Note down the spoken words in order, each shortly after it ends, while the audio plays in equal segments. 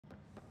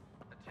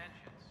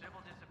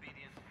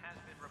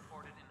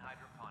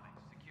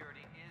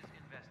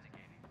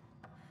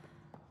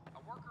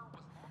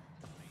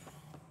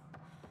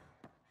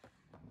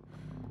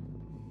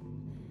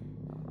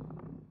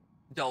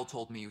Dell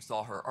told me you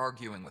saw her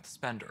arguing with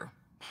Spender.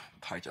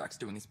 Hijack's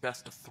doing his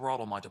best to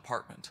throttle my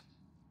department.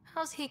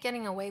 How's he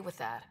getting away with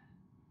that?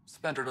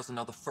 Spender doesn't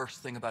know the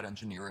first thing about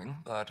engineering,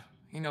 but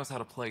he knows how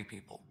to play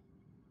people.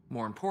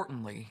 More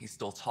importantly, he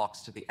still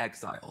talks to the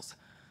exiles.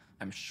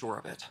 I'm sure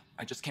of it.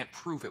 I just can't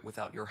prove it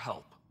without your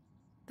help.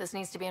 This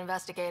needs to be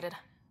investigated.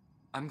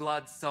 I'm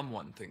glad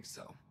someone thinks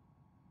so.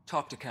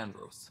 Talk to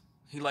Kandros.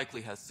 He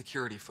likely has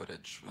security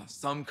footage,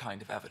 some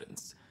kind of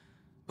evidence.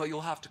 But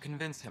you'll have to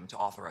convince him to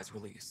authorize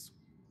release.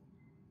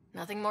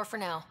 Nothing more for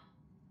now.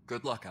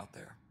 Good luck out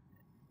there.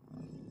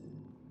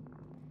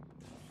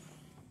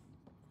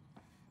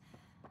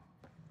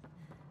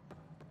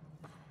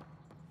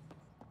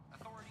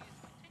 Authorities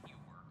continue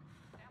work.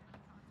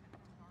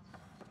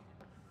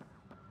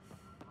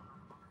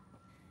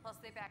 I'll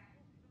stay back.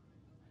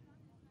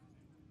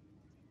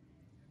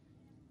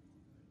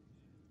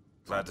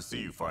 Glad to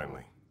see you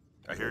finally.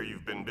 I hear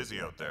you've been busy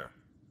out there.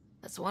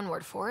 That's one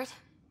word for it.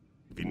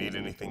 If you need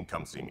anything,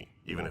 come see me,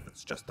 even if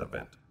it's just a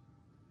vent.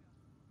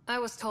 I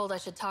was told I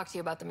should talk to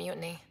you about the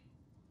mutiny.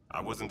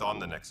 I wasn't on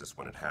the Nexus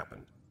when it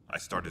happened. I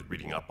started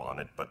reading up on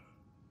it, but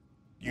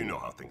you know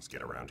how things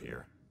get around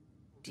here.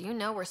 Do you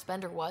know where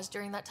Spender was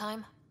during that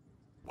time?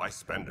 Why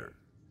Spender?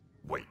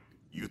 Wait,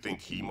 you think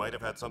he might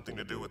have had something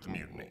to do with the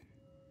mutiny?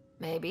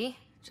 Maybe.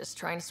 Just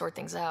trying to sort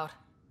things out.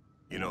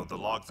 You know, the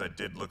logs I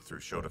did look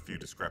through showed a few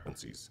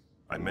discrepancies.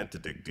 I meant to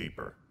dig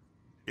deeper.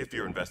 If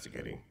you're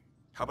investigating,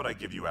 how about I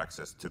give you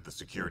access to the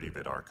security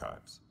vid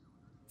archives?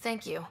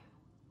 Thank you.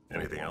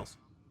 Anything else?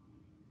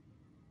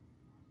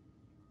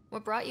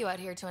 What brought you out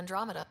here to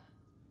Andromeda?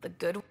 The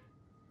good...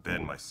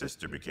 Then my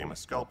sister became a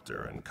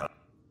sculptor and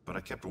but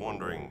I kept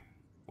wondering,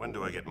 when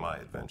do I get my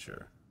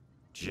adventure?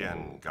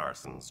 Jen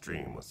Garson's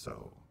dream was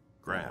so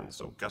grand,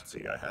 so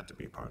gutsy, I had to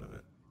be part of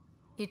it.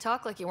 You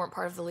talk like you weren't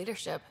part of the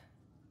leadership.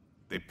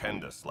 They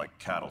penned us like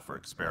cattle for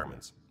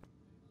experiments.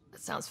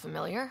 That sounds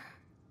familiar.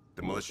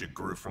 The militia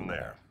grew from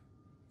there.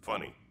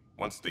 Funny,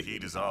 once the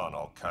heat is on,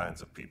 all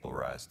kinds of people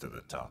rise to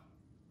the top.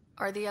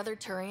 Are the other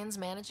Turians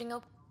managing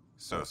up?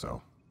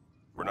 So-so.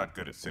 We're not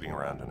good at sitting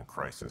around in a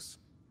crisis.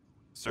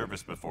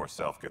 Service before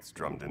self gets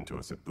drummed into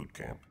us at boot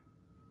camp.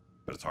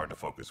 But it's hard to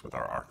focus with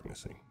our arc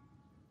missing.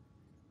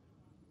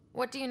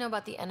 What do you know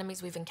about the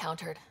enemies we've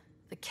encountered?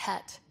 The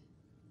Ket.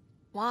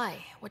 Why?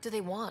 What do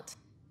they want?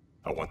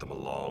 I want them a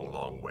long,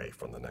 long way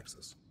from the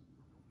Nexus.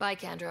 Bye,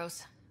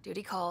 Kandros.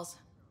 Duty calls.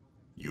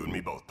 You and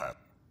me both, Pat.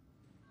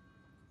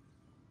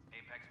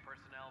 Apex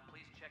personnel,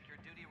 please check your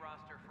duty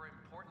roster for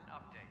important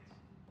updates.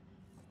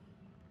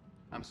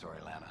 I'm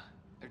sorry, Lana.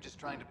 They're just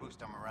trying to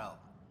boost our morale.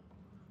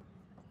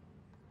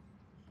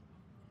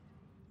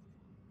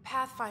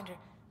 Pathfinder,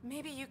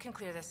 maybe you can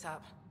clear this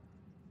up.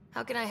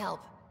 How can I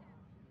help?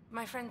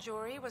 My friend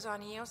Jory was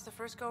on Eos the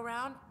first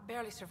go-round,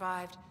 barely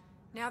survived.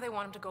 Now they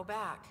want him to go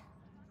back.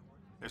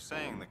 They're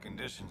saying the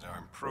conditions are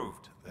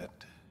improved, that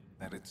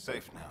it's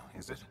safe now,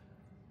 is it?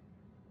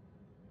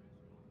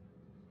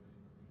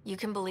 You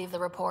can believe the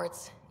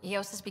reports.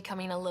 Eos is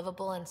becoming a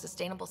livable and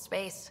sustainable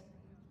space.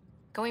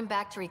 Going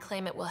back to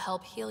reclaim it will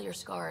help heal your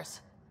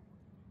scars.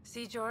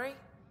 See, Jory?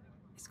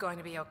 It's going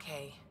to be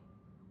okay.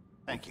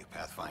 Thank you,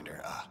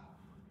 Pathfinder.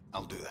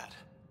 I'll do that.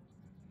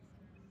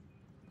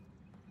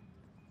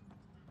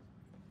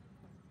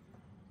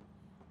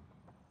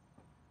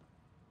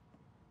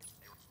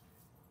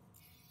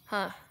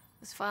 Huh.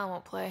 This file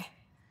won't play.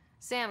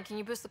 Sam, can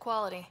you boost the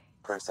quality?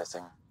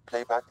 Processing.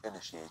 Playback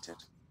initiated.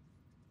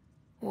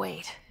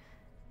 Wait.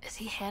 Is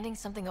he handing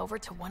something over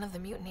to one of the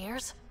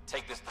mutineers?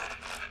 Take this.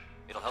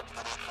 It'll help you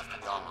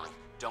the armory.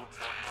 Don't...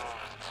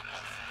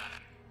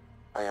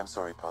 I am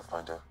sorry,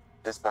 Pathfinder.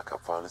 This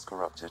backup file is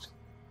corrupted.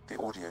 The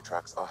audio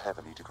tracks are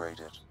heavily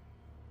degraded.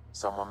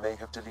 Someone may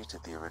have deleted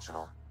the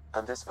original,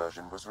 and this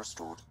version was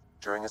restored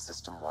during a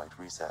system-wide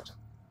reset.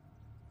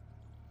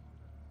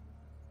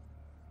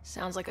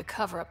 Sounds like a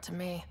cover-up to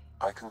me.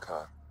 I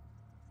concur.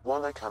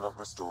 While I cannot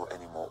restore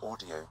any more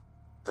audio,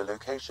 the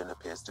location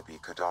appears to be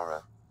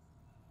Kadara.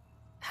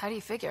 How do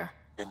you figure?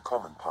 In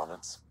common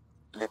parlance,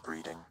 lip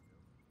reading.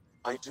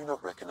 I do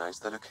not recognize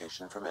the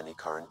location from any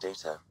current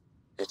data.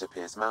 It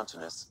appears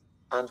mountainous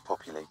and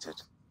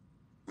populated.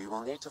 We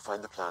will need to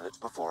find the planet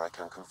before I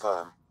can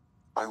confirm.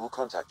 I will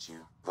contact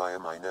you via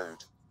my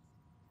node.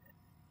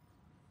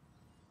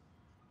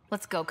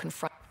 Let's go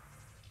confront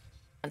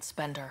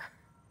Spender.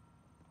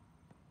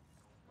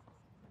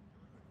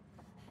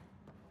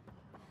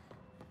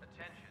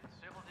 Attention,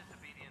 civil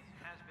disobedience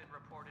has been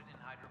reported in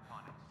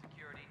hydroponics.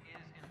 Security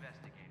is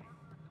investigating.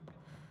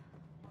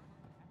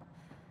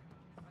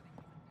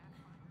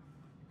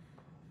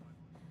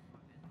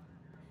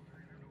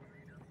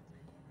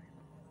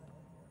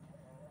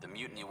 The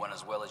mutiny went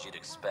as well as you'd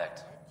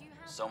expect.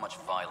 So much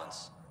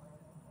violence.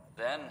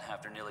 Then,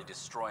 after nearly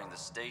destroying the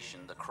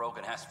station, the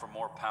Krogan asked for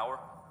more power?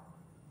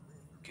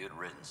 Good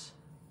riddance.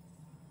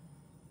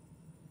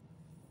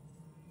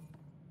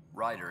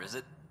 Ryder, is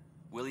it?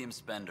 William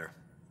Spender.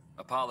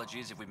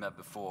 Apologies if we met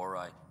before.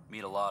 I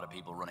meet a lot of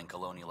people running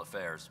colonial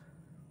affairs.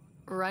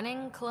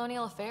 Running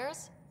colonial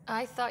affairs?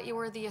 I thought you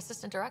were the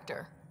assistant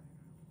director.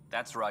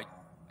 That's right.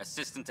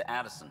 Assistant to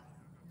Addison.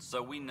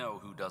 So we know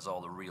who does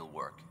all the real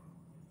work.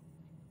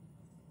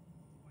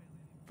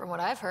 From what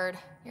I've heard,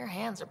 your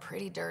hands are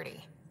pretty dirty.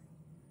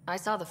 I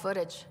saw the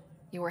footage.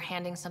 You were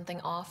handing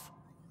something off.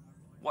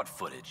 What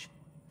footage?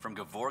 From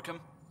Gavorkum?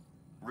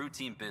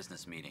 Routine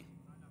business meeting.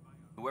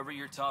 Whoever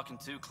you're talking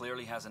to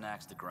clearly has an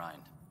axe to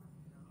grind.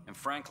 And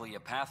frankly, a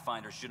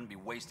Pathfinder shouldn't be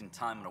wasting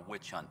time on a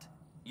witch hunt.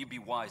 You'd be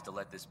wise to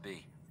let this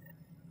be.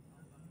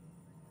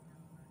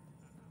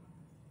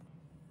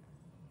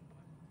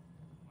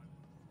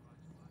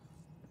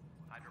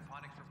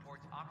 Hydroponics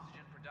reports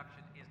oxygen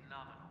production is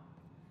nominal.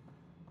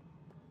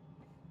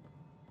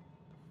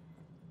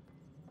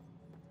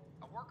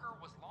 A worker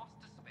was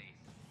lost to space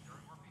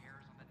during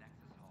repairs on the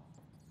Nexus hull.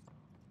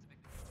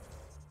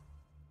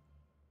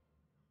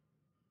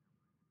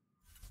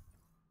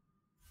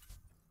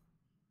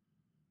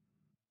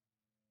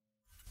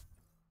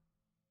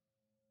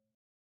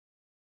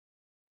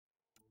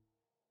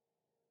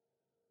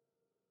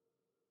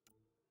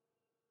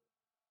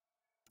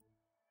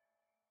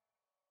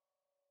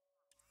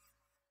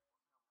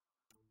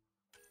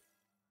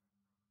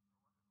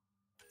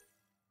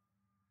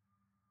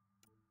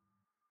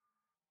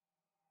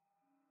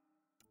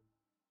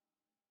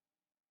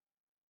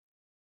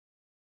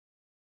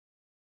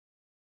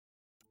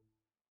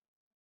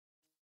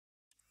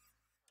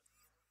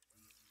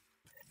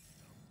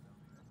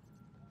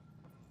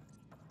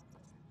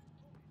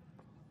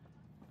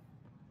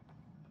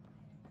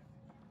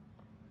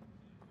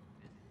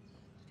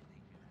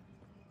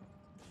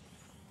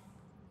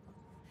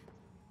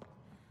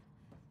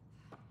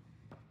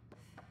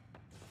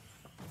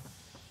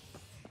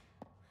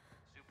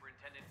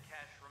 Superintendent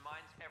Cash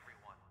reminds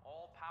everyone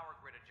all power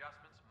grid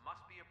adjustments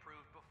must be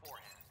approved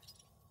beforehand.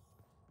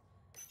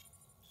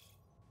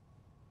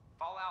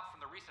 Fallout from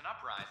the recent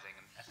uprising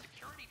as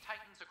security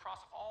tightens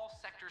across all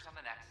sectors on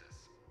the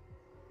Nexus.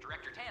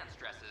 Director Tan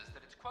stresses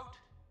that it's, quote,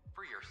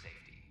 for your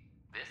safety.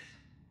 This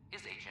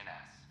is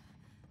HNS.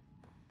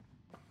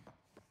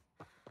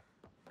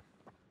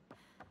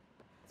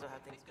 So how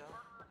things go?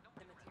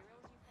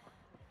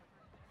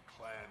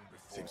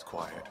 Seems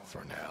quiet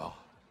for now.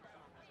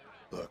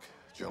 Look,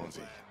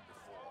 Jonesy.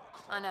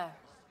 I know.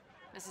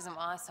 This isn't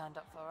what I signed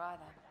up for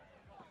either.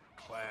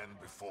 Clan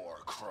before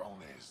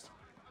cronies.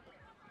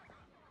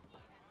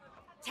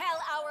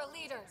 Tell our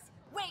leaders!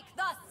 Wake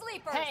the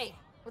sleepers! Hey!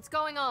 What's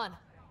going on?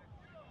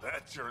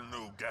 That's your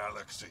new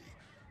galaxy.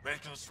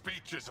 Making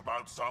speeches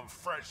about some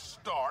fresh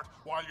start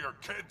while your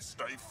kids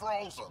stay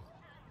frozen.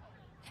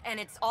 And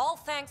it's all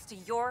thanks to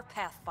your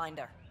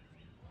Pathfinder.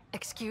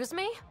 Excuse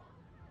me?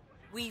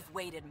 We've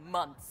waited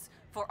months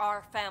for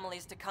our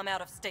families to come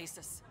out of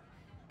stasis.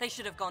 They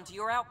should have gone to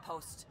your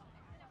outpost.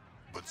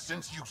 But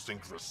since you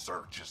think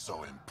research is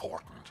so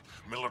important,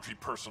 military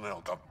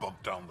personnel got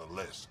bumped down the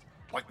list.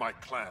 Like my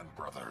clan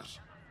brothers.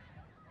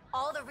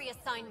 All the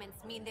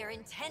reassignments mean they're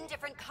in 10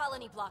 different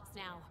colony blocks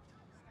now.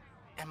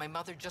 And my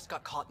mother just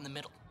got caught in the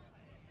middle.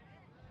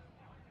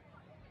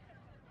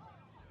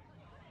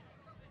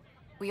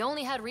 We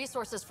only had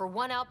resources for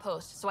one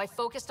outpost, so I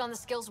focused on the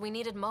skills we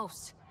needed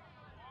most.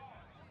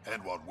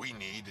 And what we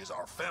need is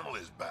our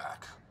families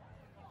back.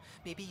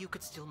 Maybe you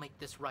could still make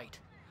this right.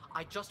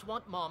 I just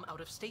want Mom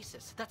out of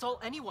stasis. That's all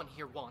anyone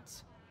here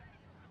wants.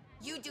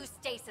 You do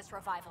stasis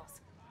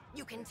revivals.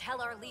 You can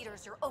tell our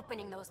leaders you're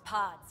opening those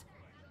pods.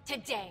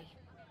 Today.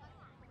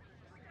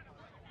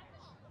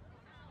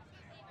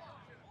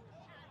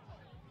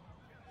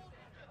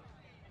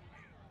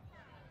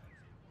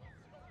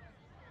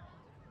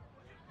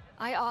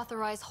 I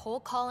authorize whole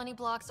colony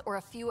blocks or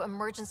a few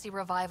emergency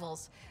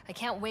revivals. I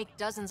can't wake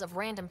dozens of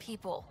random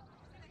people.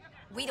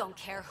 We don't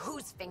care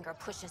whose finger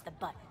pushes the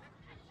button.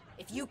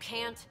 If you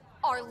can't,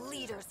 our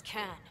leaders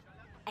can.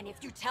 And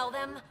if you tell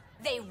them,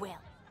 they will.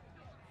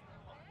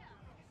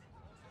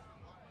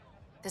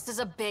 This is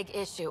a big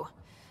issue.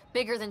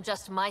 Bigger than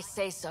just my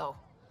say-so.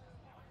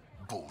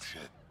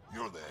 Bullshit.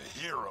 You're the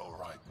hero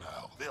right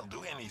now. They'll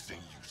do anything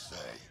you say.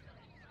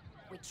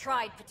 We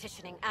tried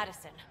petitioning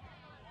Addison.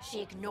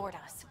 She ignored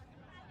us.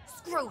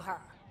 Screw her.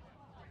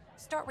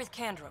 Start with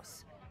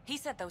Kandros. He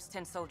sent those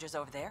 10 soldiers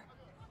over there.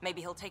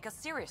 Maybe he'll take us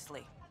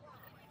seriously.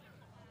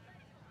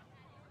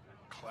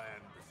 Clan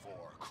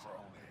before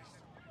cronies.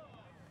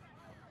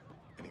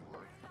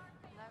 Anyway.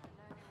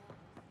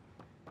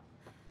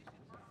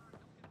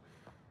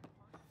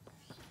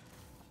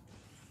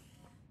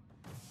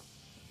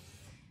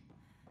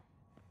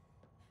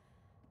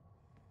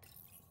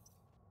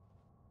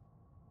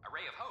 A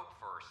ray of hope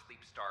for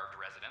sleep-starved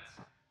residents.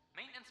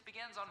 Maintenance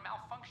begins on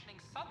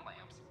malfunctioning sun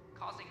lamps,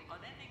 causing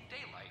unending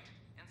daylight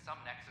in some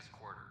Nexus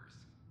quarters.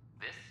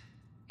 This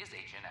is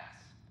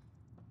HNS.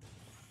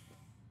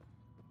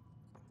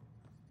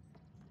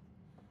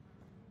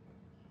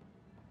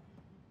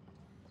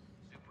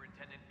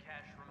 Superintendent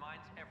Cash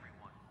reminds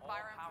everyone all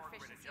Firearm power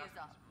grid proficiency is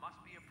adjustments up.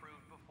 must be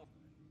approved before.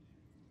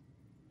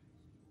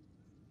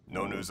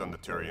 No news on the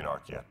Turian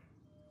Ark yet?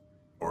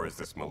 Or is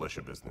this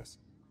militia business?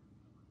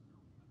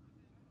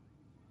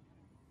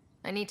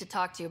 I need to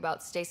talk to you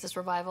about stasis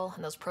revival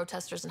and those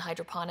protesters in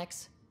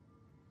hydroponics.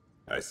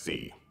 I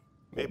see.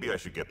 Maybe I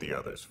should get the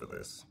others for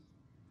this.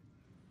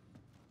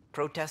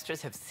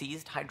 Protesters have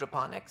seized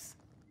hydroponics?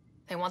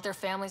 They want their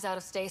families out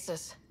of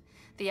stasis.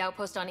 The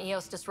outpost on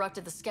Eos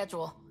disrupted the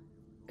schedule.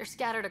 They're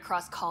scattered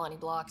across colony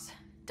blocks.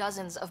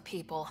 Dozens of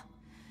people.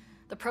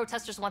 The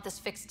protesters want this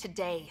fixed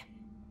today.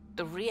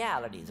 The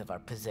realities of our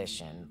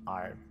position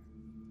are...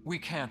 We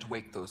can't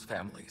wake those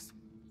families.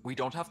 We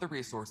don't have the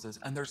resources,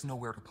 and there's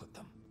nowhere to put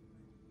them.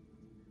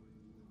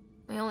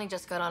 We only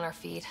just got on our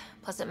feet,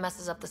 plus it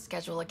messes up the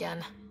schedule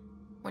again.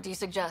 What do you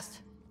suggest?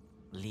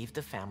 Leave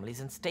the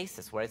families in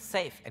stasis where it's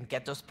safe and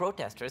get those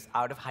protesters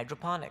out of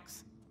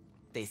hydroponics.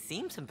 They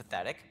seem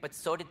sympathetic, but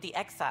so did the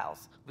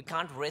exiles. We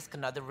can't risk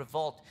another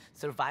revolt.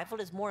 Survival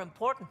is more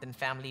important than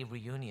family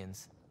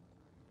reunions.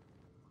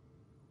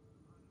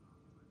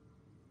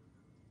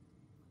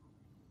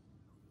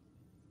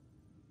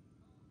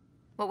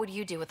 What would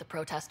you do with the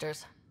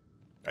protesters?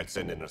 I'd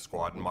send in a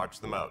squad and march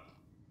them out.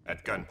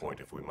 At gunpoint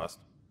if we must.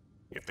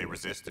 If they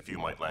resist, a few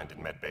might land in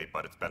medbay,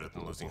 but it's better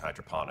than losing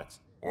hydroponics.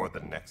 Or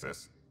the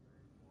Nexus.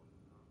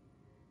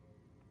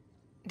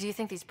 Do you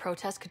think these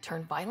protests could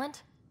turn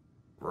violent?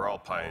 We're all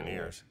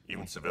pioneers.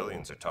 Even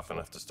civilians are tough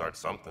enough to start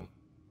something.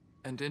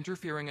 And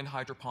interfering in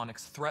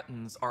hydroponics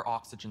threatens our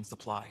oxygen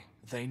supply.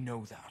 They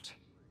know that.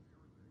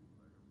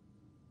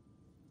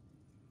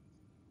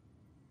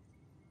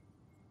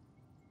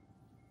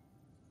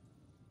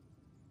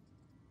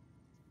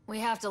 We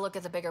have to look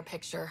at the bigger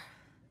picture.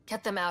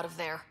 Get them out of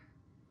there.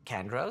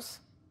 Kandros?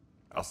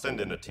 I'll send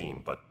in a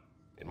team, but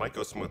it might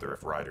go smoother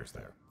if Ryder's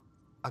there.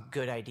 A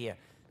good idea.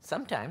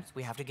 Sometimes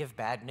we have to give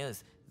bad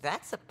news.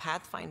 That's a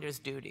Pathfinder's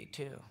duty,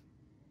 too.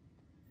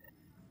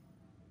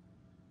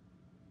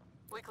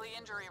 Weekly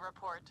injury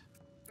report.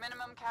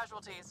 Minimum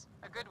casualties.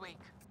 A good week.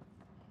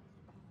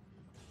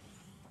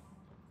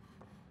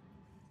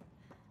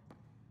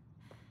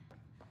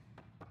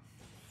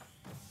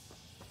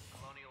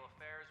 Colonial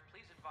Affairs,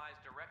 please advise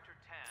Director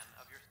Tan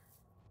of your...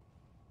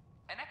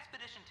 An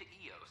expedition to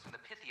Eos in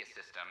the Pythia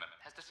system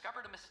has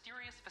discovered a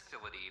mysterious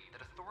facility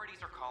that authorities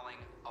are calling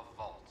a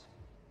vault.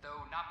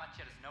 Though not much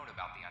yet is known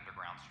about the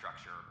underground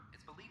structure,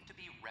 it's believed to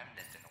be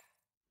remnant in the...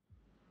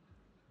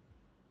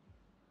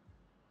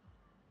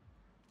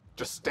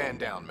 Just stand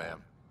down,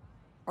 ma'am.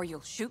 Or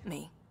you'll shoot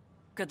me.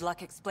 Good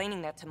luck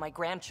explaining that to my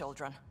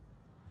grandchildren.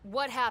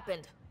 What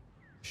happened?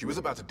 She was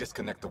about to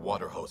disconnect the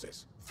water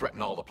hoses,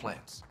 threaten all the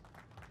plants.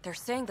 They're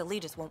saying the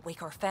leaders won't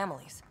wake our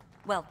families.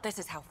 Well, this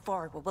is how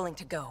far we're willing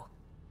to go.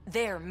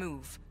 Their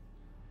move.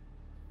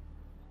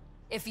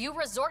 If you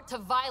resort to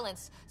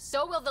violence,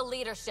 so will the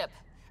leadership.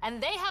 And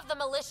they have the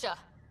militia.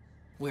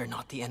 We're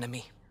not the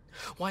enemy.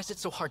 Why is it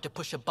so hard to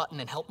push a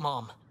button and help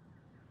Mom?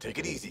 Take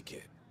it easy,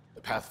 kid.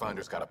 The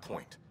Pathfinder's got a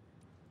point.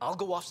 I'll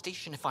go off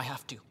station if I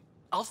have to.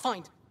 I'll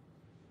find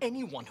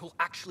anyone who'll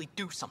actually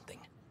do something.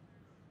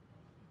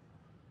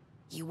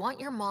 You want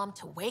your mom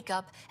to wake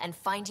up and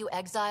find you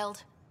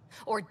exiled?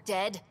 Or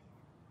dead?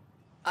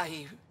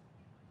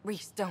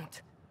 Reese,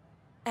 don't.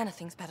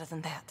 Anything's better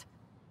than that.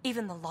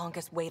 Even the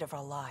longest wait of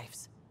our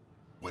lives.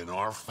 When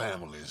our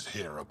families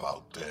hear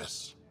about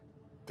this...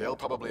 They'll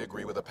probably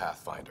agree with the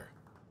Pathfinder.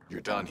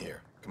 You're done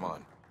here. Come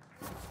on.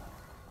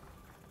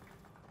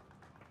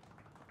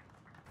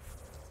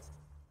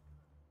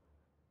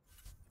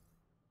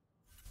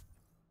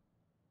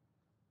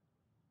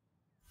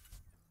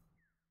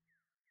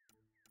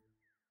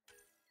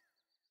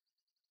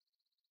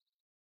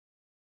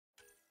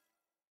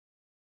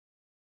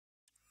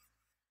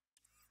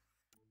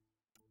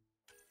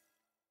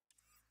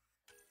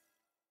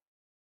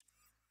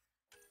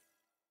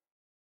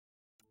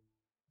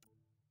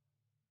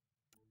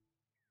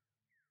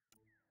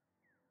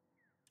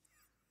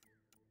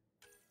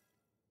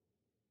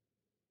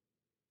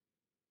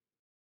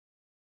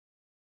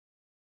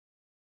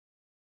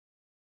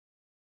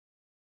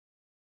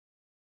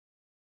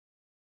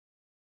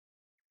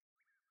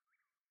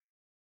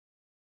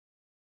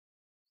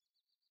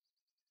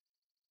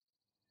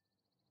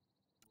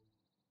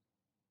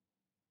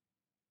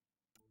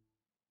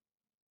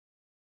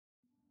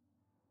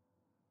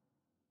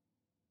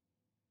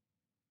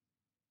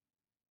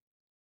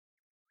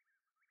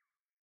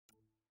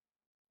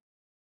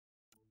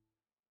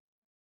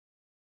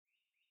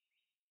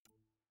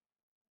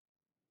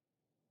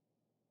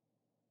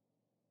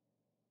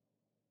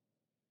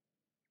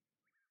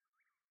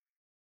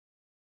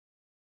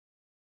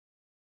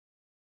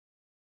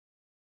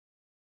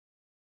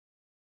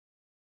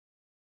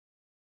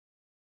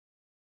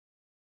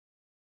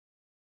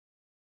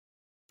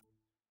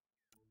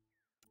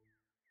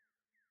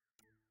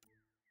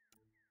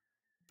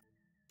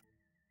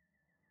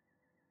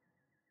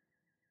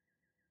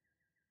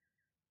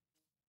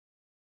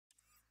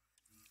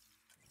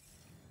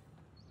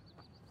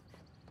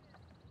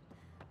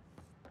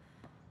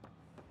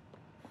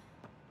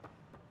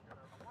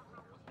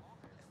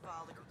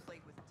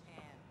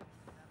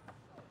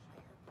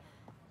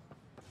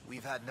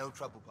 We've had no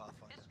trouble,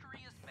 Pathfinder. History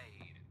is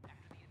made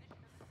after the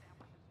initiative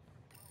establishes...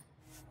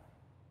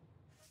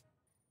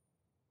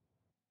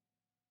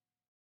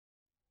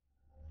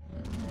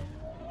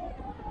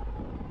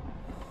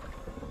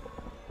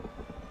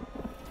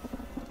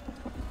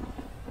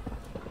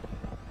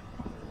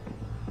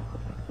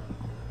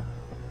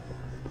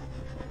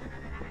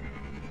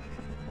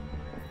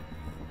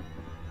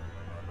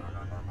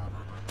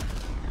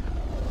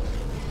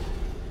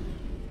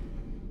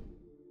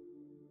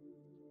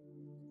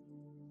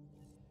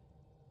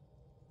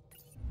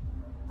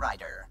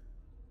 Ryder.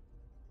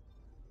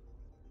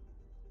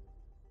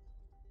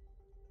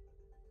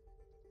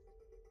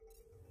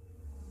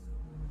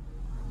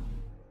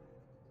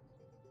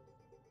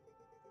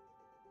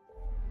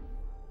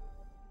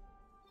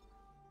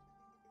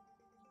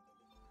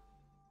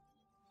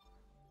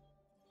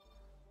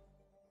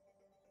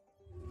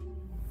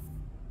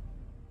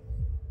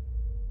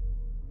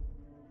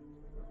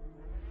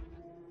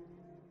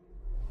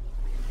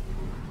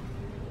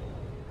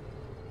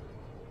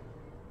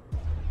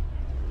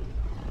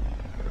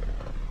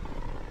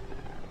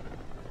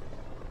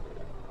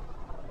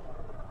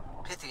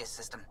 Pythias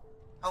system,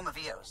 home of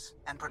Eos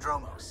and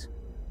Prodromos.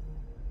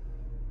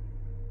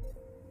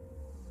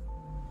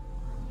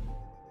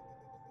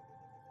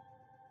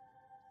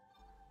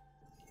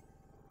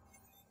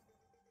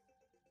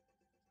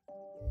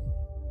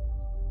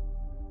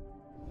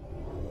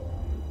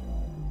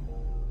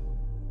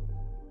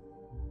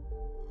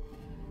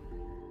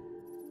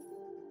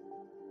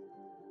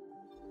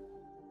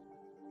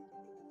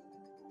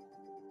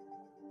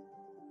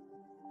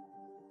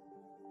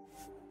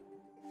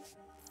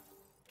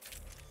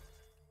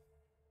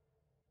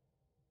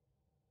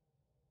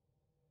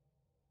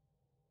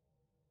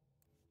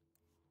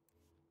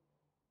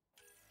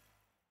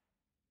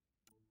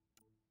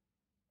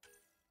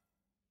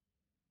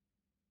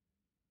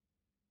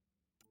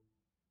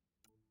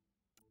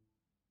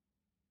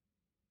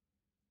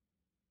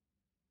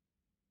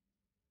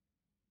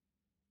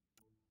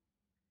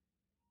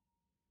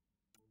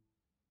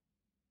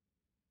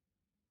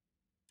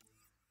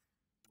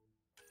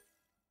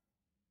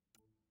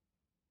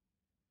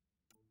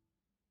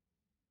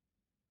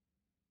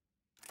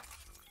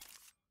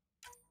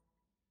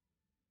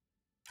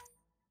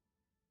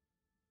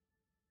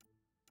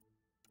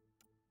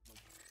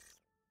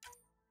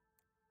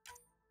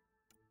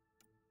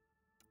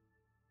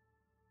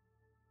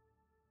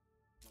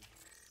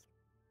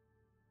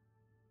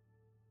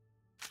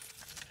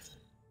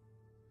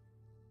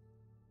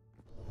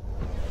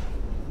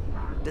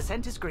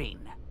 Descent is green.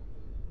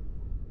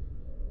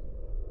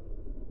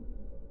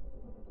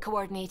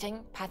 Coordinating.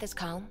 Path is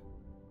calm.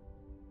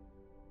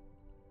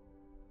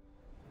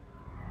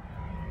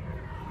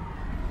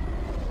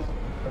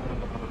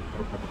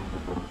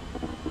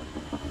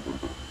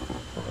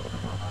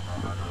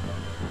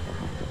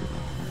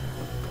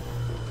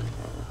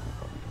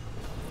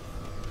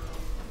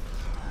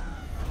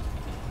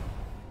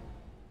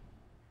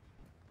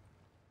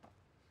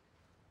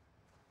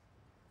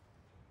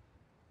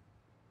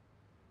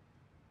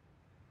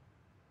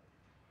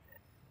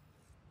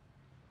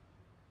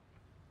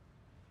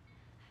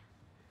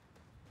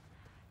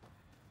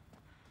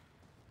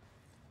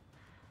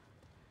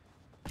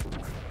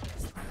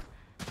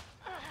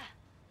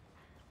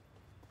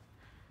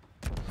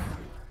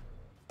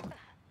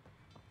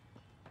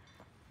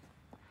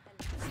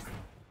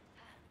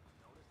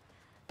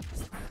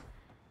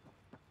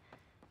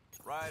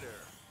 Ryder.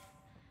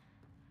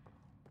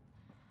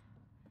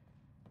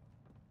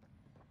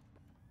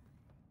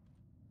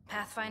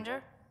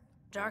 Pathfinder?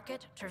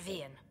 Darket,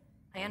 Tervian.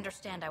 I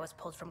understand I was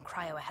pulled from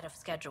cryo ahead of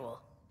schedule.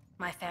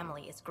 My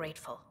family is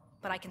grateful,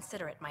 but I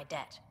consider it my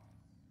debt.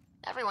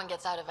 Everyone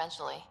gets out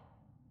eventually.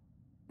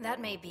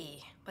 That may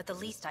be, but the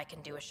least I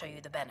can do is show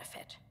you the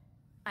benefit.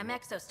 I'm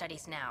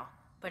exo-studies now,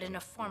 but in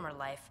a former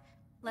life,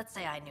 let's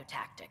say I knew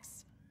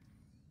tactics.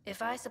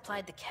 If I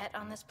supplied the Ket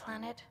on this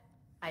planet,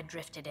 I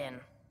drifted in,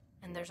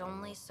 and there's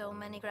only so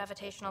many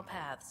gravitational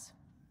paths.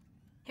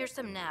 Here's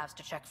some navs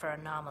to check for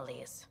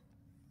anomalies.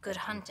 Good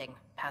hunting,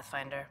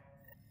 Pathfinder.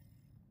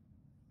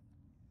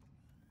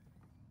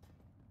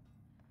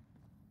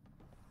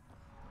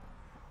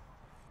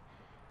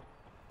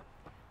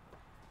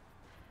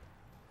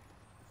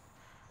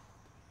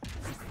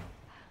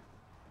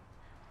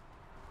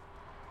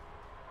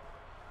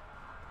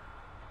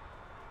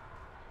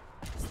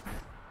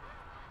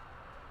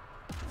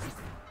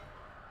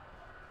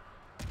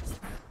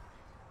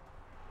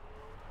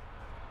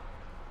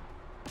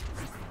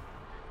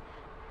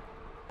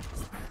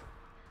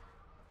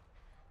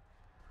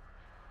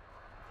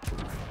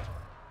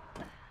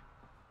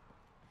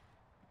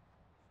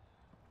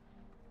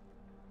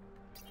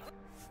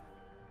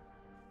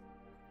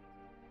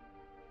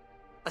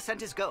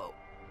 Ascent is go.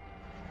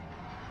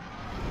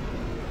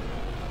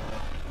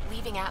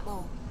 Leaving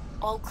Atmo.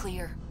 All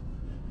clear.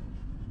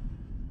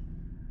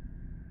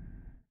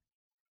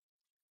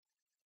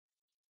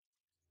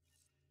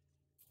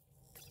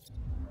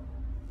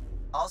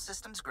 All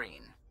systems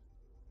green.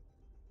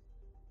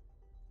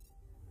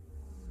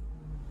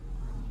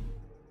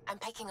 I'm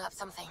picking up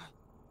something.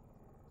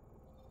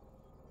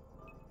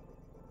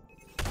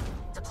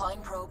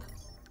 Deploying probe.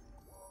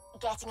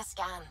 Getting a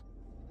scan.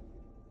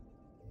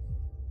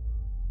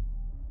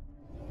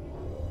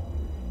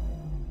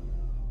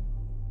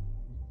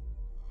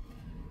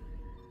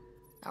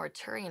 Our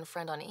Turian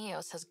friend on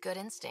Eos has good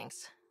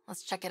instincts.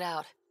 Let's check it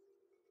out.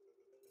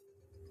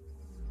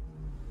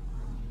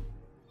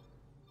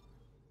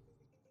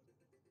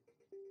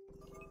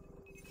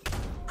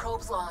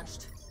 Probe's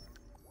launched.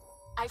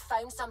 I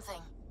found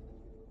something.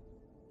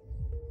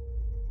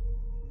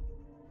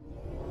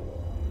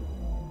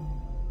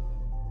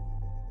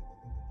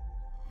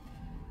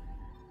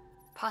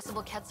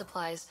 Possible Ket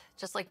supplies,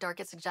 just like Dark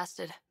had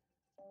suggested.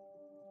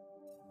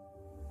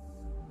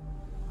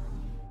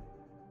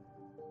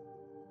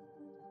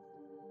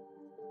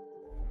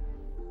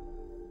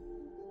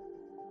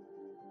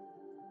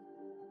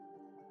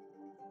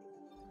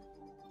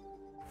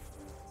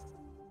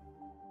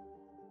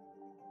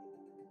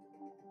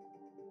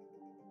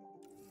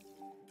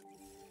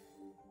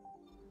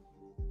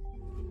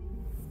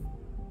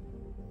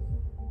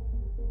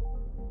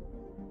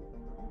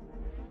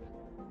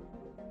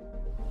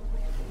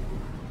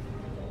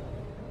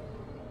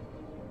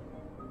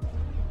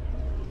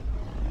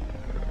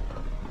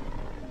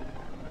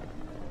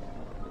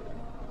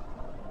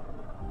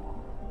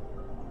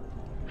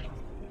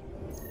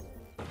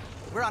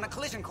 We're on a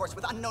collision course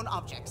with unknown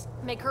objects.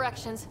 Make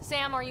corrections.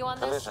 Sam, are you on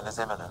this? Collision is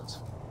imminent.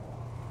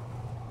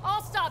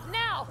 All stop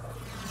now!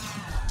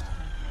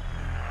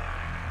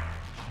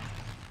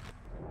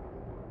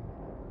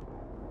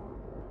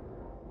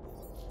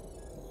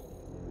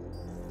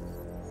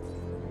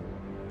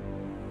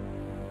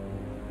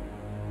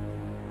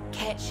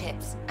 Ket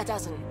ships, a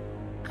dozen.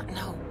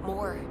 No,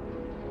 more.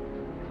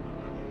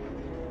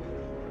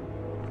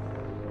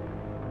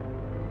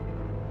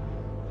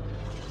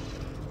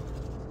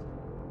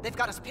 They've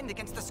got us pinned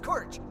against the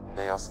Scourge.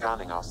 They are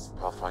scanning us,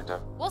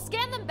 Pathfinder. We'll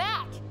scan them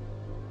back!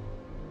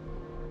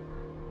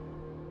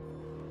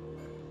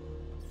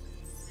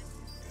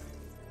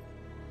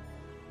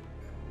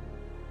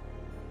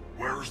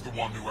 Where is the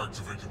one who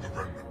activated the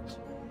remnant?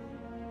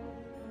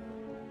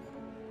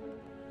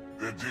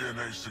 Their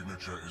DNA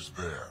signature is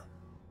there.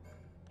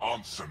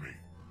 Answer me.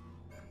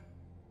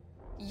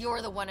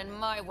 You're the one in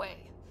my way.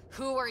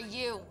 Who are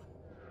you?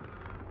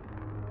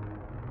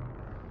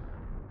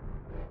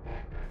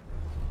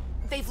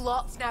 They've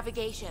lost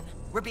navigation.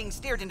 We're being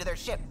steered into their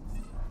ship.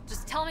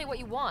 Just tell me what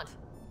you want.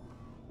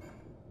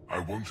 I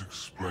won't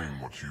explain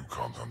what you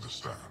can't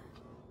understand.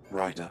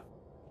 Ryder,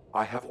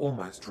 I have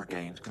almost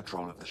regained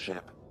control of the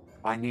ship.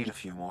 I need a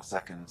few more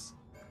seconds.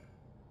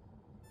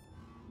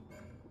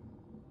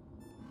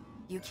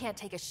 You can't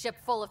take a ship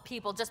full of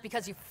people just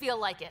because you feel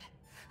like it.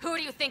 Who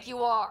do you think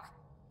you are?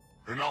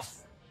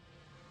 Enough!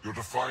 Your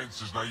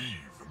defiance is naive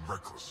and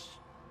reckless.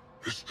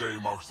 This day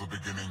marks the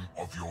beginning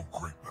of your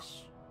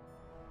greatness.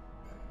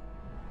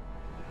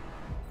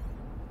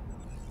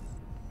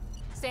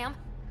 Sam?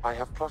 I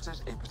have plotted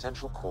a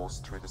potential course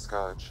through the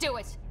Scourge. Do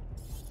it!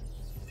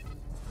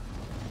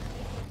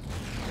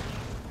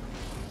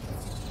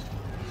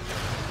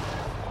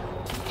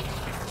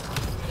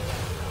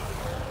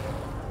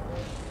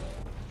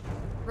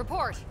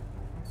 Report!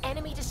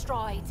 Enemy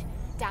destroyed.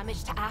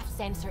 Damage to aft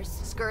sensors.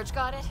 Scourge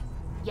got it?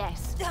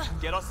 Yes.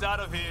 Get us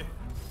out of here!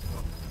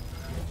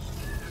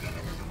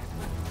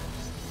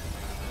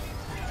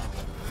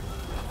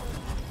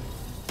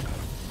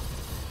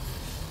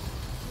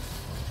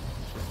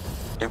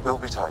 It will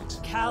be tight.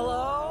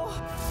 Callow?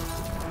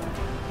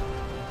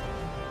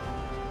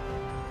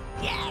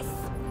 Yes!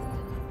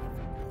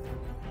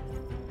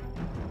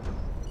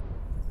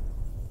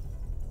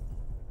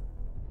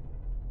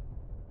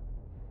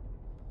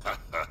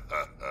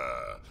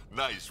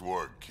 Nice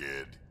work,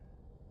 kid.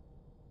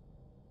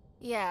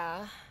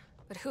 Yeah,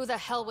 but who the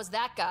hell was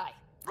that guy?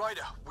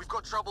 Ryder, we've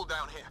got trouble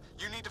down here.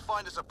 You need to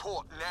find us a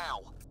port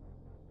now.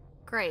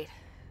 Great.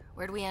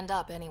 Where'd we end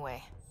up,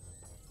 anyway?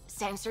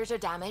 Sensors are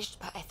damaged,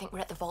 but I think we're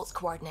at the vault's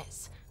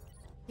coordinates.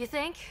 You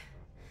think?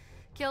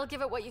 Gil,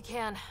 give it what you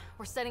can.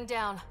 We're setting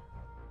down.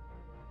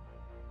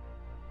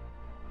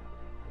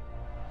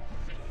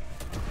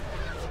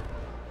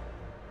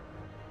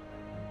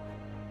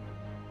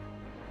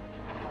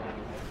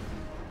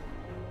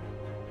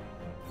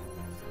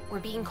 We're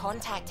being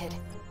contacted.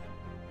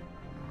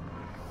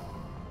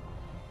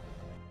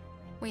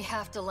 We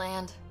have to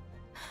land.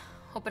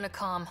 Open a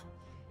comm.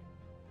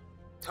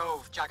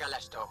 Tov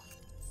Jagalesto.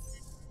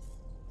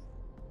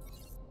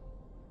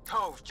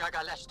 Tov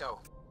Jagalesto.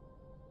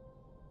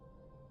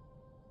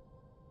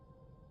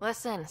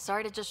 Listen,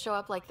 sorry to just show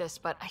up like this,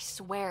 but I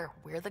swear,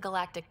 we're the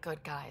galactic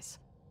good guys.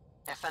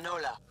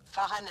 Efanola.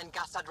 Fahan and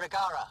Gassad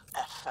Regara.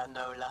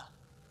 Efanola.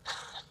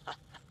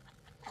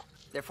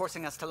 They're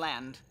forcing us to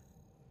land.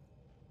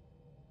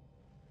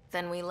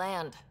 Then we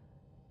land.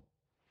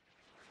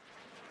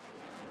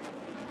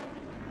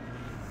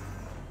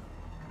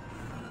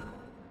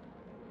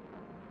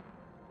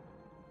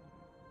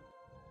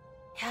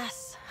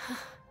 Yes.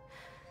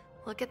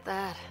 Look at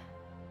that.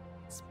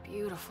 It's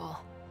beautiful.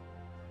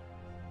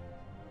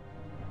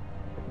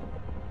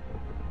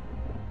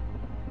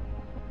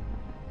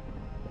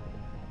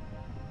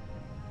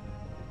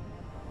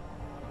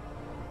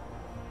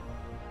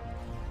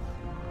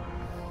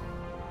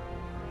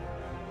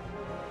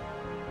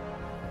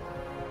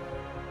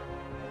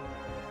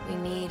 We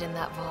need in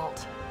that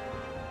vault.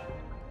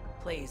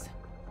 Please,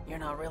 you're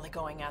not really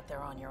going out there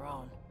on your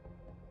own.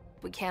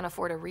 We can't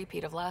afford a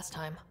repeat of last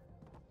time.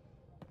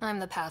 I'm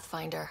the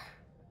Pathfinder.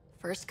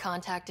 First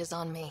contact is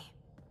on me.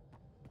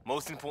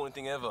 Most important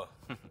thing ever.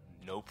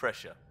 No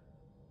pressure.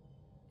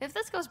 If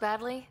this goes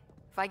badly,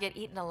 if I get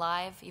eaten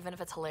alive, even if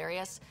it's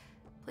hilarious,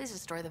 please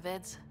destroy the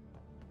vids.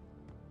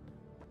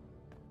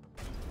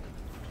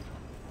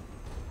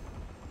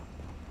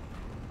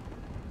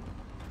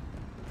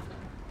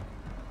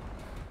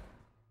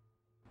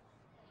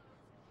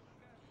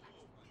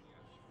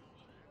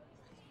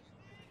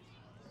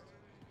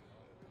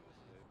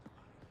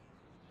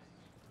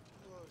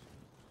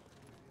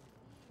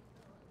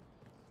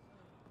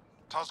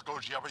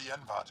 Tasco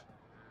Jiabayenvad.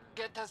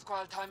 Get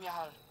Tasqual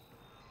Tamyahal.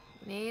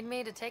 Need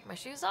me to take my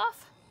shoes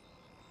off?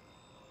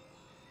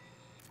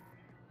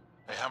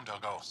 Hey,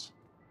 Hamdalgos.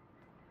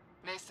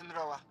 Nathan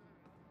Roa.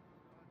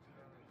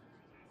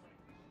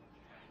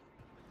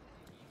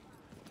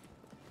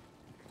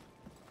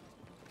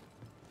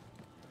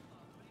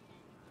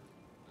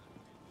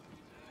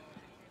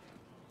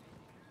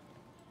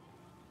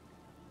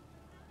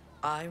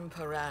 I'm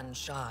Paran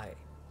Shai,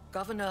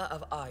 Governor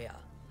of Aya.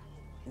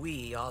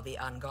 We are the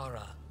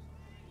Angara.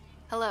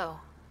 Hello.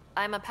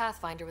 I'm a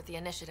Pathfinder with the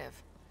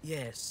Initiative.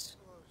 Yes,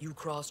 you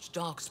crossed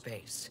dark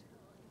space.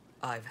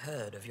 I've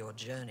heard of your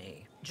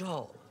journey.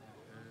 Joel,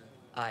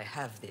 I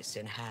have this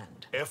in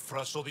hand.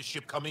 Ephra saw the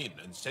ship come in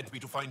and sent me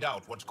to find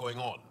out what's going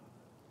on.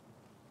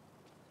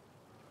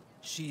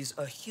 She's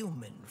a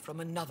human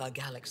from another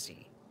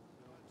galaxy.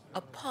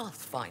 A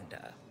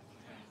Pathfinder.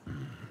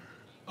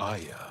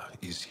 Aya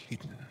is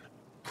hidden,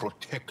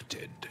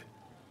 protected.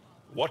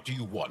 What do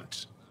you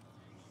want?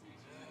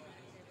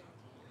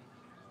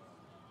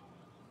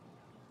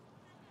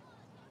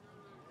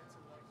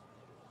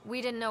 We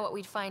didn't know what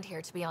we'd find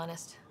here, to be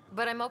honest.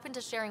 But I'm open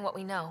to sharing what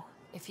we know,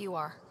 if you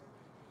are.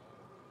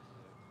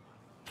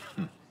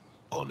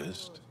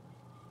 Honest?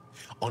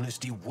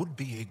 Honesty would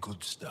be a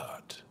good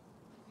start.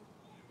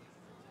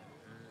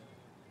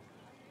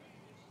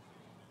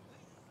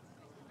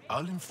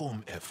 I'll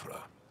inform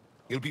Ephra.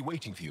 He'll be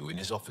waiting for you in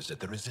his office at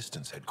the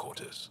Resistance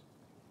headquarters.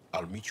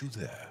 I'll meet you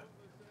there.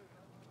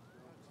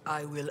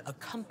 I will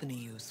accompany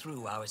you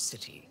through our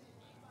city.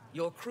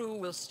 Your crew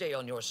will stay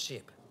on your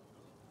ship.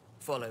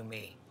 Follow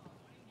me.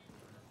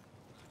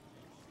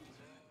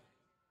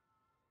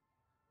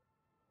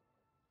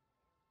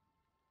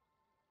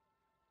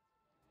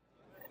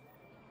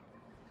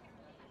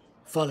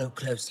 Follow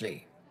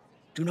closely.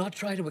 Do not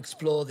try to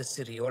explore the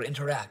city or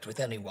interact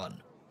with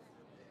anyone.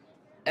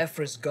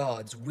 Ephra's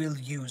guards will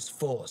use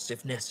force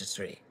if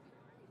necessary.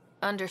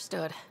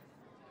 Understood.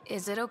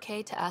 Is it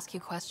okay to ask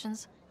you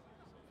questions?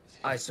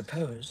 I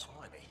suppose.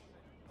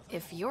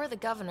 If you're the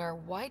governor,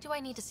 why do I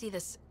need to see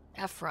this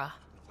Ephra?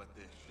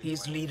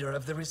 He's leader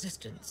of the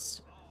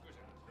Resistance.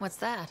 What's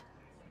that?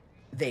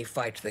 They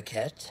fight the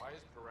Ket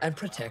and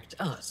protect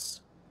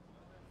us.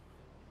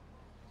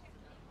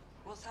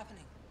 What's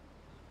happening?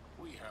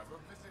 We have a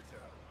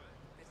visitor.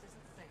 This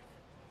isn't safe.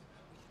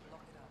 We should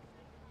lock it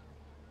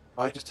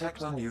up. I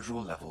detect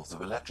unusual levels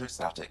of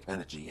electrostatic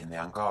energy in the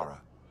Angara.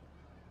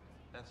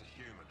 That's a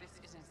human.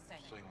 This is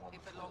insane. Seen one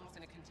It before. belongs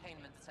in a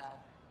containment cell.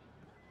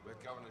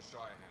 Let Governor Shire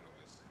handle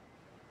this.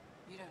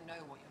 You don't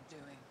know what you're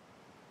doing.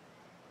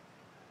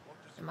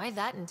 Am I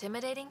that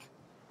intimidating?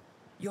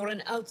 You're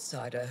an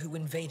outsider who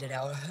invaded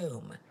our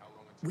home.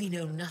 We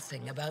know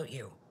nothing about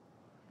you.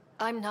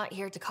 I'm not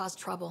here to cause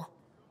trouble.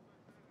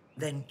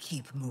 Then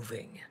keep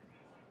moving.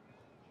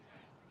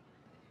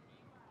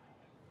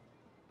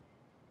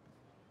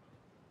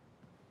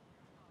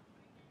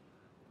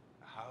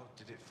 How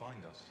did it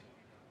find us?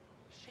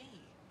 She,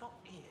 not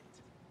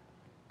it.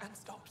 And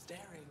stop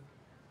staring.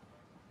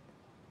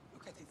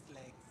 Look at his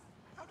legs.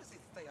 How does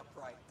it stay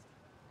upright?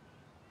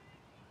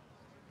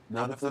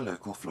 None of the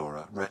local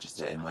flora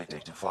register in my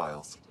data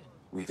files.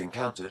 We've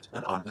encountered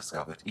an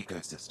undiscovered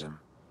ecosystem.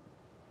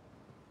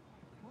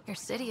 Your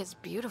city is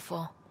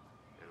beautiful.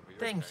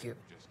 Thank you.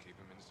 Just keep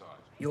him inside.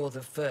 You're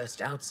the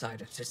first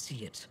outsider to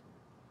see it.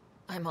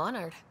 I'm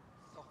honored.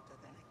 Softer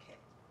than a cat.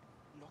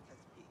 Not as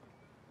big.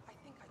 I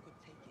think I could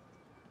take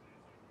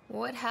it.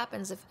 What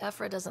happens if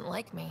Ephra doesn't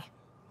like me?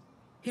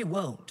 He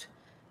won't.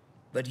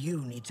 But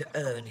you need to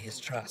earn his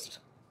trust.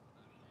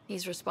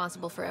 He's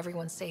responsible for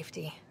everyone's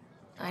safety.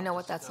 I know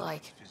what that's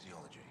like.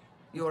 Physiology.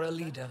 You're a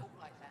leader.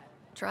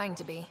 Trying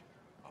to be.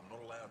 I'm not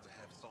allowed to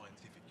have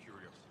scientific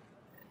curiosity.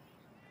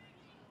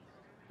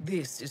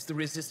 This is the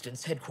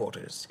Resistance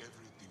headquarters.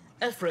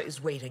 Ephra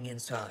is waiting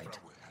inside.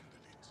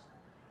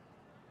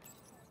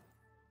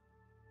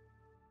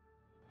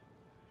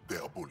 They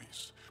are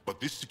bullies, but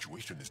this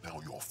situation is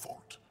now your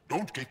fault.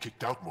 Don't get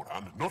kicked out,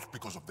 Moran, not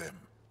because of them.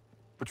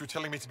 But you're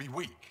telling me to be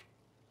weak.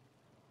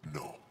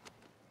 No.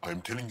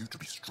 I'm telling you to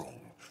be strong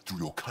through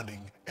your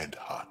cunning and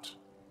heart.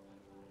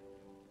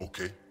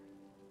 Okay?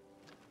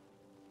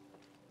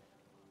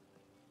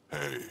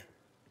 Hey.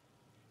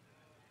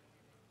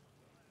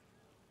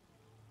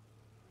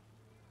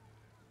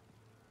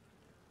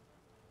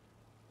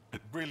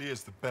 It really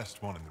is the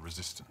best one in the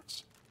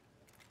Resistance.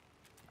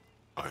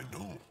 I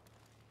know.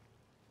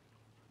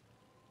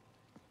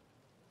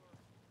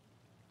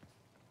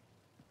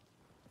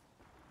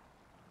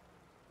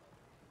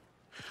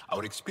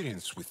 Our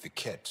experience with the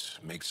Ket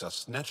makes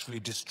us naturally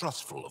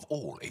distrustful of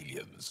all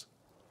aliens.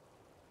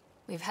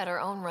 We've had our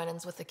own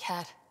run-ins with the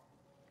cat.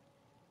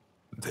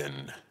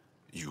 Then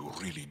you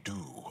really do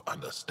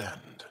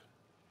understand.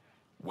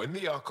 When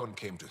the Archon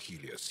came to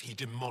Helios, he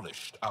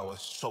demolished our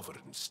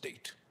sovereign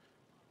state.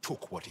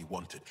 Took what he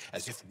wanted,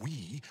 as if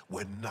we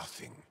were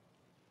nothing.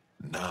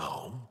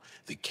 Now,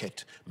 the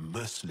Ket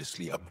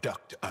mercilessly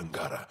abduct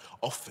Angara.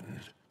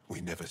 Often,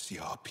 we never see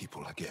our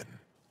people again.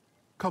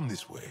 Come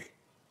this way.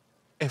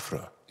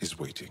 Ephra is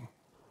waiting.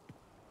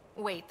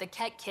 Wait, the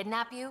Ket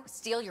kidnap you?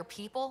 Steal your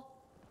people?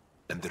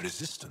 And the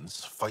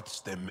Resistance fights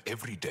them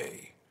every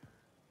day,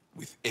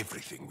 with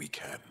everything we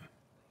can.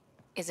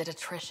 Is it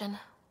attrition?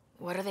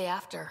 What are they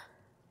after?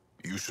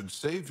 You should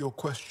save your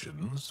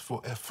questions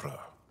for Ephra.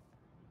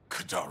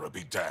 Kadara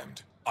be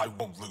damned. I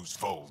won't lose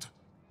Vold.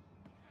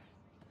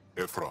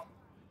 Ephra,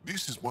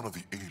 this is one of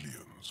the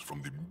aliens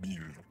from the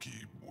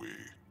Milky Way.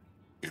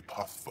 A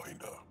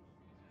Pathfinder.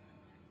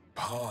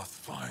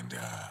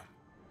 Pathfinder.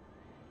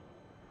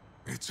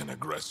 It's an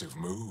aggressive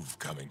move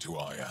coming to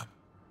Aya.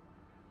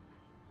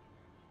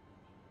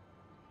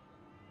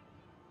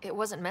 It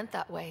wasn't meant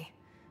that way.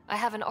 I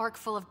have an ark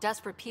full of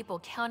desperate people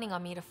counting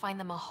on me to find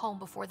them a home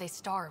before they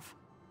starve.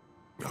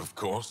 Of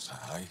course,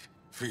 I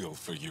feel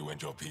for you and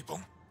your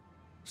people.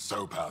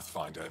 So,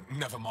 Pathfinder,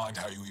 never mind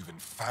how you even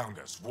found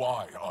us.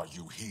 Why are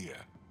you here?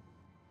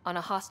 On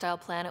a hostile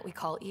planet we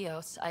call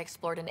Eos, I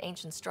explored an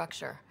ancient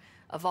structure,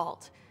 a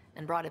vault,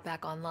 and brought it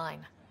back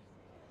online.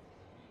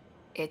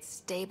 It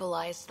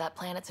stabilized that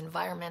planet's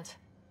environment.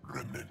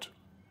 Remnant.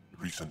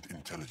 Recent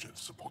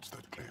intelligence supports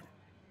that claim.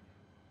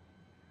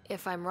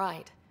 If I'm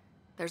right,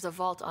 there's a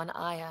vault on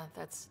Aya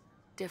that's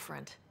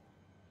different.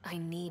 I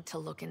need to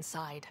look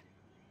inside.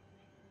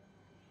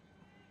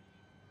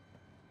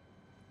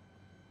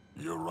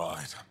 You're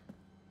right.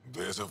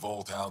 There's a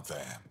vault out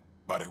there,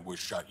 but it was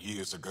shut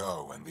years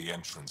ago and the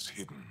entrance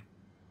hidden.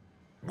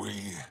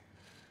 We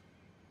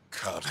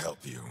can't help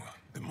you.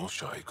 The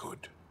Moshai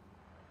could.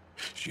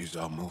 She's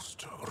our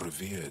most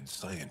revered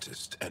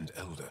scientist and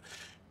elder.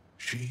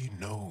 She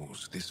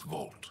knows this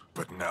vault.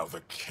 But now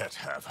the Ket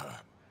have her,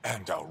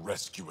 and our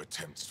rescue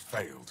attempts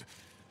failed.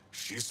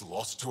 She's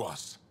lost to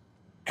us.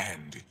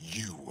 And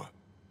you.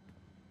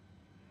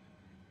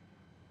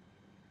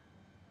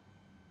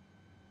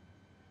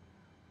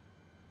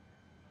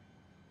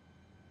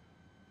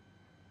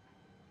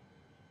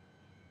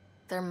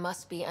 There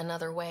must be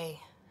another way.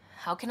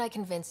 How can I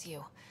convince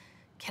you?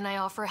 Can I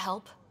offer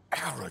help?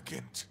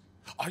 Arrogant.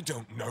 I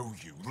don't know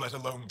you, let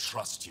alone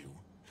trust you.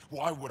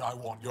 Why would I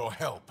want your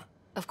help?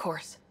 Of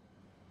course.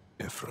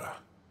 Ephra,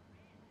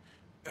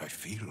 I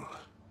feel...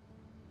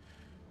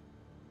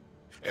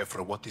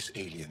 Ephra, what this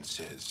alien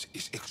says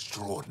is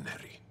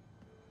extraordinary.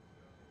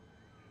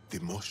 The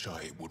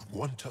Moshai would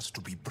want us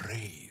to be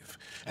brave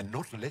and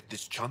not let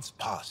this chance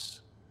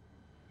pass.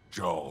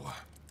 Joel,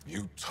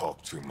 you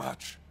talk too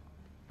much.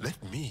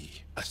 Let me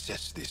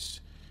assess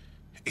this,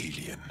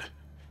 alien.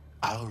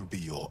 I'll be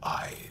your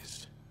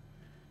eyes.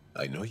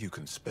 I know you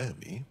can spare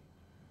me.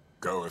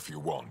 Go if you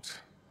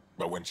want.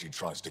 But when she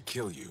tries to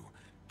kill you,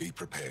 be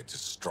prepared to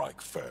strike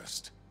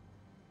first.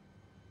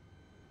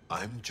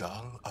 I'm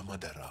Jal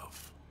Amaderav.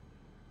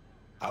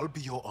 I'll be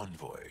your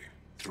envoy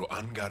through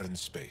Angaran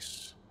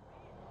space.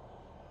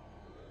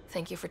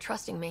 Thank you for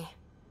trusting me.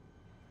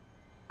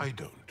 I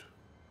don't.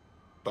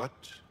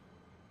 But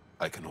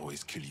I can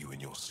always kill you in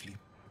your sleep.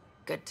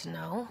 Good to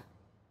know.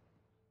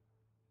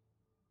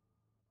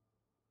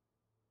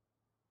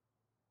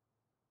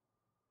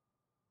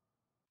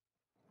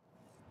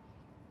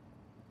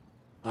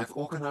 I've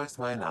organized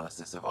my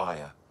analysis of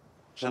Aya.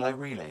 Shall I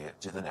relay it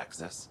to the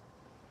Nexus?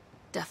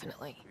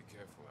 Definitely. Be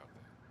careful out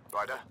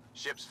there. Ryder,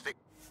 ship's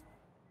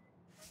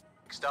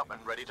fixed up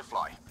and ready to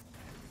fly.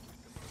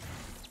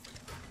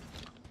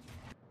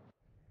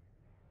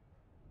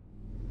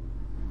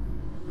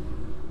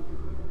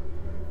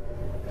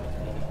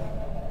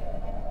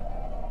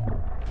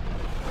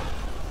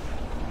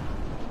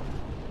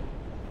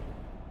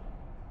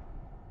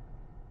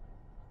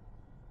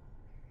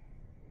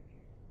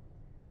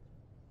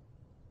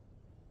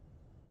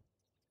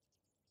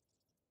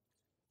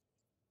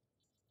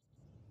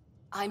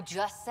 I'm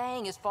just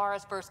saying, as far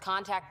as first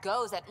contact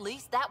goes, at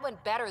least that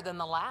went better than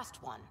the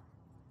last one.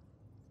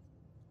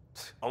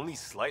 Only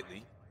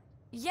slightly.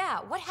 Yeah,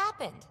 what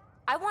happened?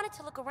 I wanted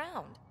to look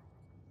around.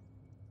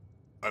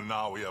 And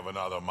now we have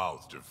another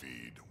mouth to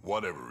feed,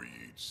 whatever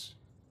he eats.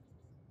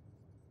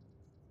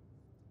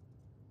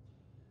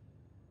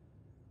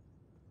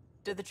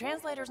 Did the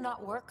translators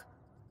not work?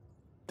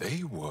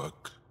 They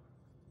work.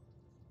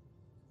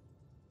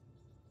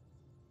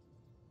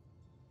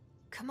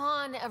 Come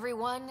on,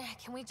 everyone.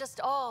 Can we just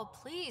all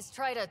please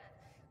try to...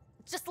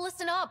 just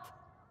listen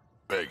up?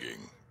 Begging.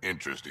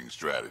 Interesting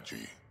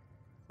strategy.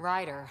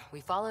 Ryder,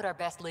 we followed our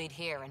best lead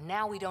here, and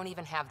now we don't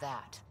even have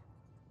that.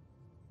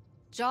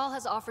 Jal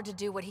has offered to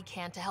do what he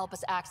can to help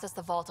us access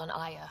the vault on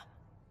Aya.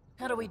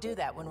 How do we do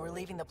that when we're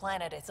leaving the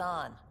planet it's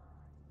on?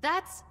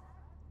 That's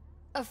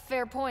a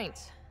fair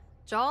point.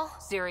 Jal?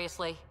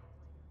 Seriously?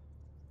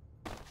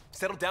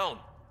 Settle down.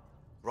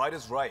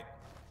 Ryder's right.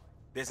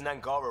 There's an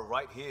Angara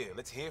right here.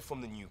 Let's hear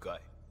from the new guy.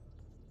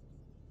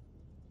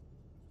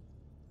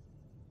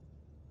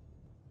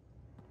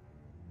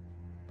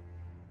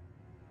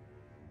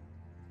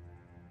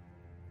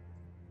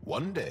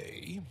 One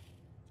day,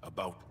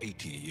 about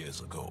 80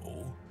 years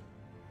ago,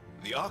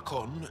 the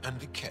Archon and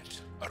the Ket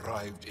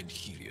arrived in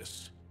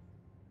Helios,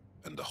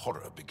 and the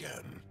horror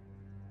began.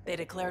 They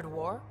declared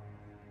war?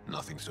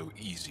 Nothing so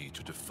easy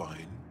to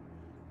define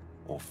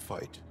or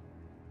fight.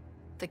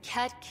 The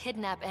Ket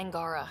kidnap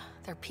Angara.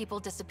 Their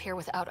people disappear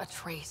without a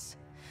trace.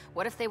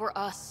 What if they were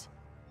us?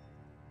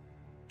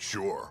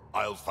 Sure,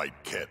 I'll fight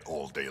Ket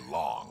all day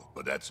long,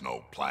 but that's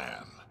no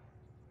plan.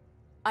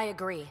 I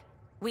agree.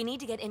 We need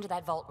to get into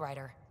that vault,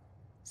 Ryder.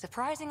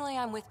 Surprisingly,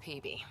 I'm with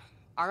PB.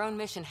 Our own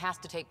mission has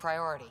to take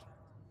priority.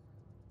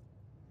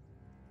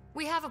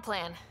 We have a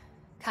plan.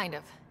 Kind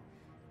of.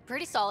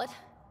 Pretty solid.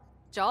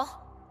 Joel?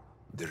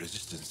 The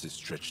resistance is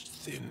stretched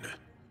thin.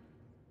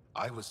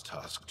 I was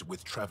tasked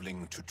with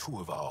traveling to 2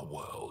 of our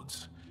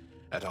worlds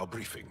at our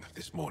briefing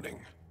this morning.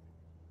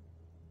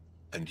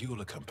 And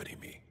you'll accompany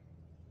me.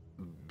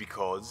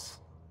 Because?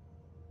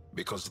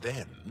 Because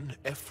then,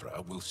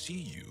 Ephra will see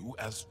you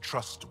as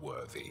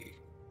trustworthy.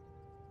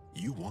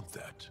 You want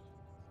that.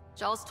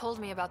 Joel's told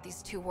me about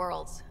these 2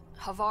 worlds,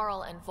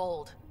 Havarl and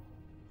Vold.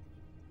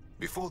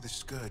 Before the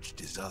Scourge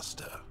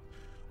disaster,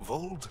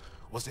 Vold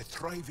was a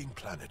thriving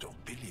planet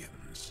of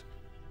billions.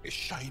 A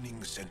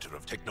shining center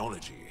of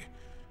technology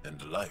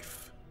and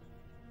life.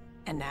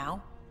 And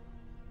now?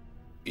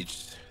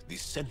 It's the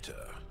center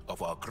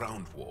of our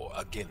ground war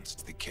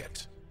against the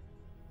Ket.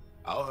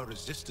 Our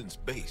resistance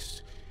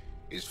base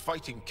is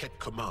fighting Ket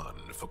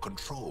Command for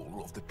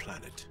control of the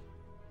planet.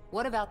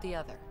 What about the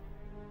other?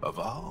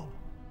 Havarl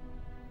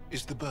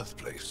is the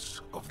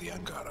birthplace of the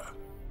Angara.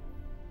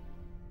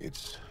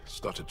 It's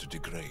started to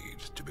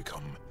degrade, to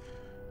become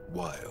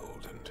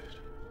wild and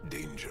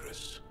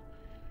dangerous.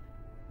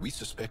 We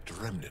suspect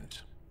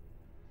Remnant.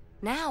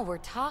 Now we're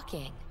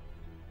talking.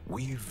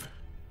 We've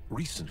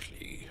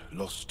recently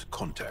lost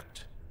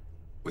contact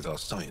with our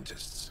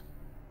scientists.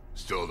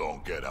 Still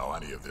don't get how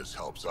any of this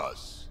helps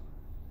us.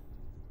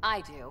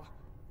 I do.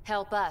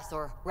 Help us,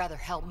 or rather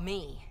help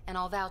me, and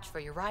I'll vouch for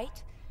you,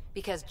 right?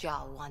 Because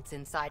Jal wants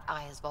inside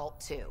Aya's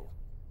vault too.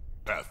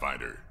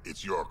 Pathfinder,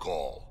 it's your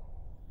call.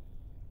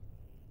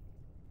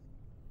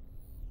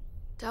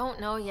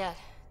 Don't know yet.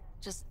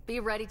 Just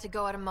be ready to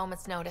go at a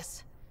moment's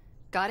notice.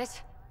 Got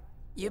it?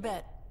 You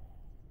bet.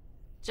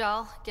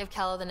 Jal, give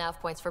Kello the nav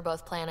points for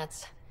both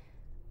planets.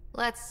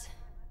 Let's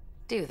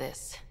do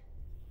this.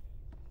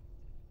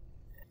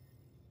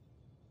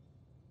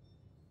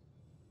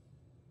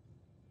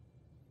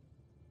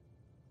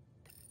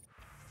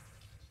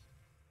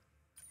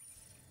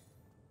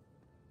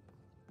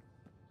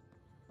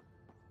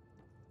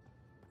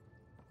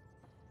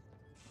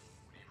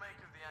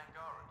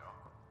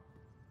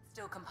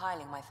 Still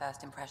compiling my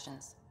first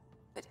impressions.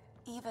 But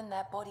even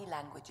their body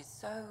language is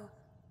so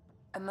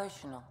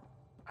emotional.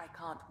 I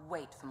can't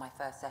wait for my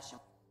first session.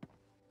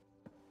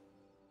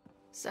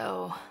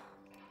 So,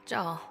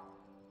 Jal.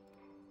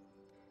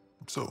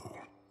 So?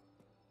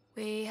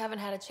 We haven't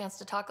had a chance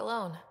to talk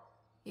alone.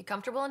 You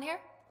comfortable in here?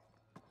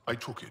 I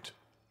took it.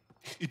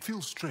 It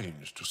feels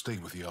strange to stay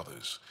with the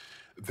others.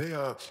 They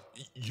are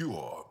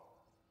your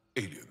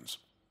aliens.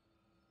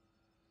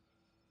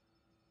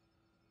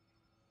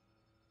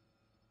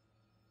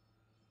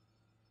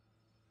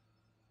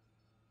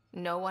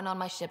 No one on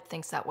my ship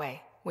thinks that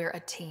way. We're a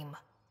team.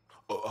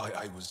 Oh,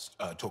 I was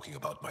talking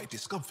about my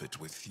discomfort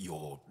with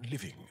your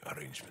living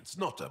arrangements,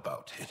 not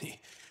about any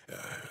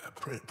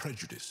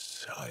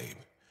prejudice I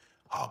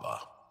harbor.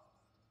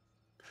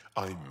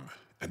 I'm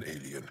an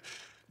alien.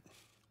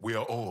 We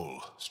are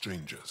all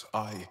strangers.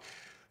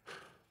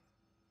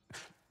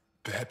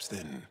 Perhaps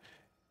then,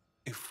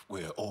 if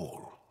we're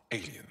all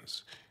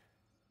aliens,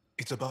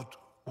 it's about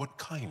what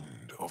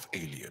kind of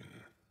alien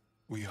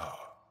we are.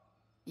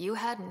 You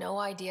had no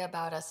idea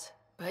about us,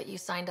 but you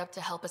signed up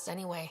to help us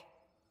anyway.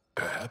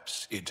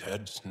 Perhaps it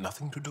had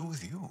nothing to do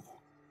with you.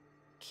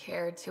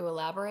 Care to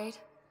elaborate?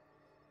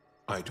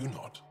 I do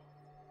not.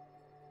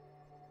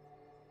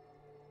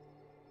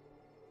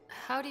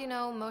 How do you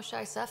know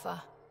Moshae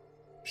Sefa?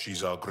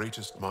 She's our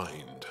greatest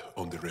mind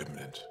on the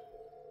Remnant.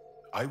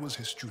 I was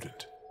his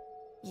student.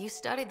 You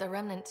studied the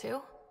Remnant too?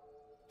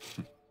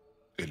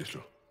 A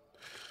little.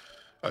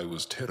 I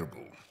was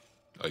terrible.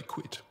 I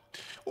quit.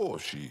 Or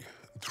she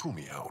threw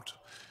me out.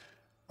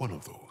 One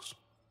of those.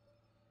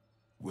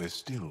 We're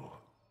still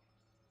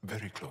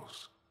very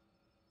close.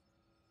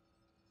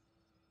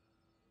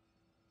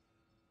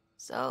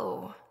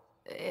 So,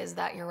 is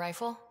that your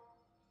rifle?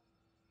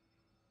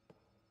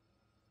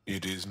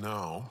 It is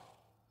now.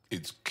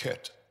 It's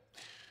Ket,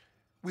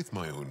 with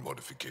my own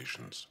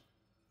modifications.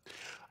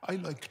 I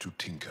like to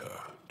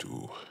tinker,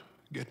 to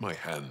get my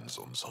hands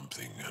on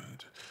something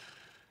and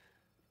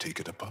take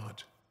it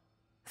apart.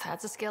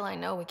 That's a skill I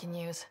know we can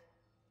use.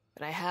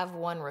 But I have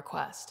one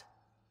request.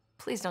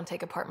 Please don't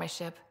take apart my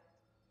ship.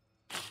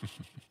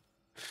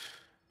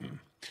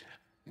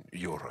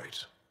 You're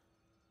right.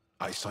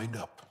 I signed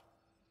up.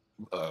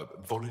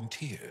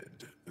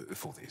 Volunteered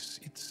for this.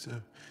 It's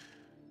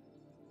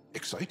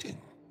exciting.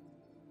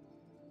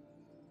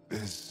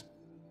 There's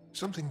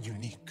something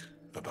unique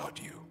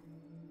about you.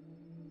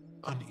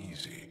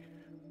 Uneasy,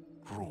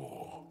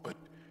 raw, but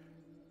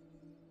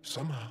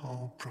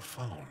somehow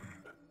profound.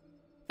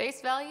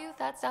 Face value?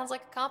 That sounds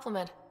like a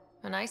compliment.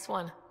 A nice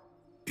one.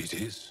 It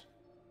is.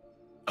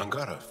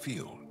 Angara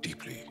feel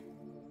deeply.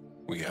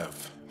 We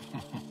have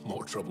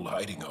more trouble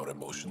hiding our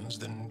emotions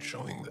than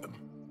showing them.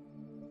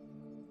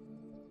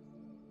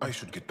 I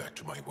should get back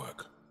to my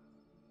work.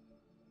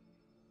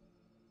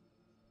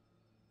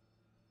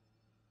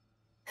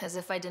 As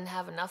if I didn't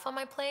have enough on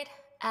my plate,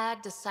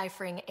 add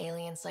deciphering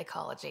alien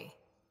psychology.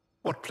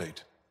 What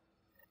plate?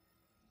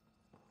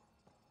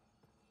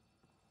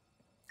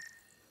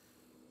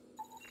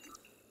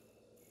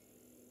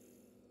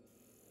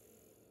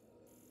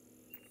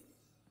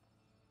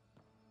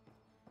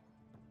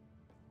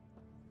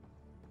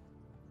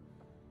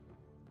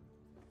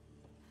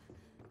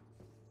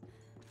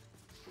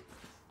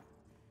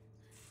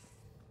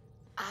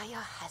 Aya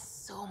has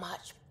so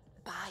much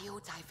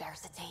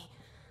biodiversity,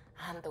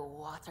 and the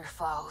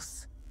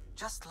waterfalls.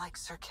 Just like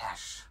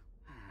Sirkesh.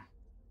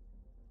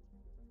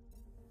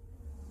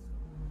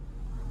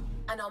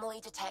 Anomaly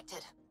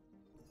detected.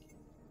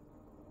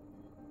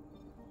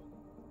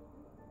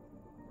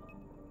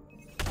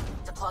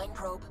 Deploying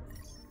probe.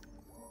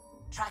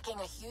 Tracking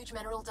a huge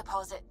mineral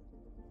deposit.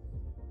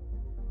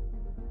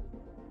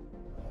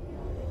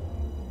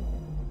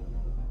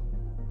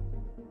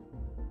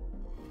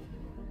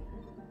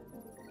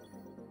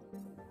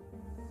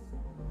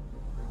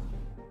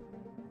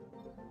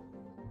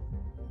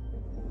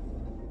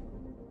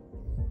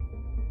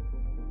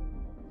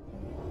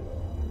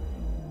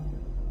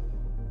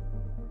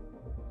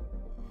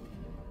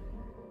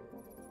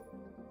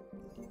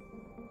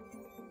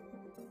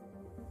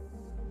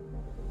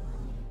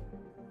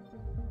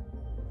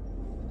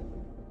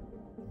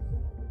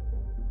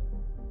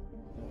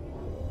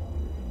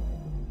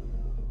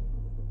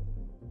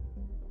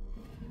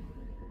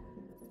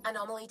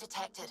 Anomaly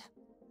detected.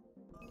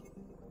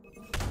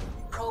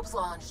 Probes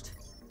launched.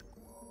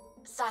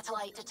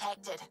 Satellite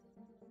detected.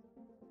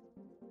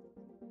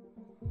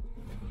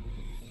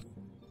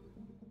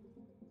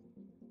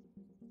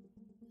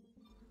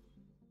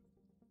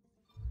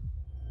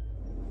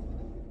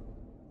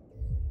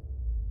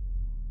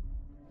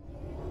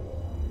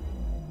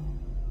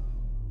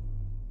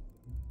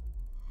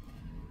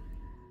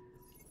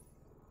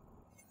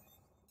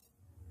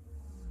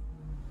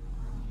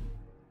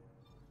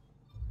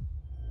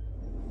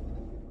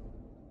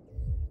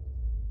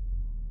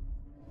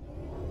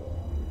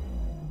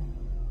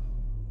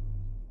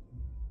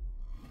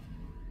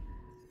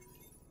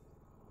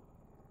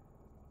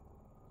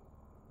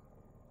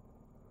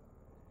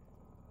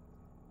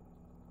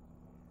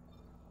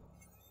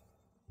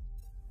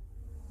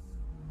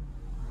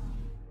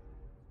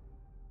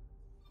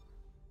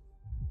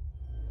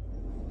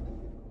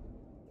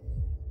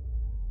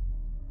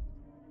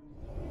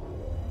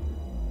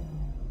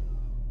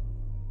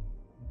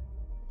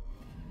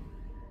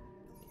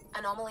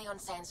 Anomaly on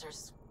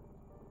sensors.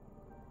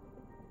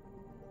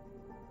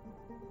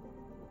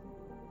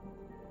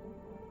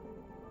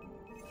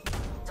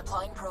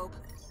 Deploying probe.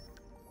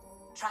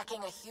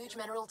 Tracking a huge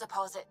mineral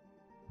deposit.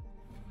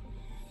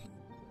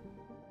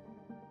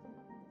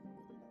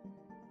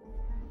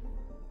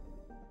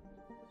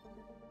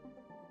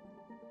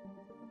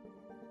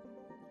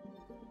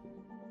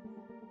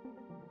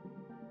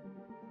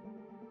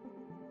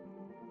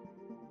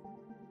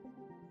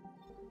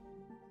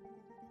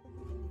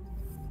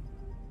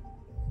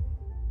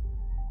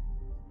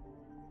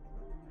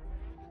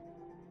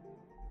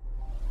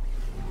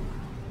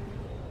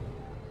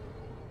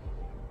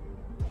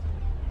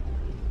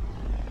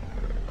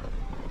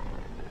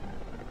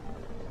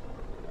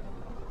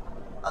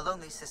 A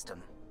lonely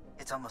system.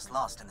 It's almost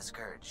lost in the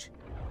Scourge.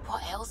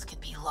 What else could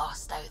be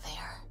lost out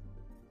there?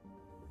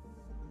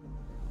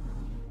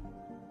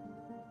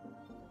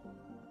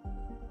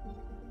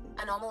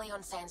 Anomaly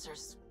on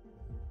sensors.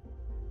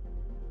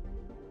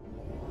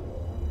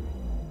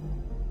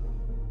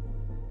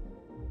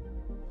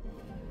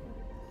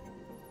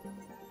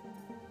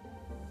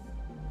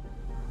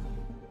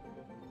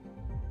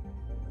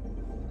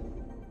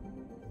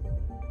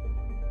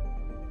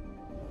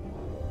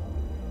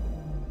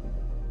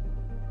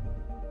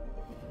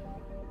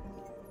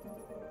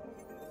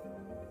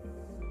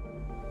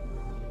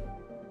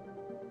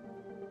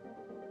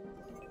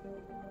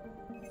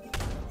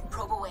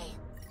 Probe away.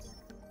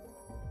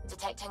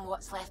 Detecting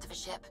what's left of a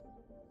ship.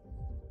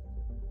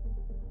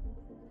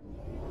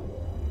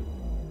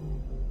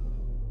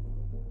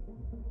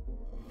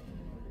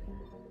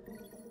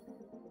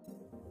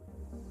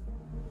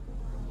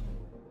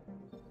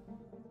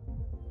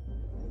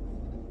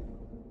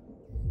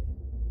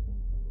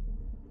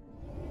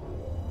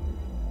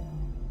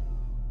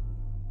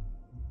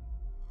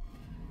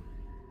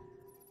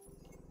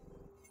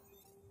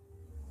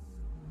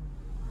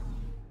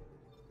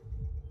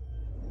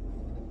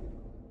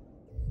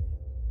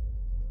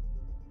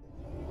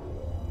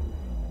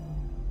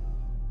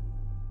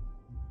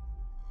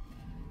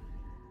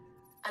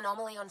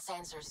 Anomaly on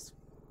sensors.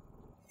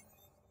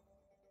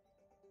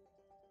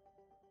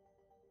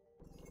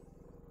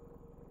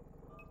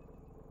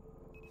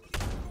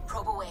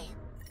 Probe away.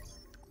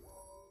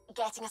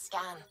 Getting a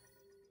scan.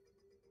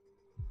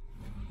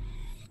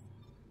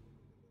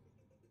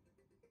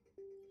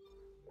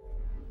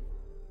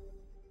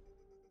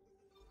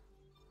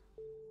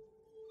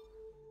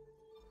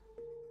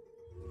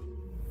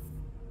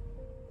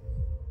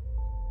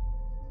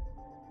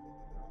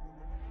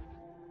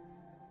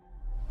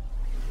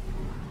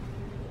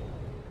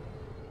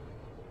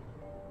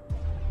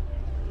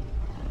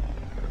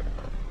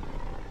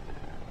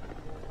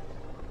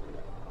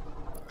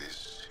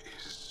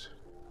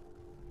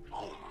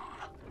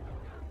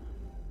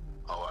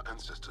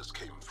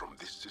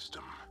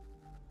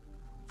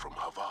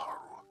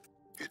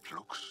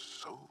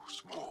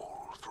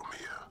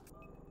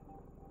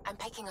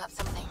 picking up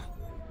something.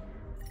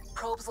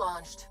 Probes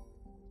launched.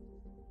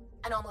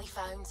 Anomaly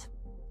found.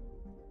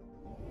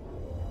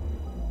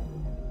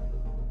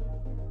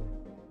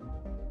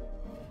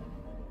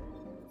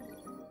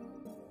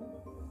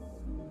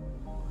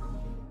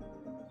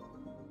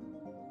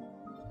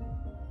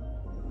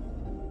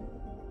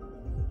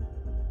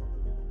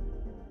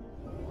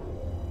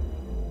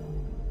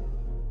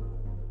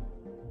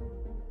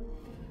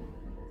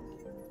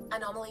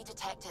 Anomaly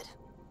detected.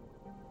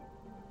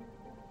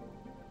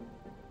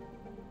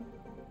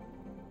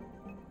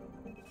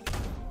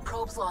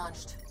 Probes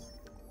launched.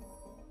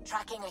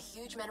 Tracking a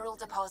huge mineral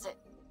deposit.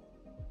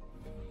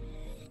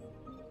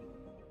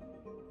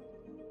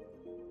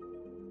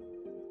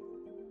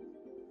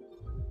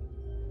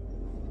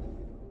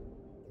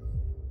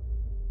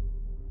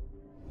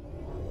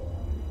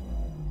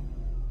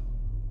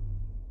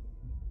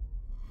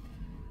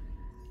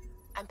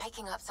 I'm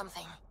picking up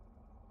something.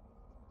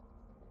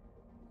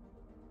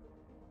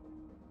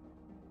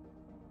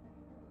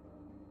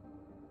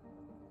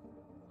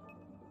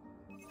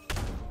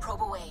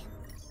 Probe away.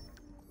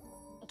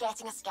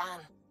 Getting a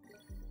scan.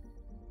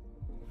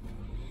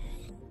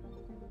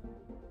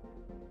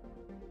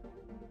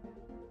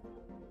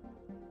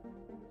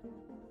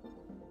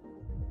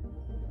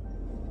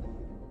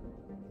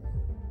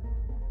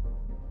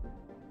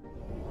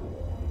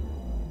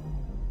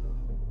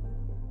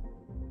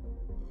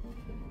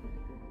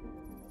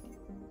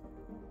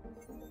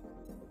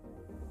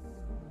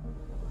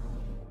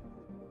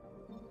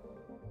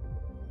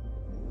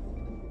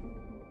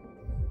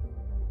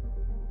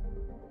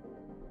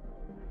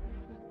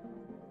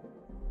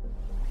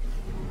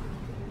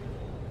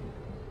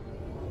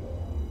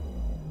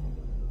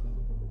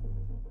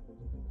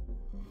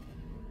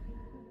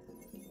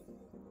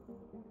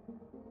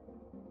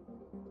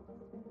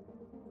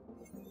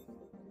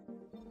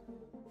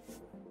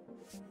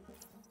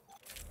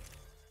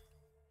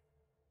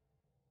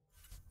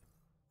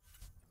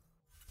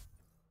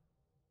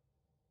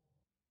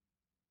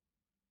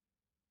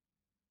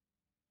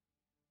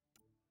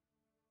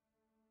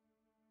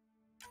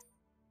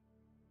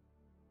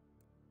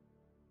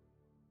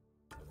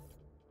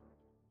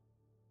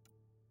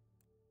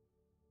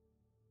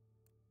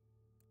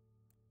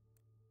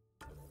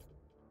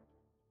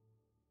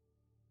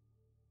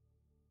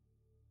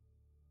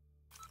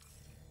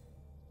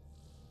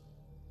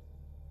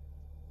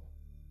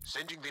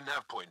 Sending the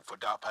nav point for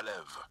Dar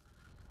Palev.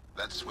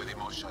 That's where the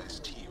Moshai's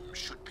team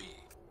should be.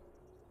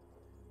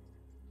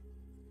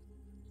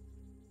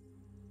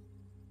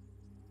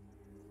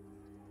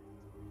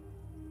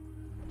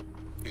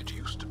 It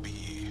used to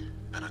be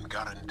an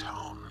Angaran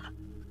town.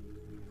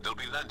 There'll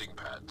be landing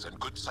pads and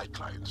good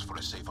sightlines for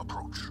a safe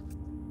approach.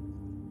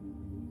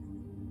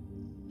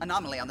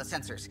 Anomaly on the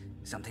sensors.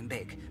 Something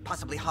big,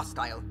 possibly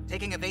hostile,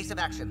 taking evasive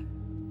action.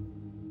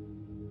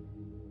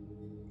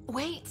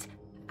 Wait,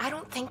 I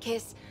don't think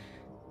his...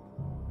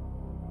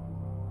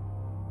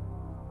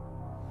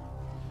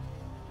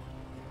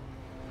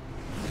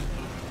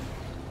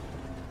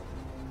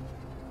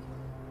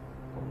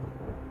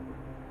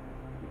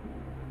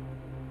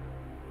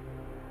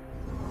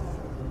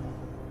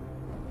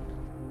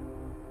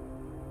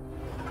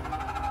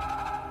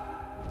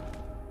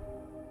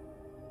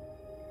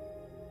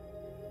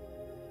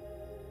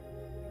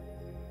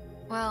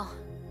 Well,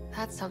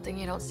 that's something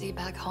you don't see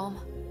back home.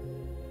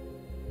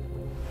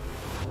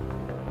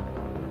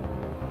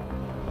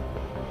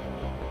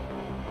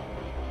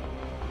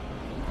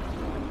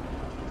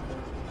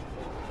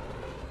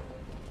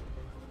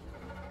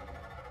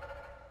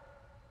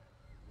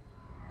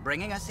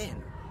 Bringing us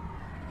in.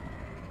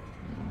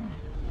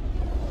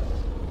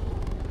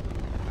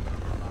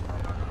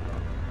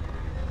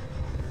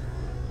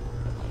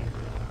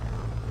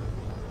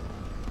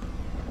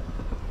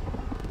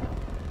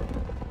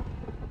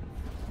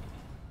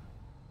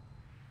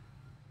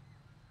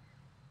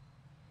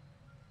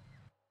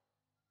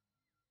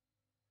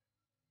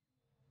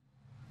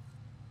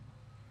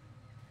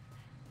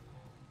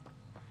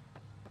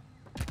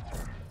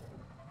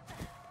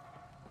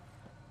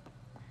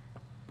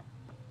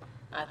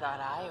 I thought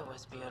Aya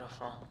was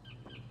beautiful.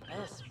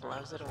 This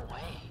blows it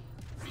away.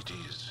 It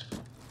is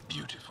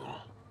beautiful.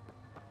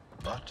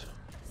 But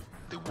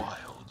the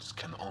wilds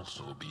can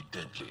also be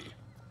deadly.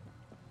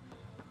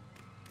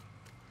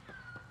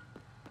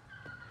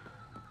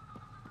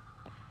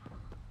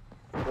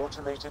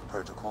 Automated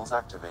protocols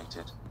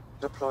activated.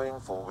 Deploying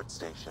forward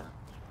station.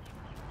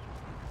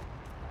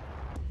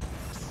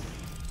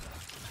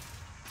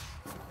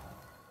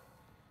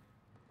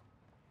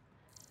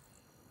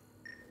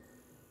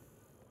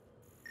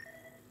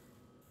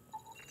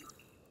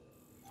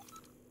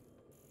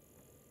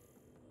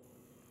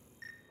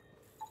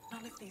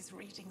 None of these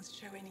readings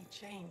show any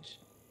change.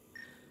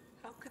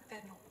 How could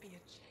there not be a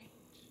change?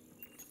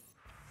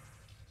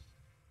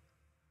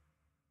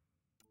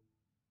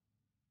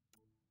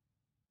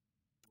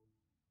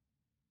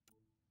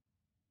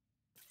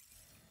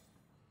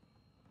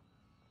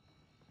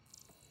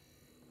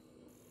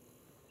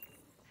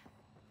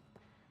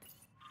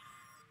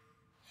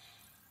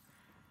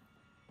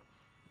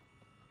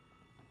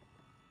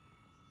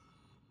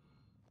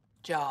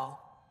 Jarl,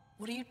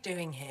 what are you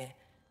doing here,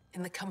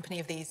 in the company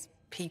of these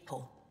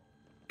people?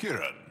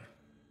 Kiran,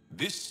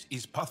 this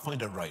is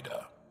Pathfinder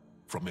Ryder,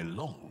 from a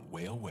long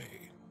way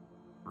away.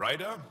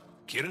 Ryder,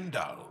 Kiran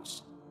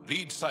Dals,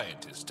 lead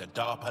scientist at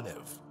Dar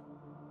Palev.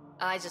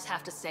 I just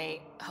have to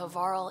say,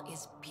 Havarl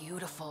is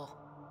beautiful.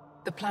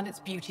 The planet's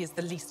beauty is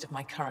the least of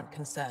my current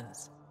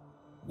concerns.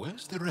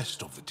 Where's the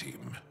rest of the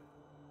team?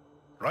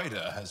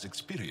 Ryder has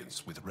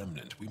experience with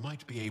Remnant. We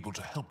might be able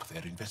to help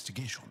their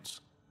investigations.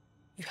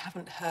 You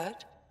haven't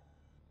heard?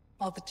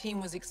 While the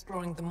team was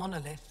exploring the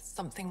monolith,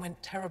 something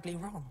went terribly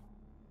wrong.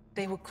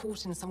 They were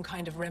caught in some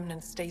kind of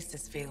Remnant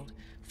stasis field,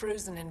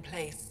 frozen in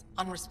place,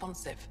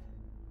 unresponsive.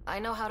 I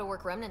know how to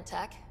work Remnant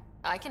tech.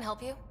 I can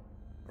help you.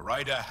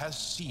 Ryder has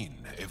seen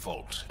a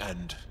vault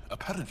and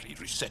apparently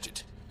reset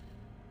it.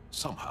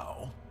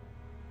 Somehow.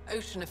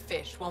 Ocean of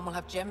fish, one will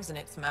have gems in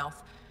its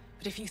mouth.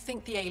 But if you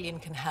think the alien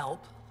can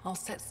help, I'll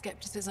set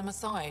skepticism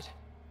aside.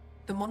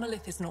 The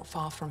monolith is not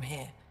far from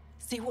here.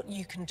 See what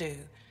you can do,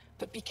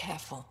 but be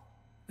careful.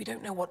 We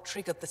don't know what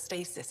triggered the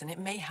stasis, and it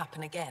may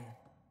happen again.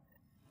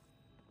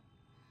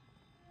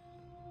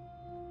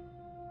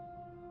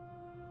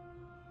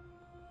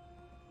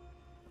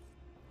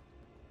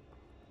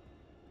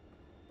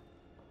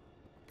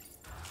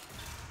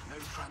 No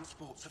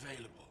transports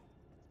available.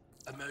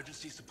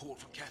 Emergency support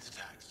for cat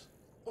attacks.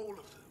 All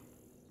of them.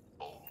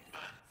 Oh,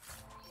 man.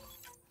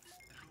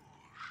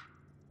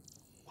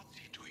 What's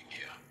he doing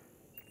here?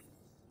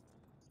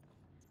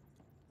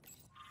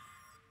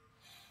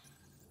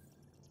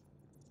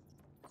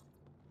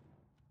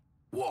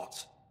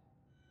 What?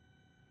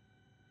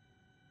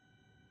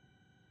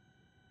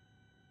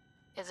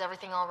 Is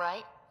everything all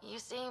right? You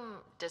seem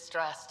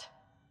distressed.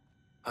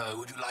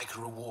 Would you like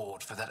a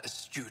reward for that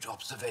astute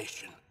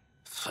observation?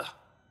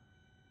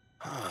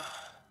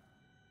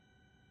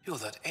 You're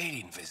that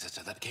alien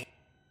visitor that came...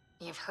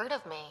 You've heard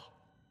of me.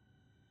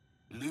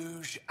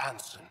 Luge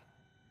Anson,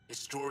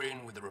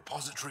 historian with the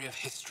Repository of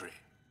History,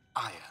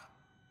 Aya.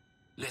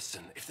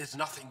 Listen, if there's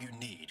nothing you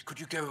need, could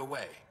you go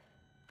away?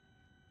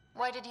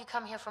 Why did you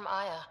come here from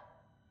Aya?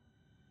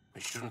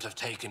 It shouldn't have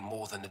taken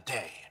more than a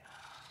day.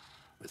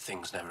 But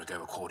things never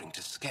go according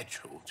to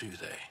schedule, do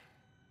they?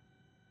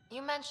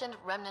 You mentioned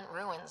Remnant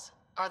ruins.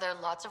 Are there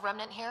lots of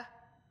Remnant here?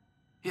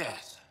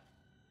 Yes.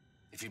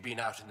 If you've been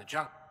out in the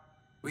jungle,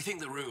 we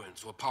think the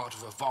ruins were part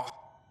of a vast...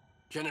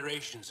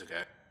 generations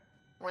ago.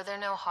 Were there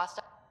no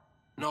hostile...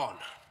 None.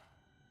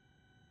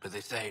 But they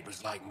say it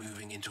was like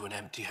moving into an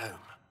empty home.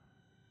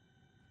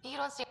 You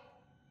don't see...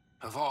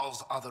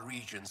 Havarl's other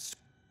regions...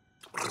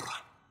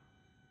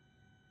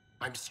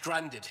 I'm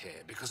stranded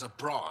here because a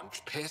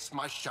branch pierced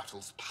my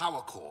shuttle's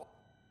power core.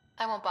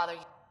 I won't bother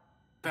you.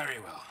 Very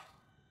well.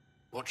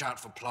 Watch out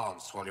for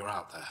plants while you're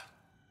out there.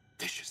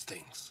 Vicious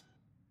things.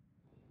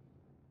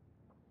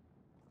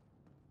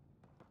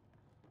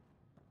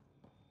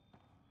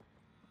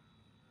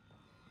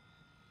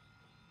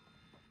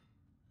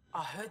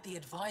 I heard the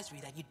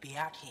advisory that you'd be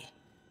out here.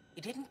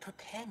 It didn't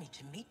prepare me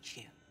to meet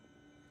you.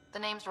 The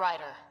name's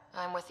Ryder.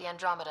 I'm with the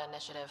Andromeda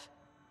Initiative.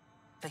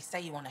 They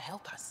say you want to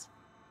help us.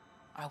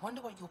 I wonder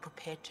what you're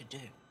prepared to do.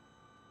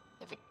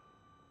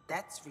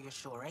 That's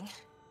reassuring.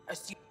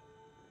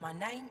 My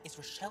name is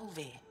Rochelle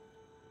Veer.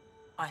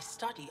 I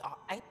study our...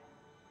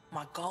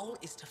 My goal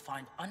is to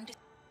find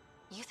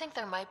You think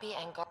there might be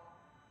Angar...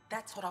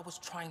 That's what I was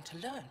trying to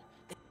learn.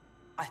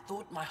 I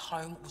thought my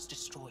home was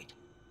destroyed.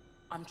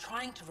 I'm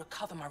trying to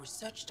recover my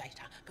research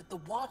data, but the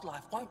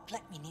wildlife won't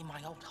let me near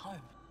my old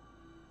home.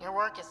 Your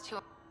work is too...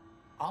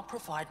 I'll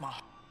provide my...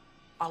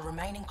 I'll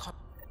remain in contact.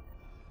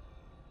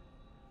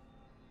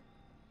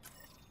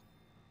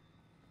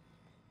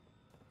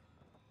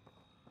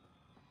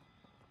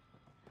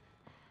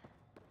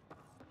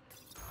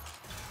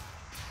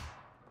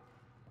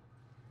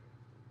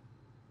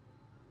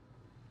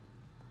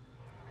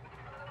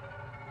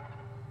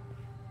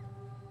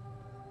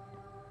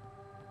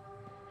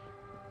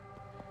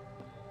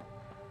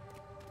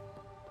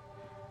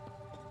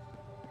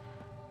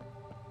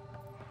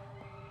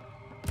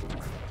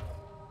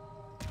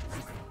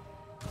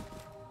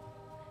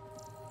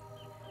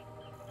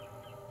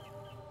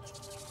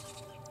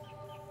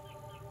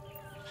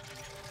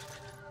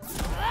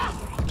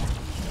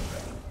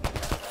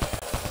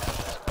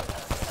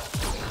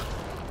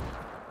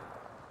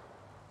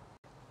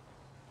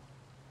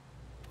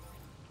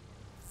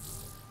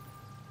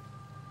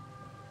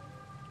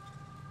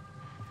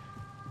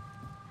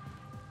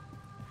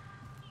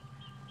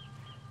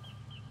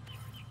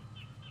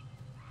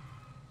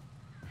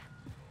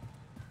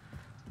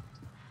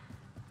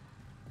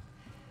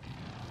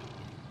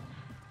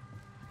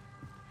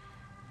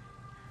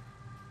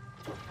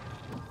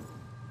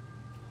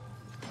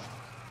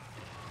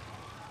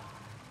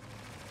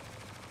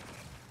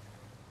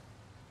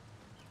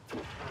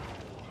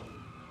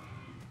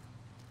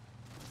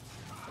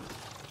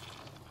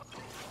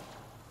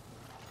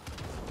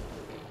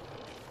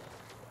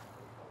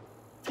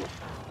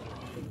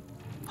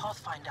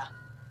 Pathfinder,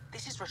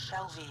 this is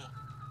Rochelle Veer.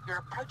 You're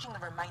approaching the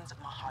remains of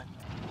my home.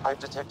 I've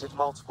detected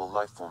multiple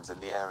life forms in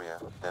the area.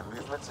 Their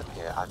movements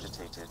appear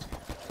agitated.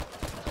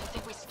 I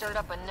think we stirred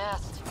up a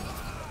nest.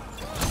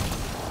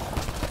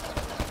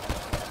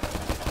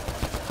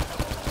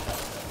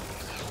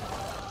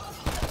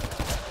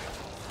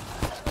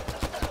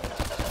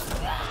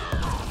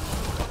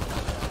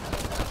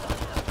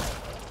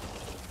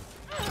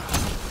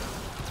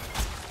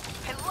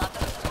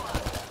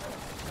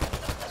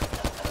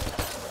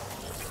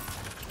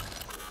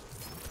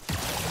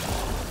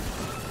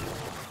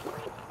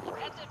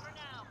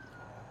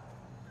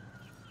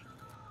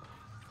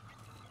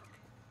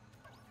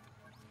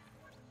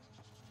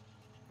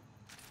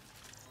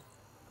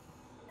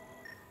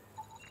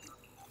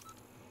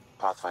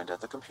 Pathfinder,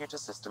 the computer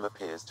system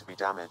appears to be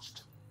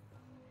damaged.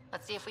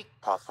 Let's see if we...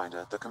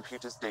 Pathfinder, the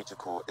computer's data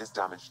core is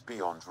damaged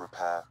beyond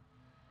repair.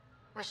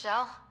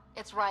 Rochelle,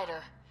 it's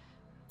Ryder.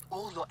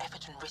 All your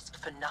effort and risk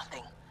for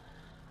nothing.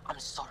 I'm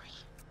sorry.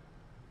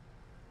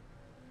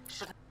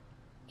 Shouldn't...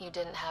 You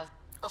didn't have...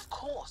 Of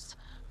course,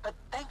 but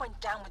they went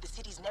down with the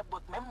city's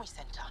network memory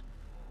center.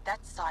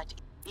 That site,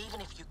 even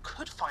if you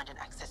could find an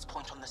access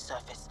point on the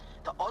surface,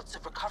 the odds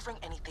of recovering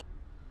anything...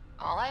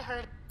 All I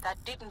heard...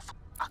 That didn't...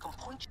 I can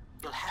point you.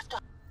 You'll have to...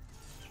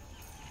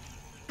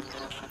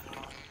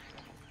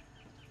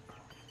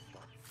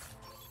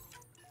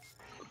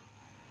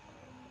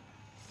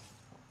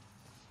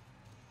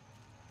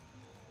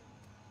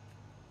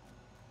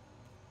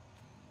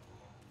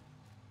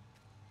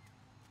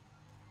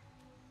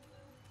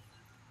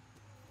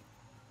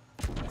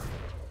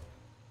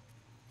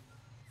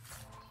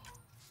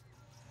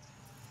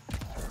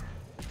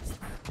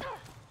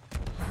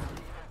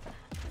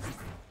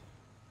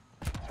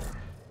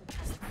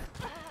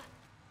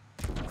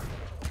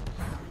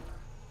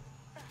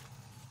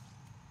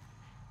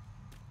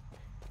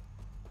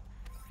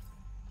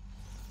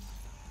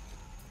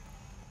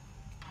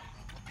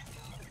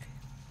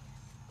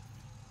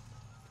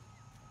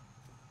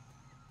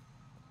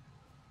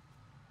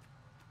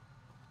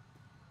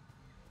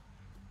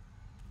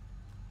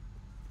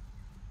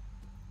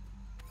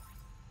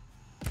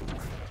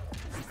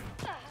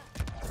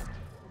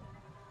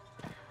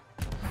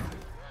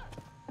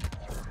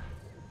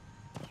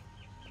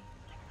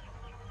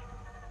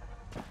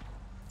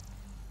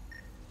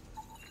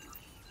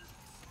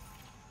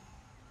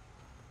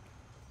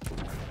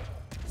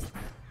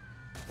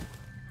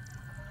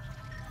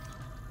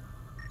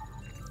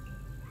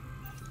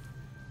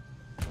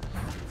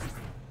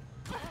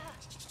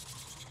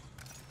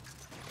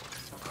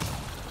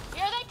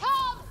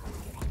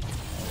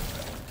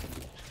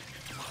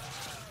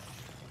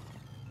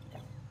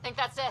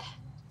 That's it.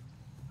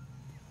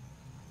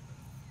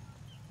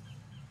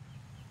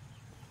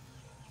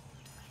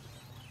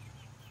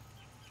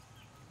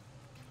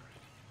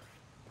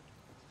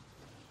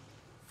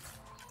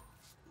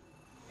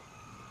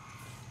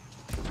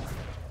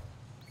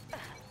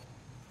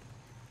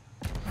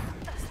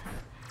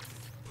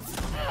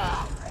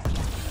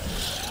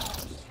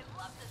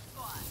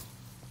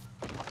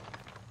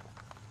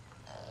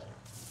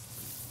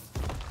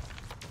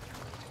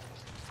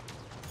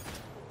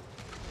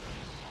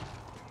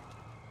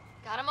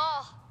 Got 'em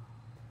all.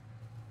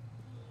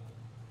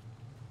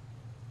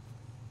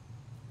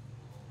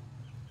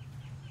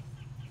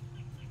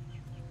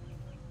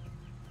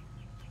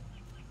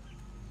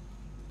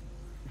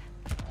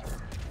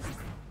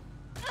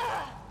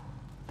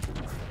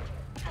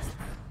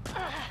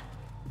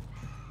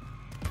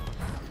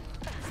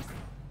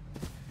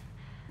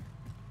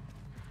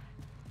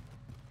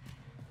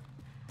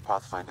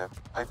 Pathfinder,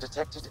 I've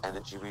detected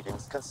energy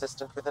readings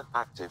consistent with an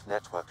active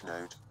network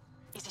node.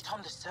 Is it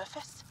on the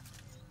surface?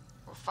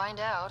 We'll find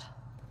out.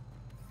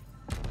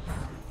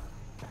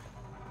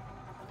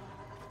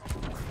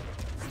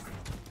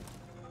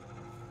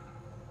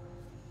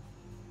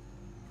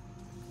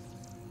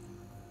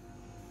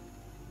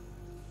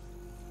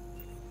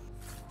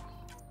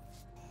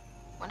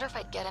 Wonder if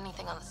I'd get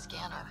anything on the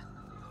scanner.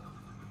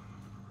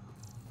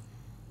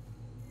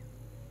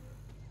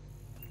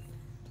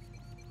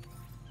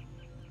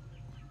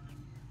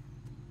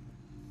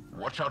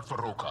 Watch out for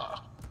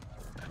Rokar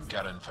and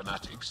Garen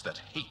fanatics that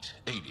hate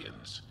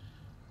aliens.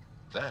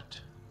 That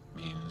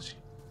means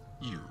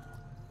you.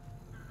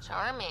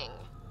 Charming.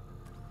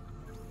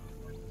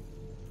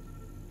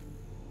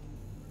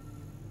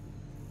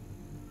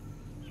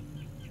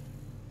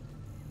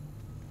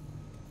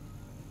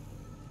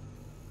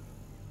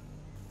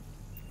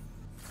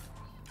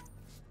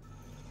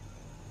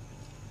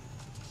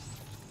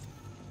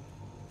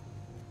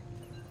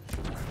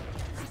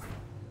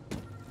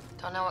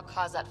 Don't know what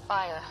caused that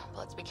fire, but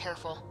let's be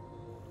careful.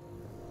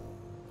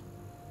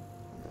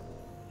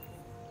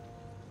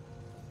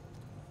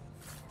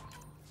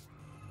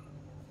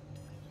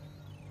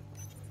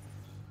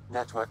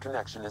 Network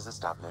connection is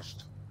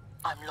established.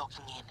 I'm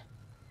logging in.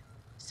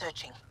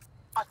 Searching.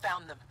 I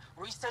found them.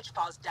 Research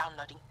files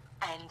downloading.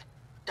 And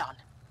done.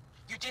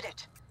 You did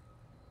it.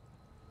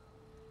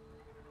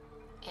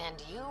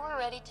 And you were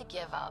ready to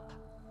give up.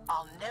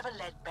 I'll never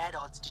let bad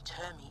odds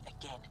deter me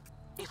again.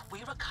 If we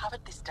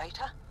recovered this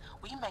data,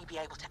 we may be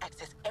able to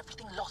access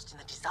everything lost in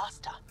the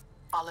disaster.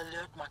 I'll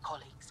alert my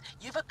colleagues.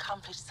 You've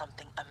accomplished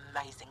something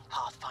amazing,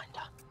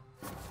 Pathfinder.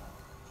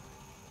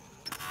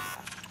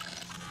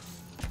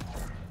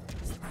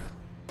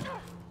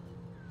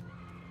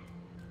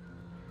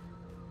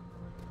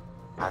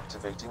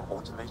 Activating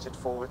automated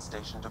forward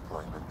station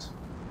deployment.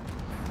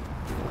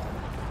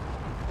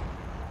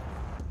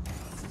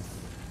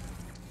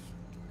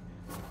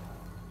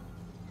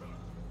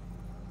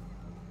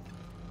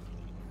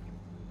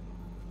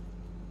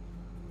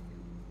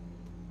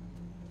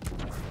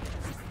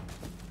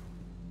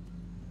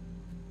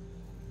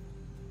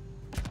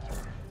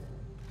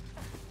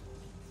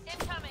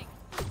 Incoming!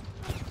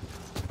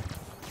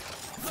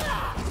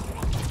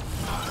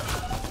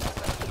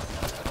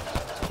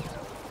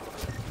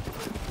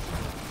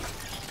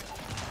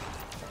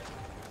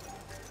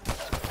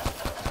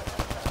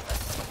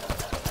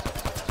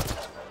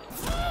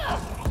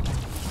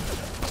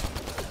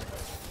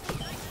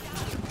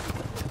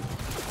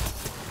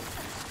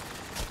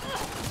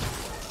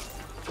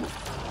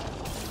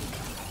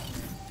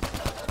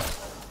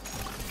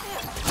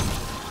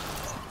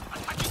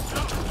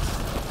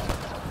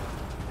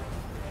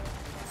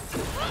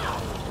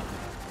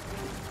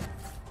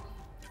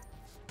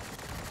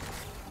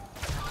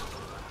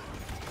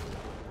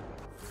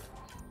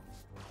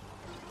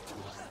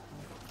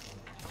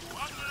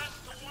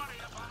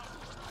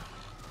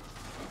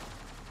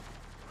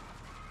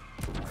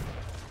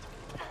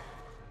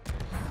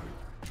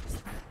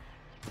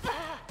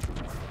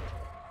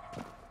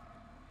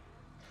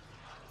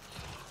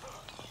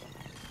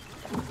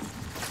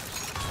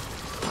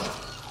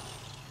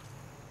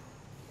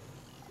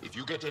 If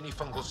you get any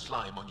fungal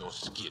slime on your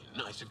skin,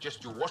 I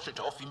suggest you wash it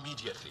off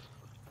immediately.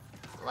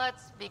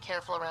 Let's be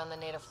careful around the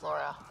native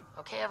flora.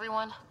 Okay,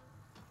 everyone?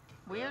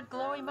 Weird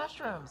glowy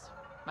mushrooms.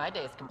 My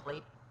day's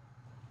complete.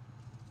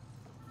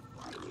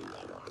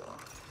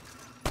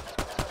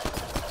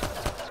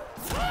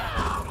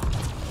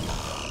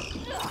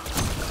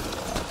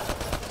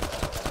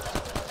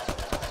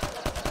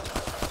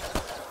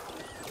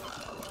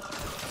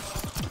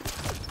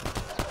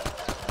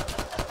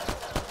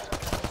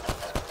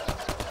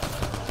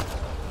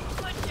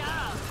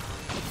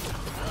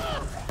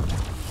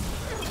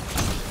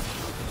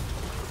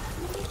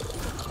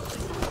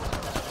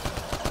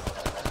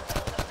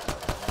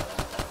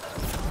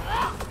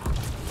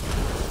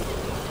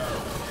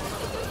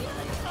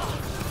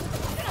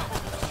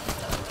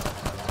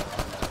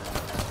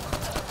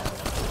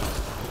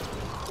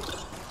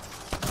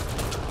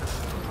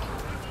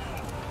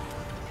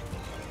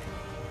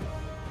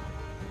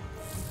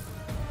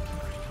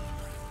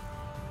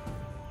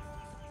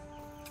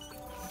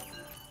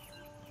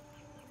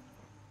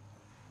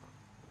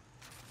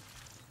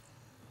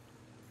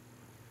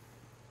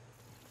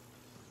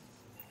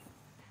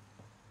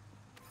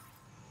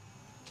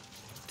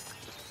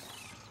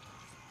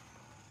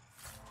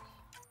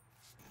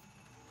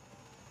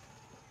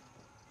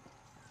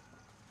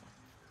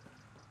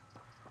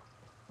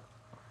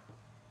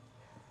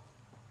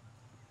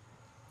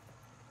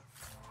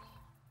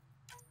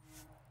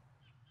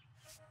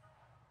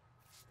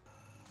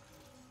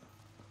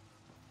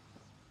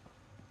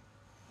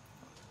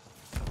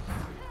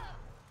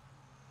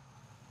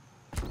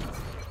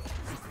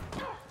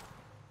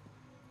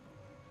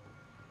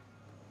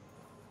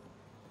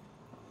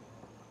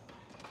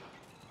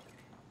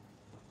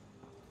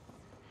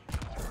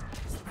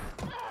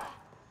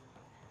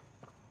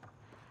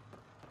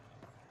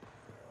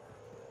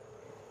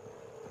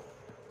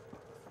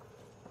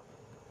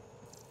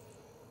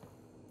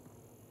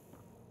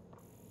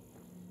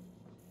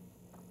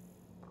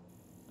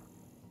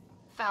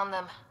 Found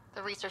them.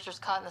 The researchers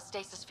caught in the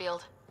stasis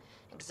field.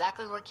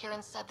 Exactly where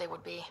Kieran said they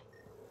would be.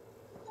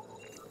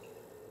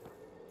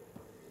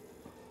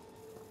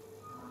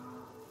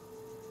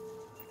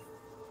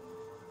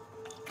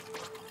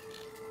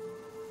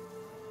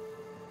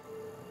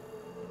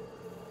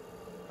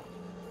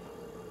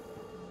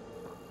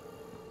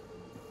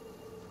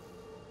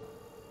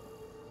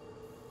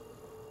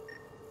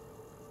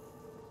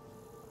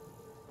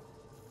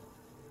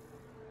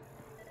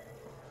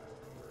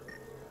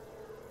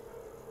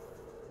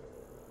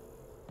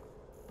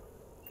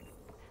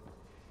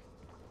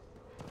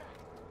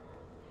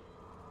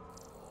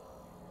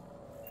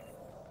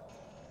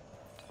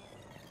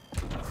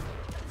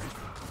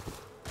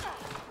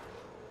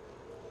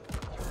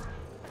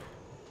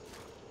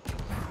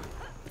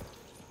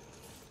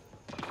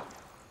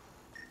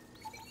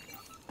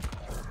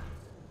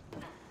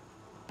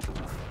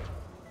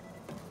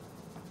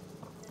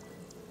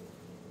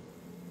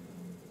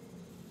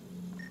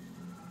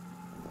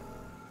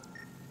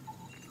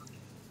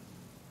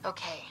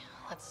 Okay,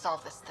 let's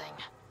solve this thing.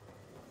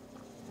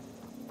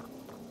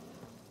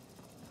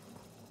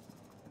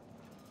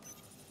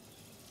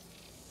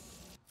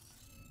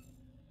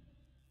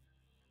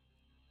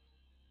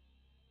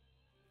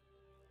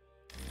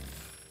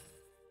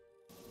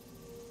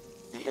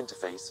 The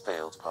interface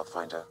failed,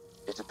 Pathfinder.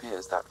 It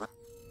appears that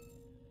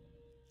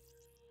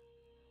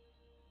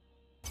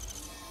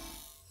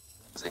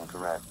was incorrect.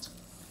 correct.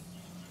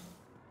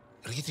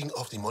 Reading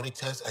off the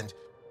monitors and...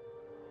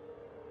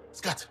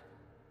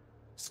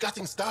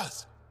 Scatting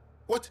stars.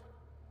 What?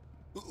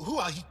 Who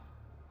are you?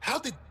 How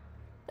did...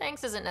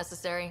 Thanks isn't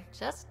necessary.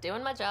 Just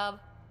doing my job.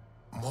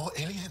 More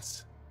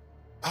aliens?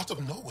 Out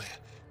of nowhere?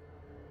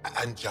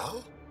 And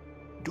Jal?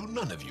 Do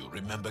none of you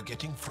remember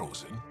getting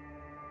frozen?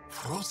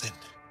 Frozen?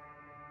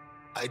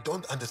 I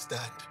don't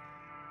understand.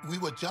 We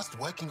were just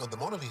working on the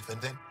monolith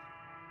and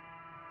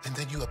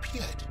then you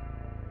appeared.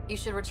 You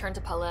should return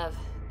to Palev.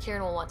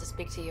 Kieran will want to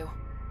speak to you.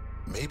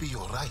 Maybe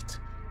you're right.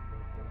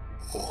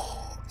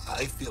 Oh,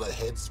 I feel a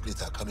head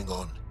splitter coming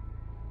on.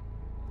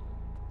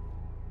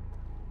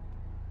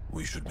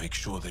 We should make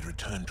sure they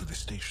return to the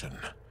station.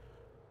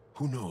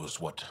 Who knows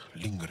what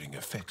lingering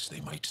effects they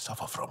might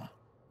suffer from.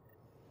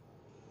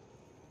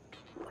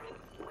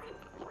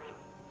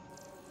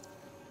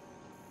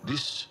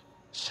 This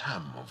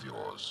Sam of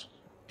yours,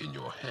 in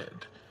your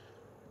head,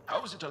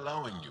 how is it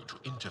allowing you to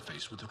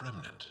interface with the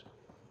Remnant?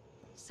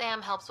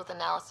 Sam helps with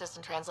analysis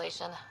and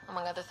translation,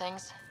 among other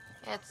things.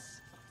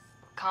 It's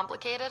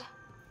complicated.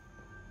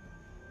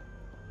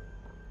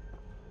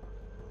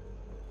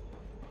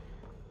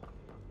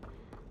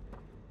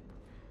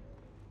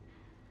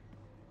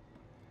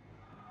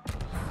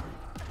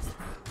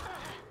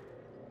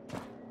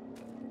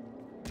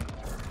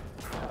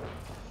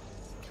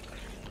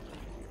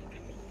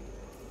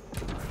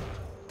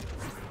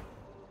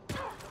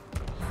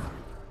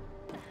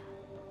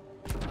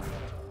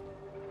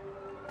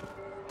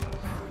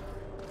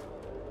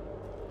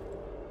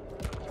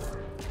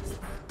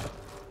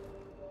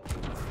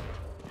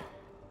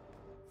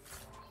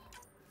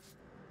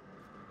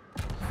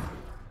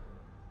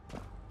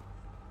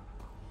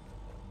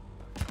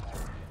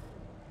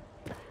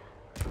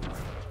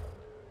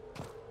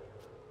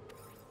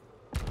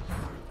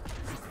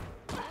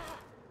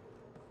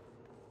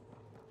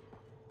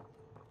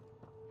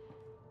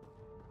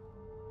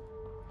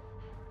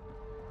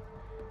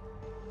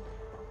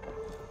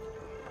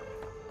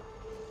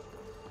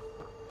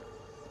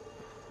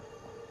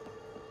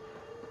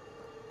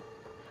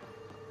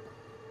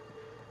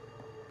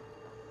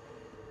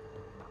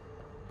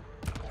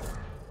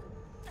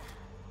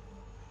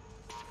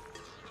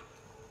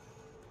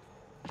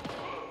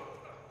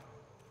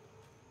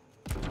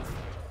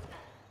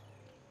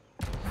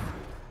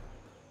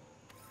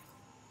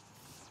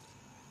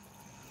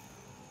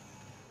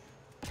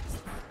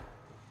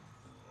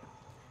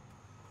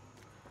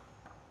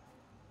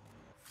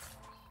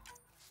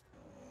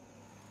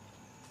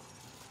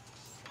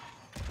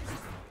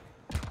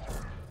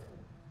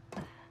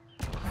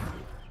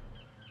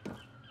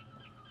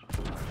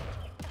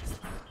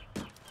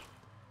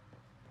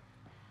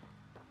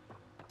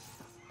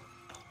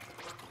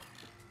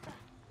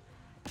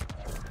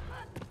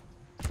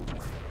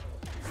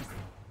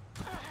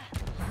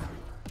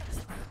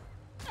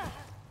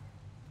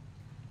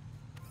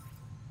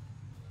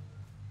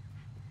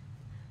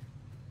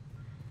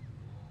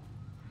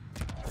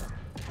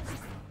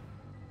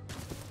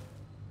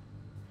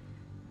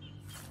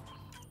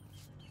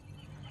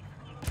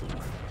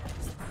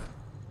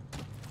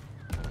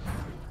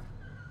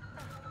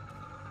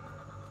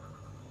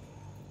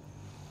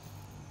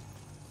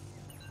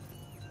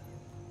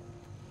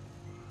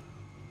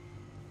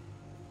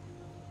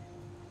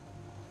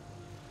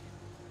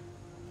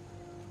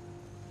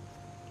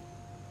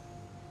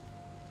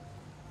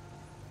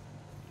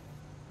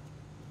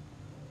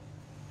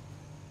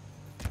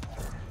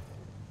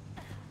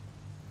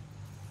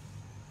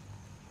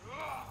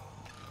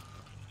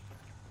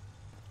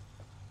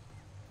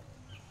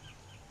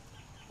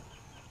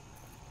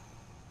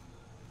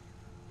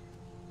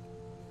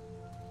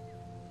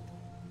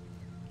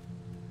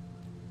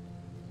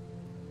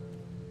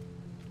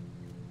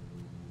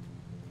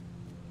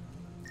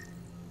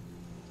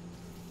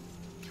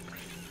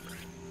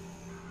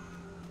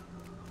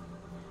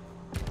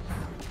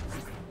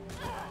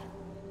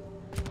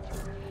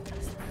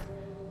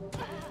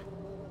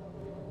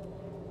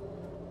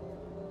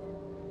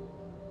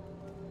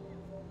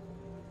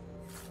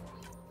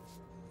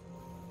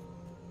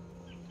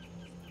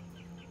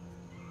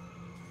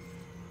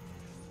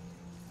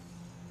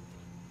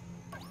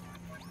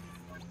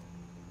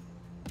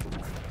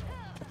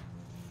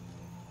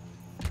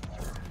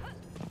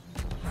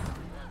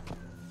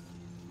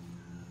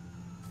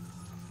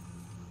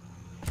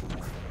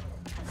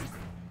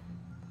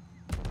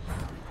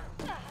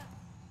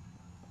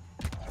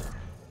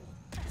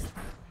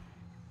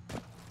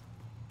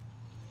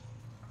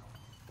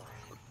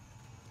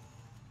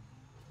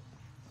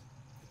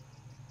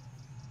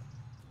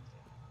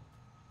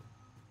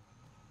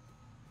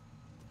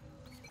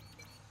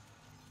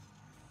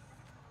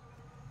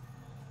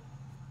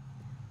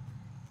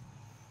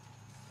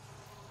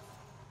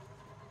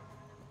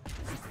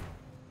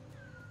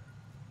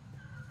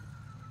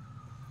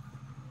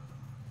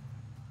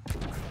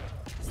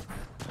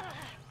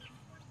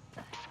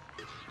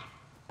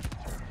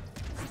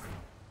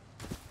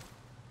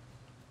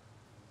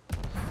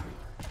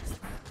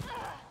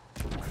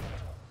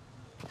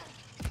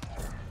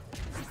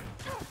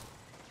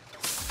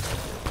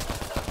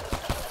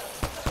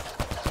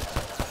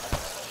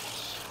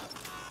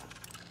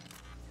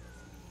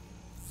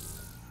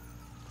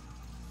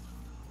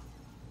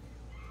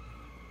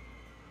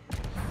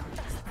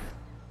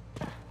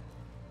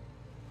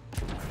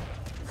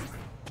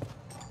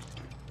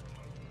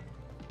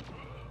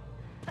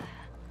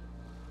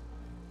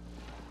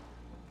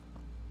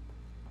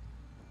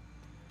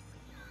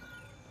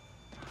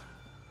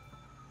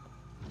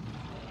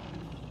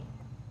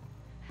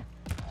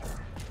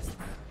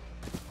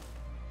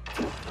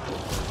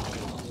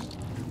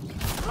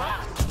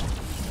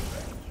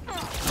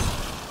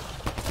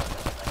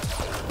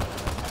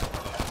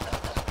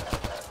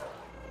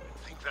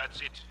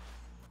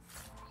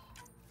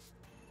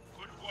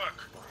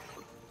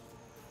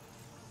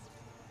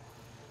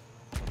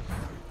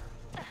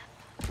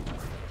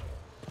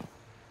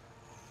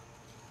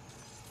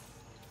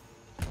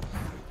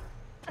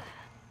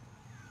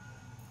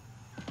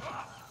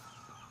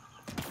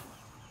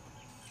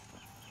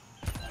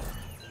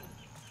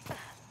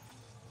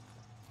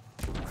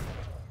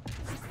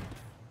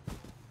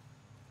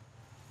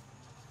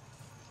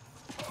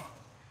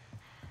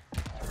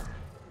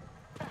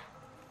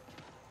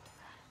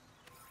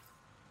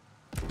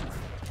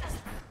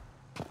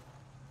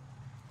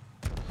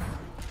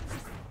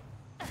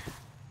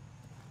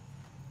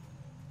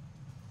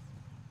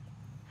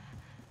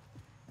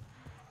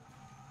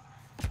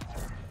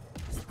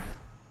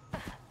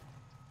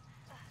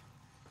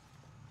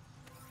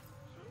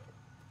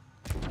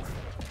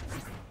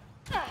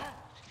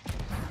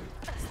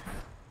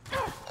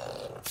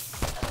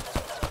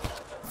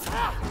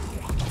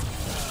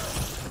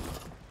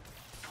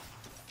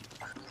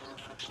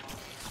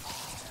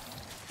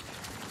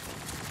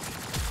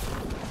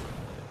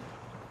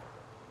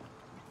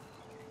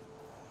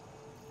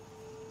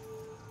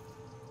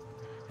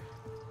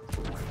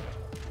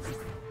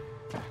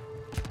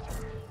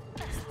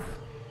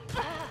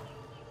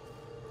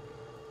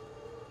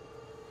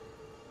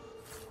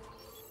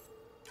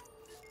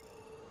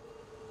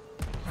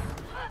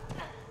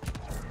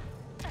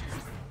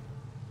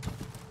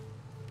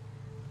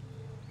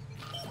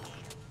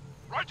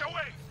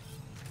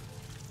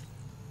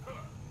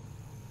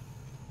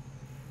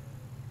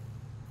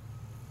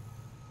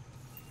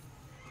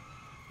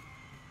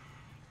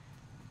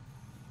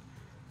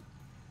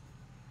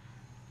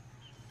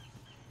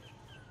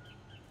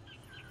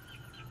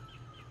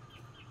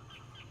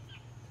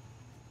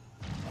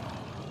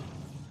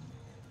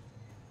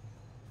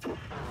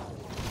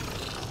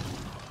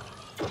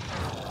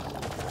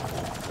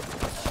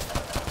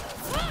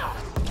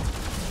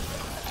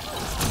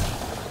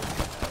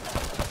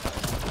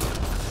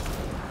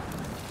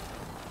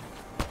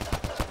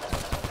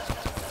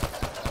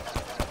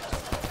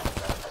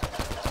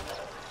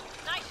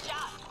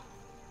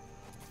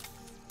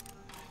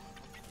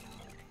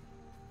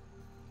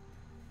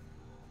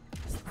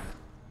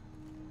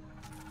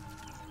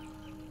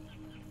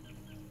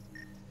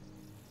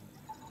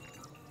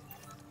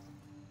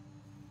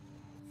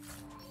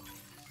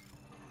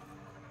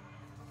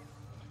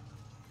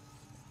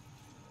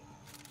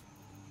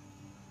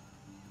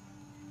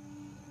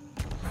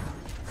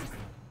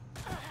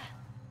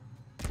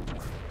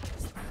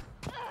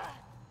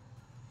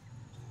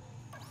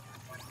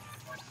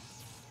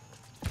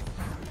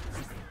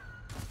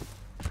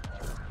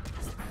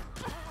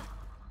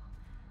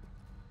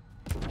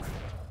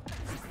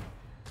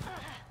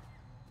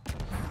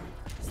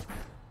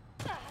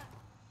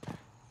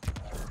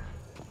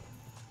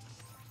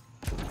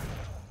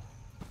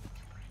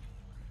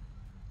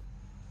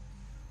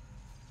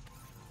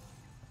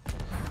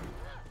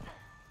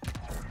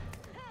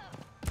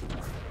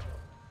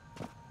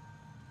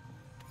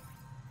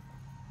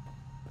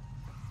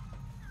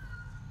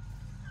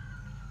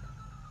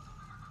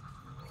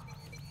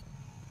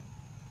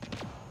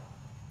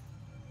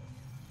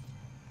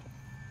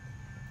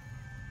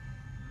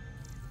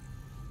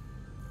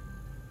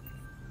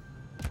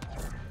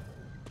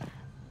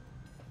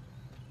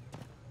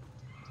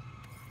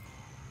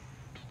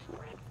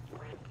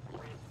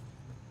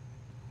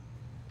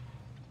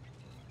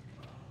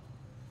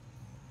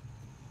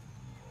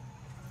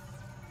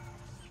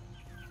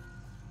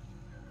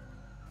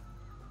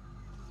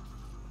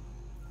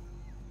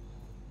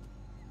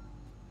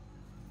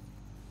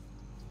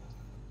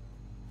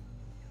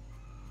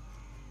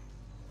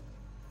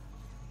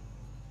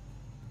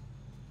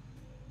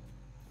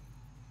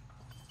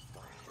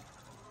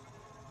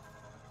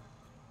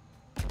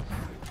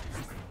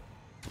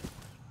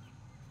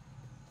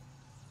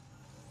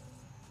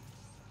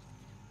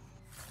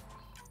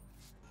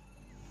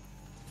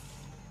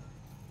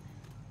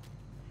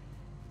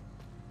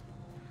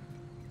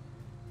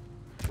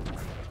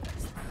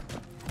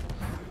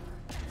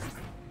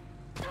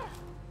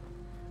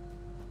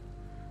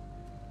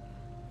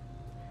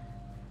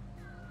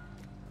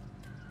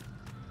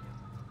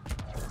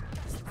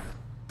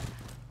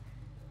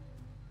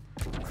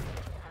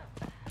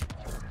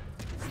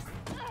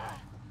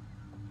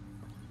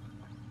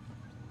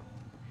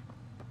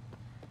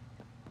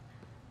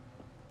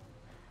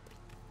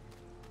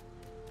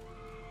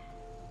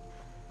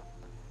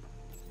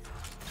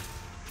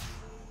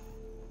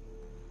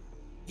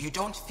 You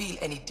don't feel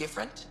any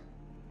different?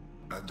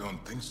 I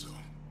don't think so.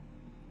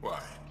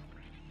 Why?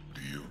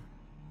 Do you?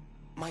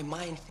 My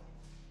mind...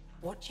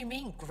 What do you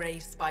mean, grey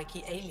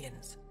spiky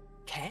aliens?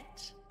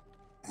 Ket?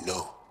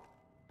 No.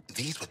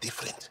 These were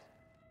different.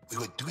 We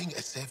were doing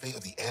a survey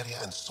of the area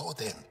and saw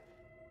them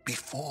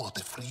before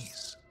the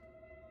freeze.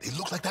 They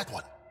look like that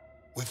one,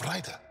 with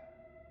Ryder.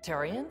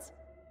 Turians?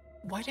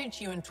 Why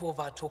don't you and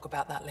Torvar talk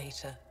about that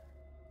later?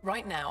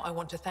 Right now, I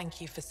want to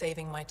thank you for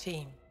saving my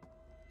team.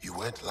 You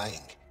weren't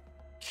lying.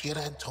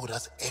 Kieran told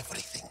us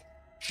everything.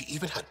 She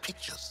even had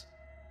pictures.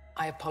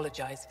 I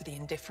apologize for the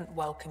indifferent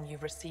welcome you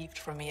received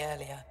from me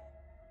earlier.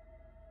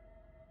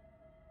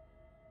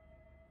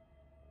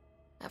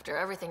 After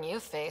everything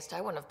you've faced,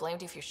 I wouldn't have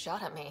blamed you if you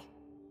shot at me.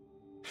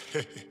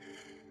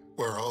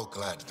 We're all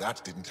glad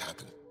that didn't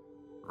happen.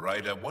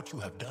 Ryder, what you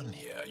have done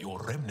here, your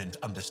remnant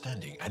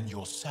understanding and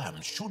your Sam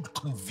should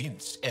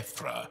convince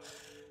Ephra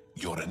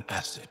you're an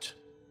asset.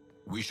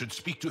 We should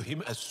speak to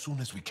him as soon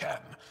as we can.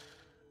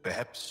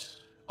 Perhaps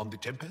on the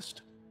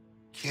Tempest?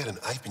 Kieran,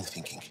 I've been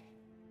thinking,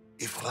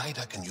 if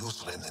Ryder can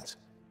use remnant,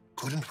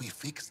 couldn't we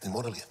fix the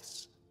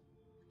monoliths?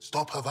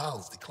 Stop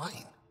Haval's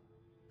decline?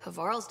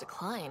 Havarl's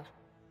decline?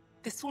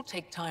 This will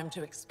take time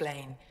to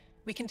explain.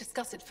 We can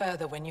discuss it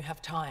further when you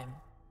have time.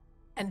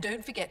 And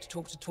don't forget to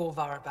talk to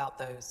Torvar about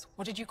those.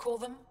 What did you call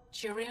them?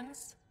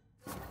 Turians?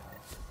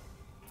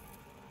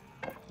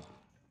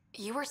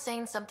 You were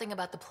saying something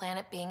about the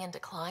planet being in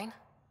decline?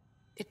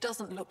 It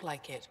doesn't look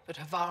like it, but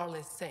Havarl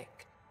is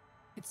sick.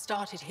 It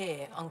started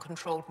here,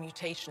 uncontrolled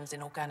mutations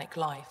in organic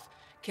life,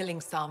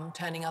 killing some,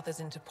 turning others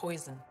into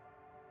poison.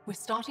 We're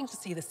starting to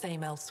see the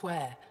same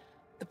elsewhere.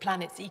 The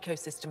planet's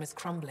ecosystem is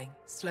crumbling,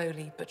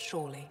 slowly but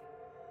surely.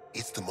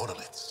 It's the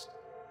monoliths.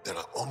 There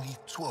are only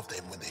 2 of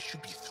them when there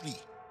should be 3.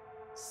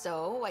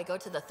 So I go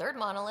to the 3rd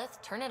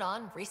monolith, turn it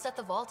on, reset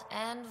the vault,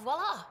 and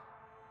voila!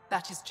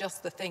 That is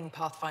just the thing,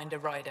 Pathfinder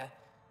Ryder.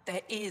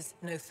 There is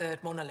no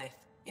 3rd monolith.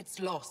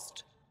 It's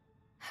lost.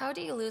 How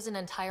do you lose an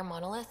entire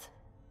monolith?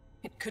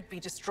 It could be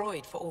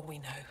destroyed for all we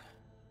know.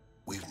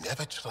 We've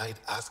never tried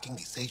asking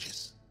the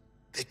sages.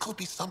 There could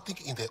be something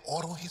in their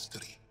oral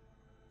history.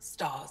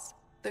 Stars.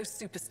 Those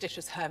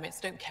superstitious hermits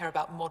don't care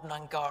about modern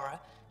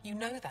Angara. You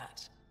know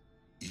that.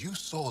 You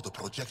saw the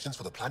projections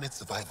for the planet's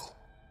survival.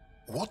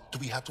 What do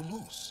we have to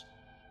lose?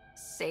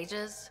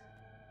 Sages?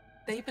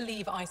 They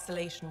believe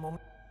isolation will...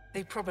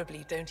 They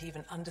probably don't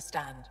even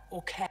understand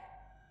or care.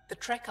 The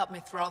trek up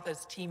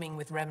Mithratha's teeming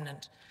with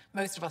remnant.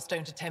 Most of us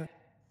don't attempt...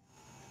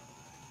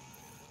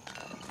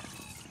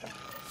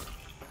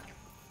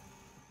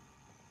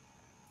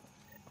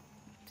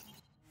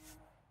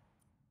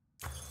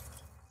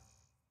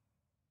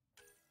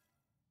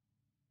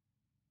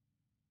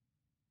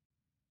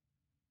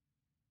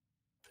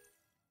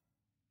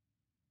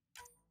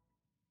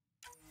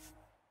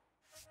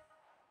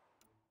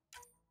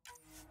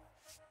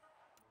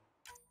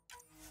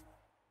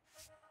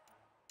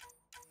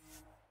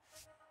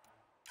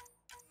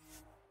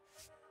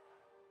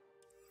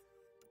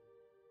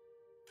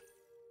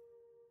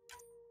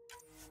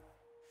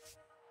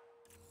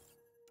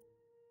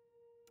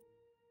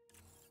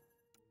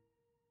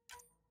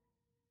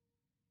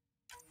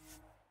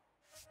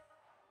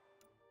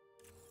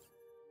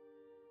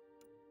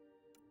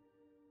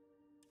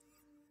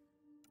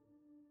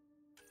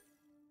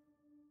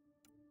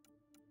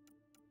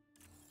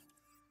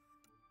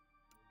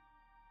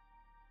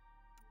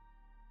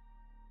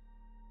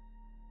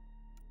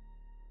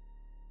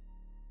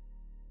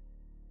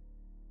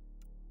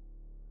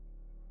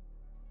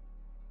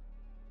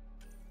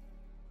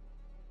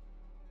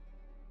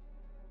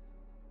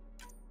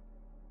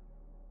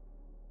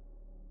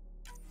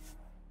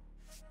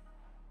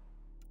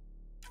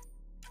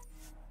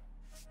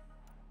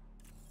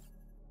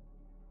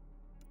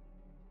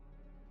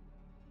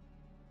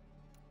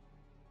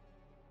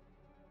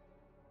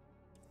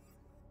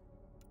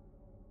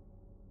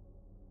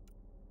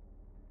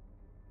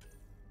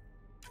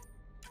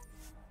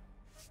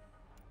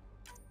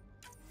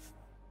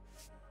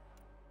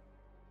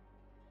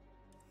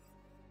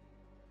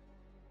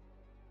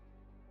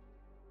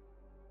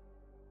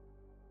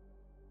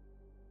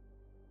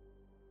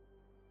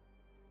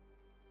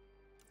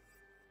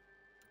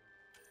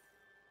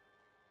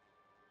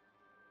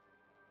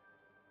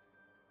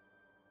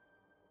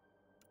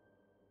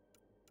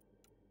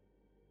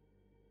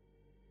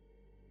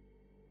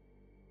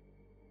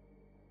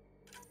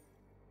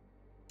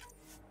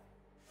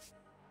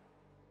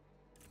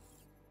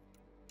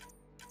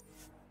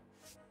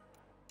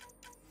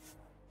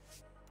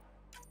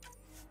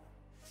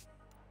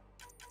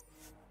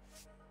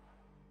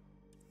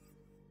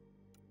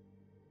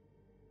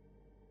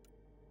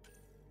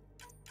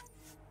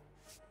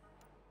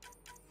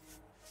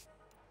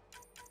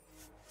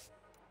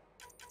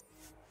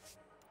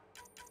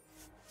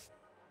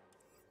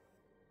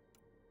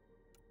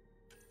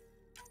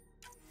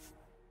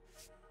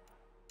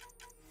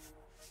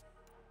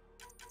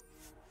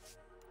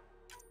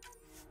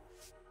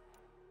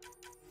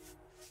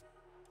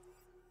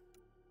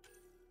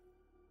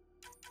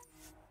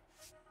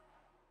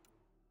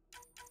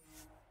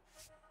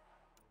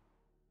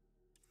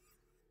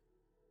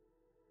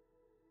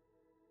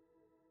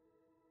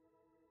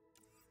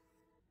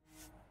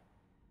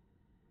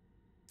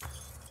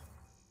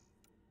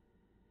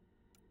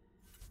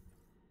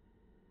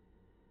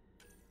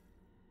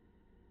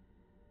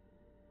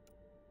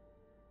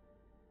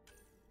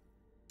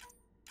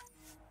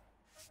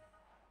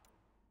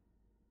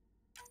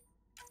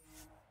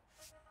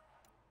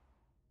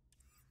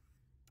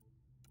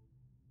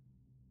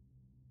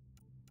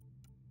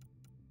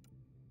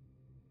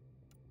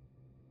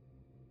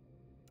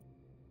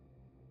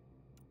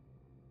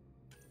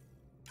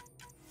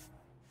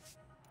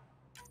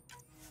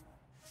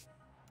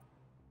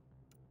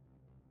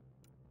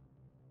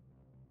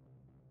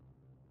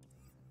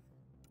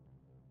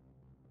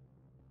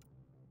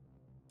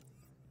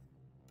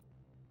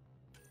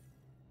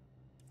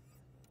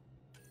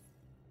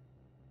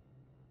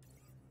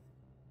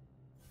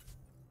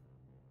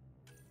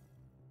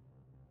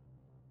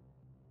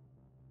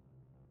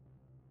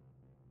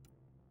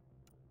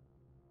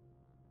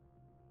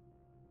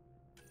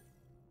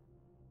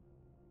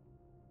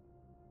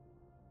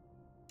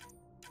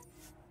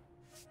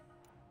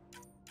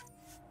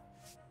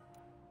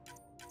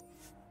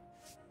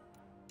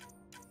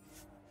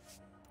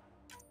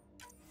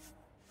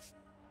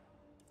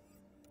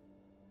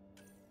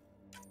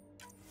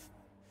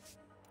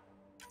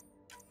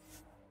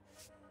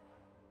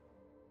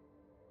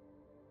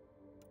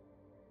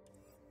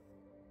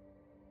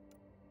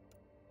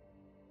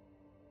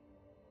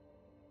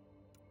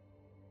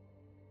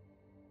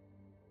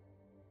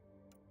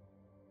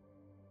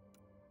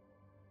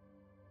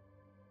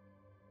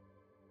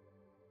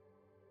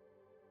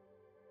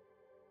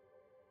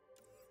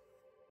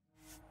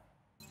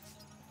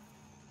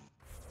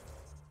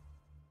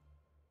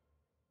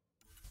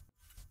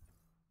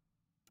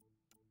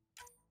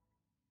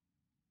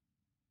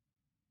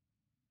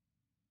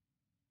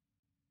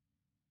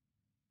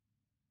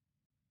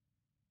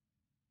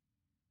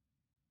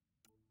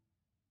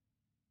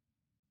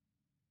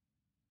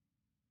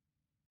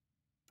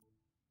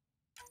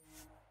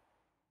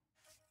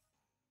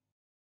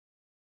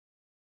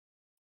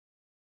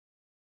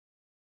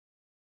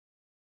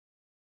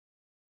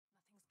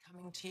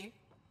 coming to you?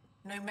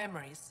 No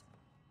memories?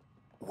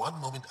 One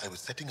moment I was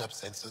setting up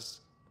sensors,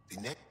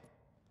 the next...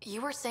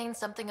 You were saying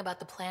something about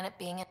the planet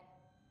being in...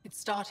 It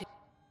started...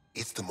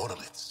 It's the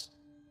monoliths.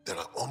 There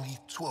are only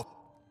two of...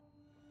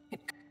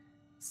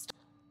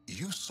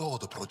 You saw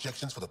the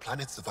projections for the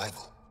planet's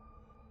survival.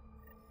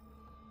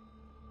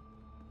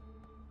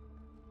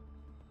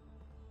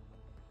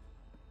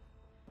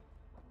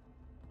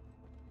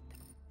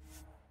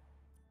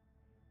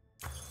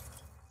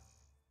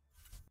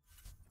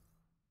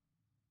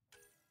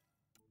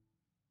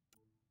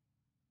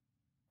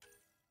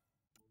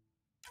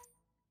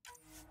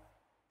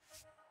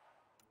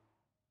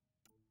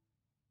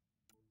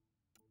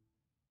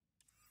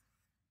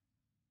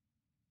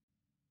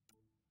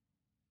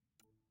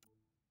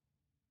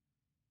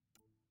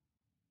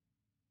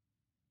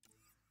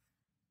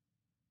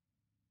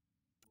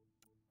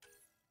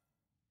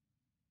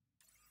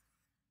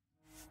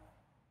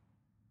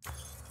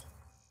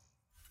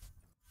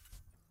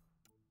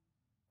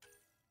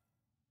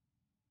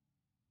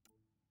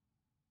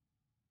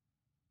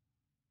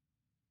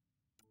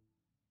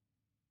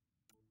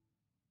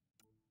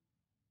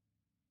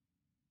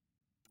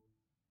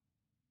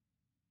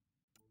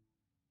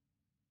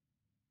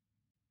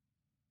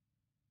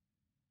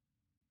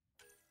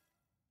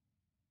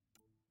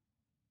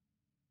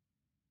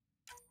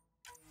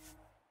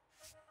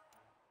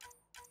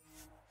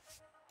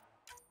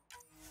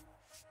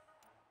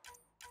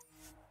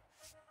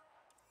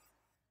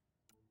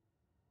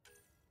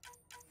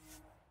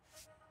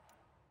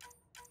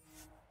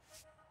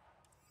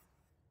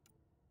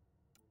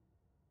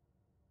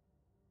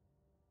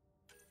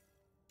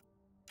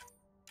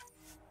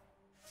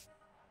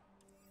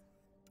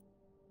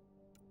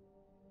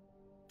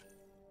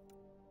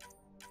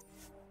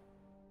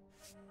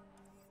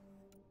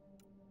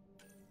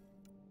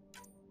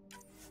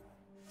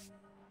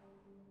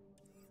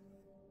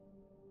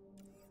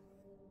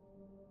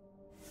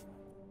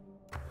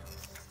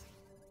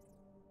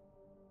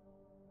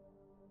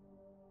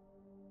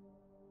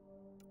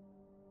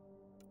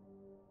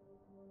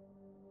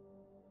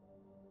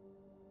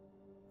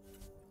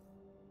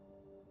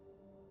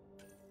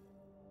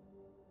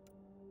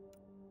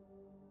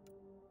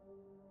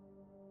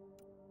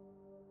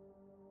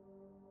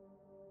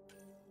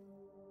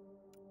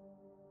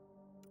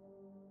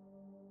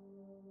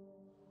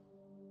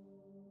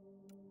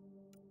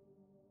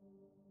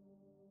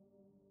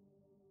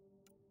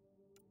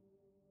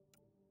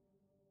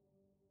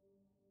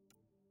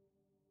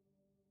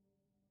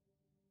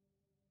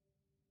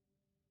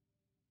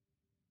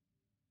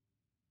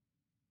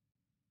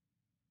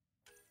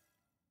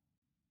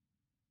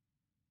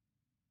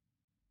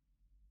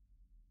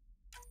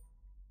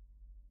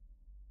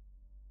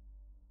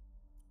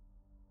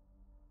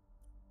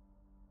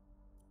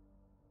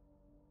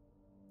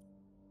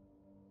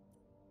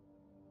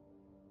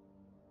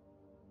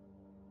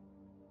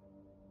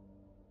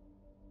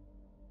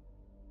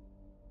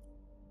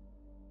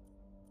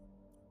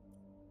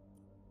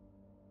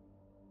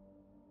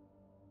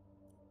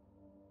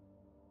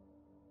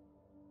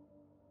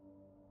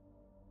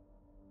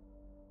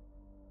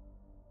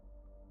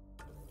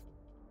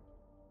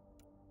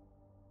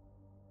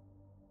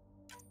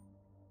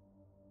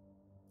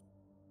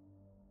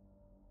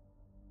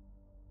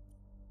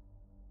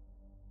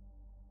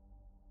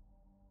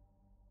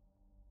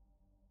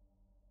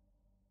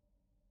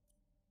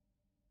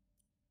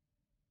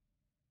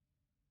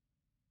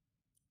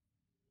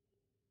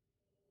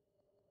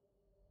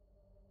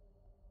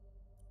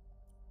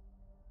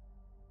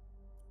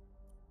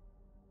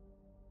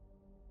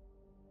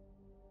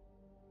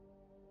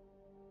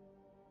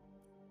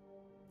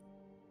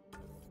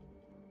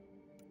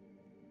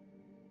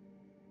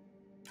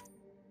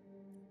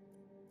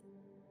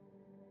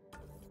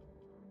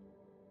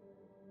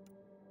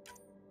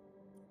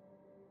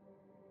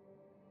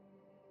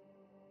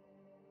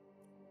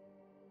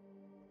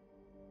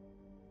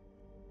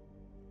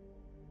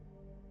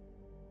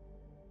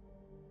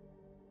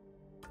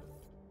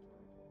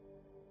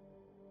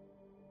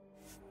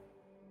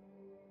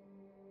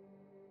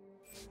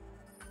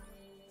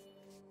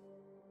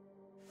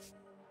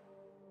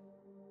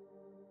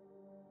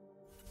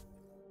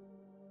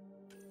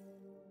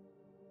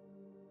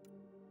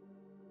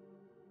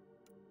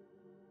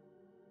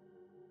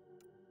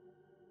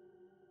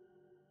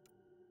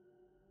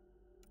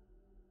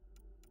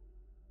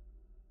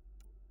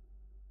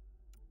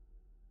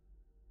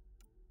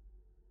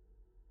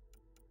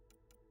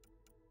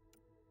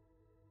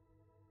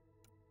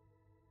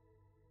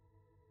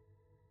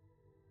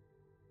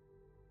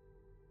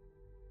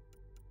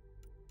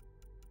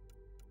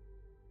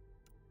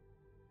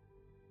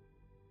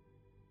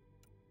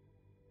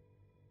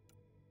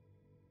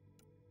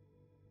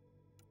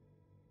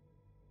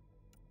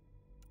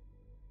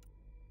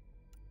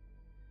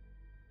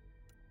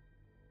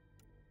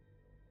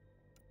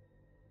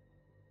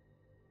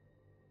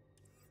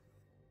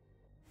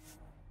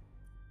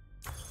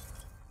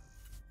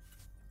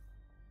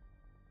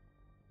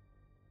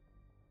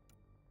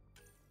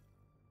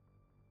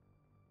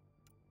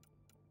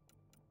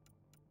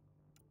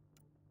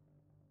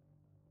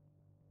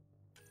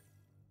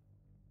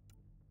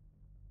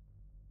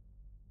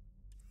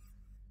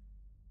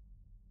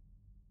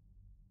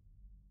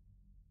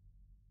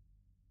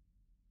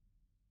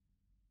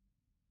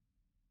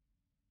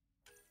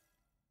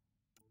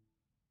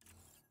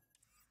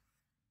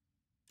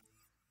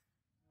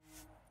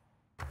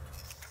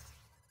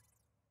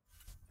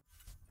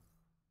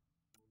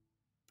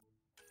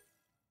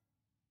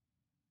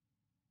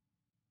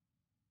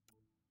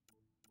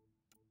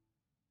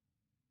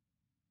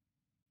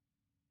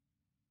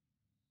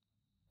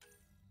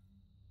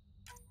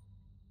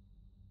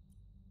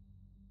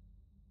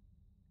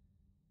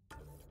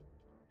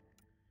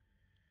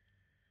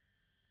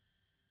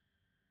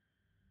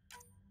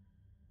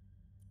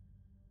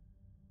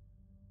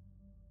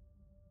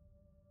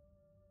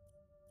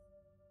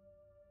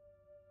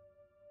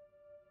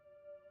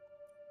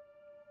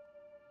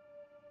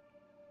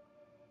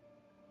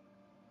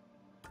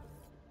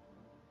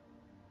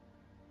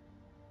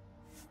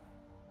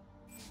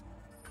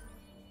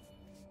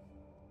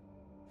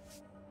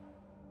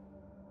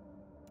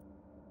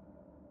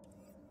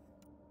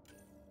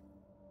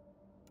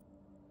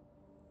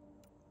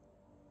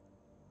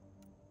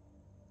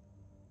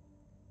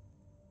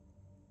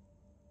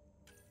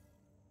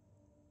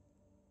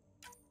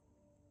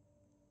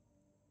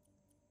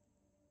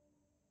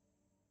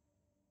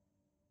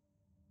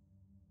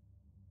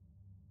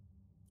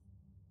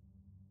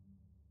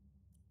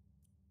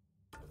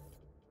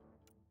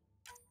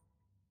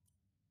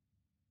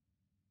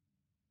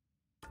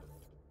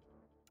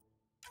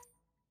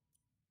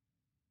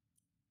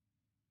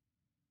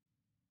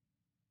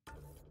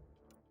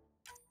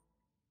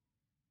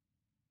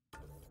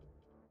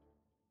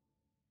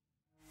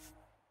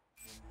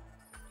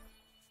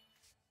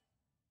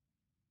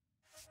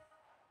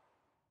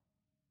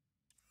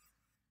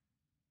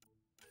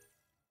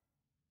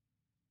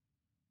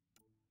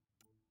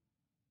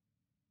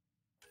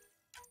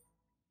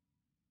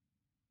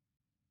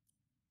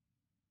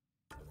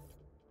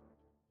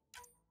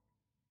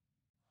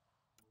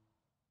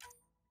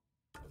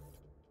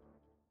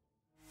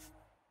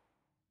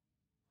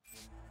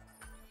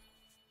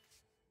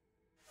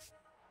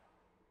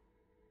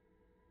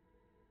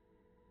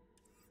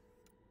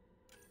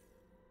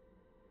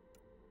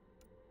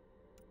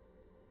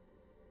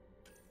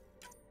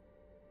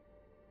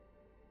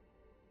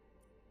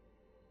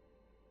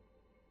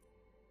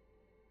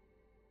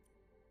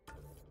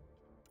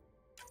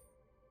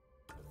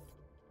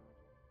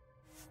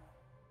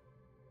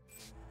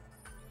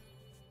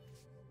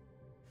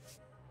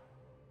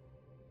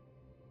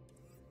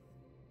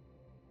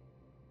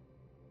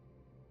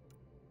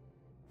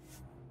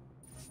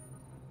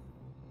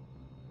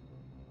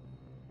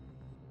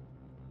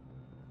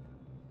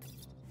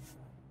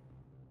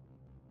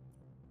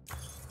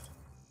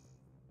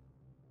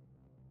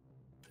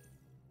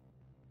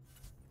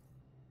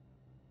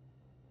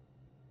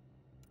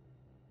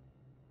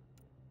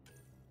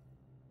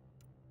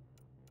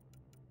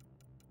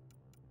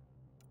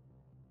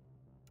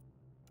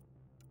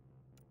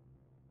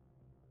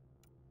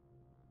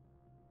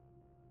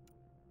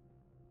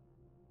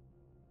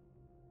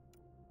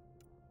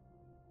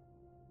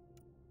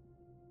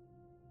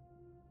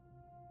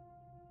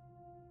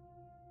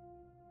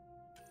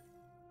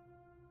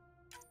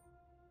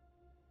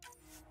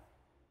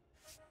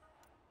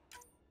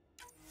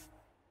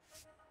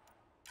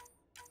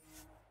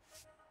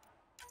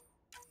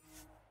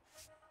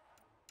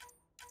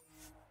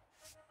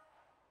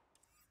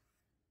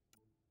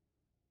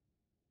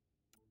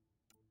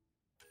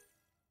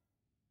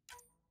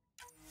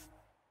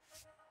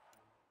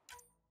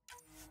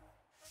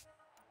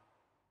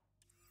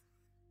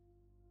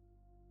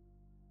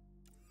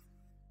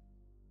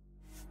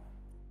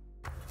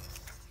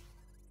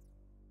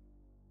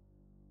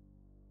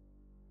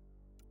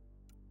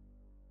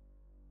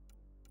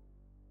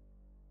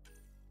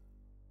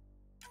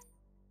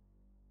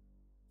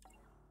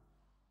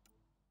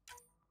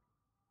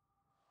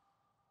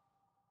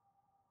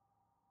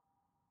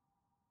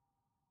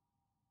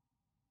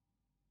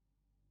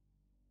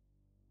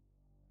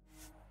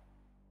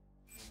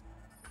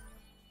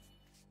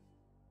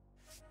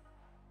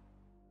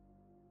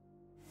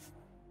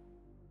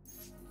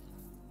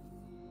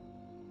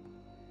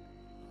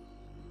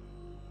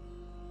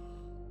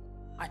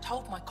 I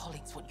told my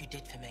colleagues what you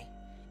did for me.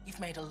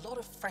 You've made a lot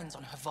of friends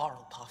on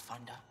Havarl,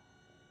 Pathfinder.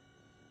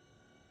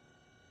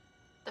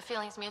 The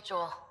feeling's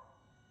mutual.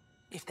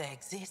 If they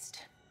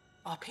exist,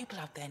 our people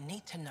out there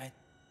need to know.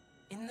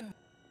 In the...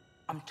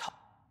 I'm top.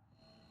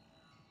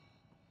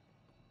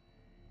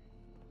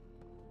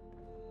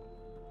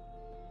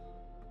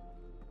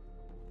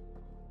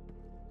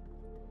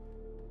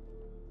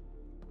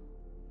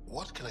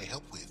 What can I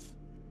help with?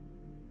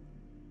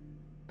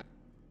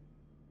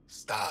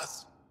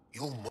 Stars,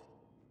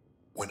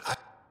 when I...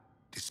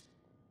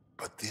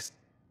 But this...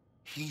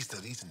 He's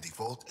the reason the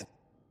vault and...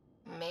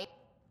 Maybe.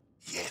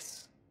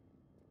 Yes.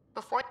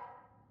 Before...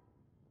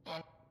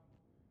 And...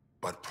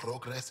 But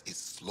progress is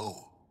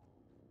slow.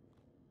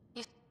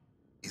 You...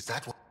 Is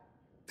that what...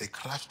 They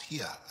crashed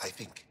here, I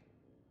think.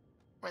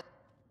 Where...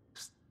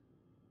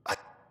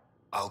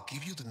 I'll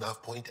give you the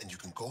nav point and you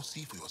can go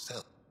see for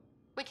yourself.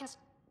 We can...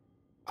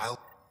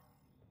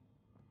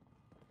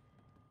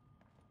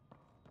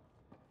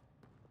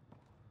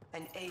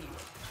 An alien,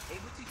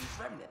 able to use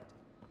Remnant.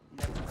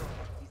 Never thought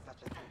I'd see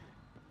such a thing.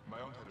 My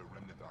aunt had a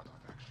Remnant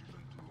artifact she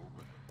learned to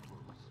open and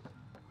close.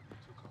 It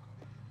took her.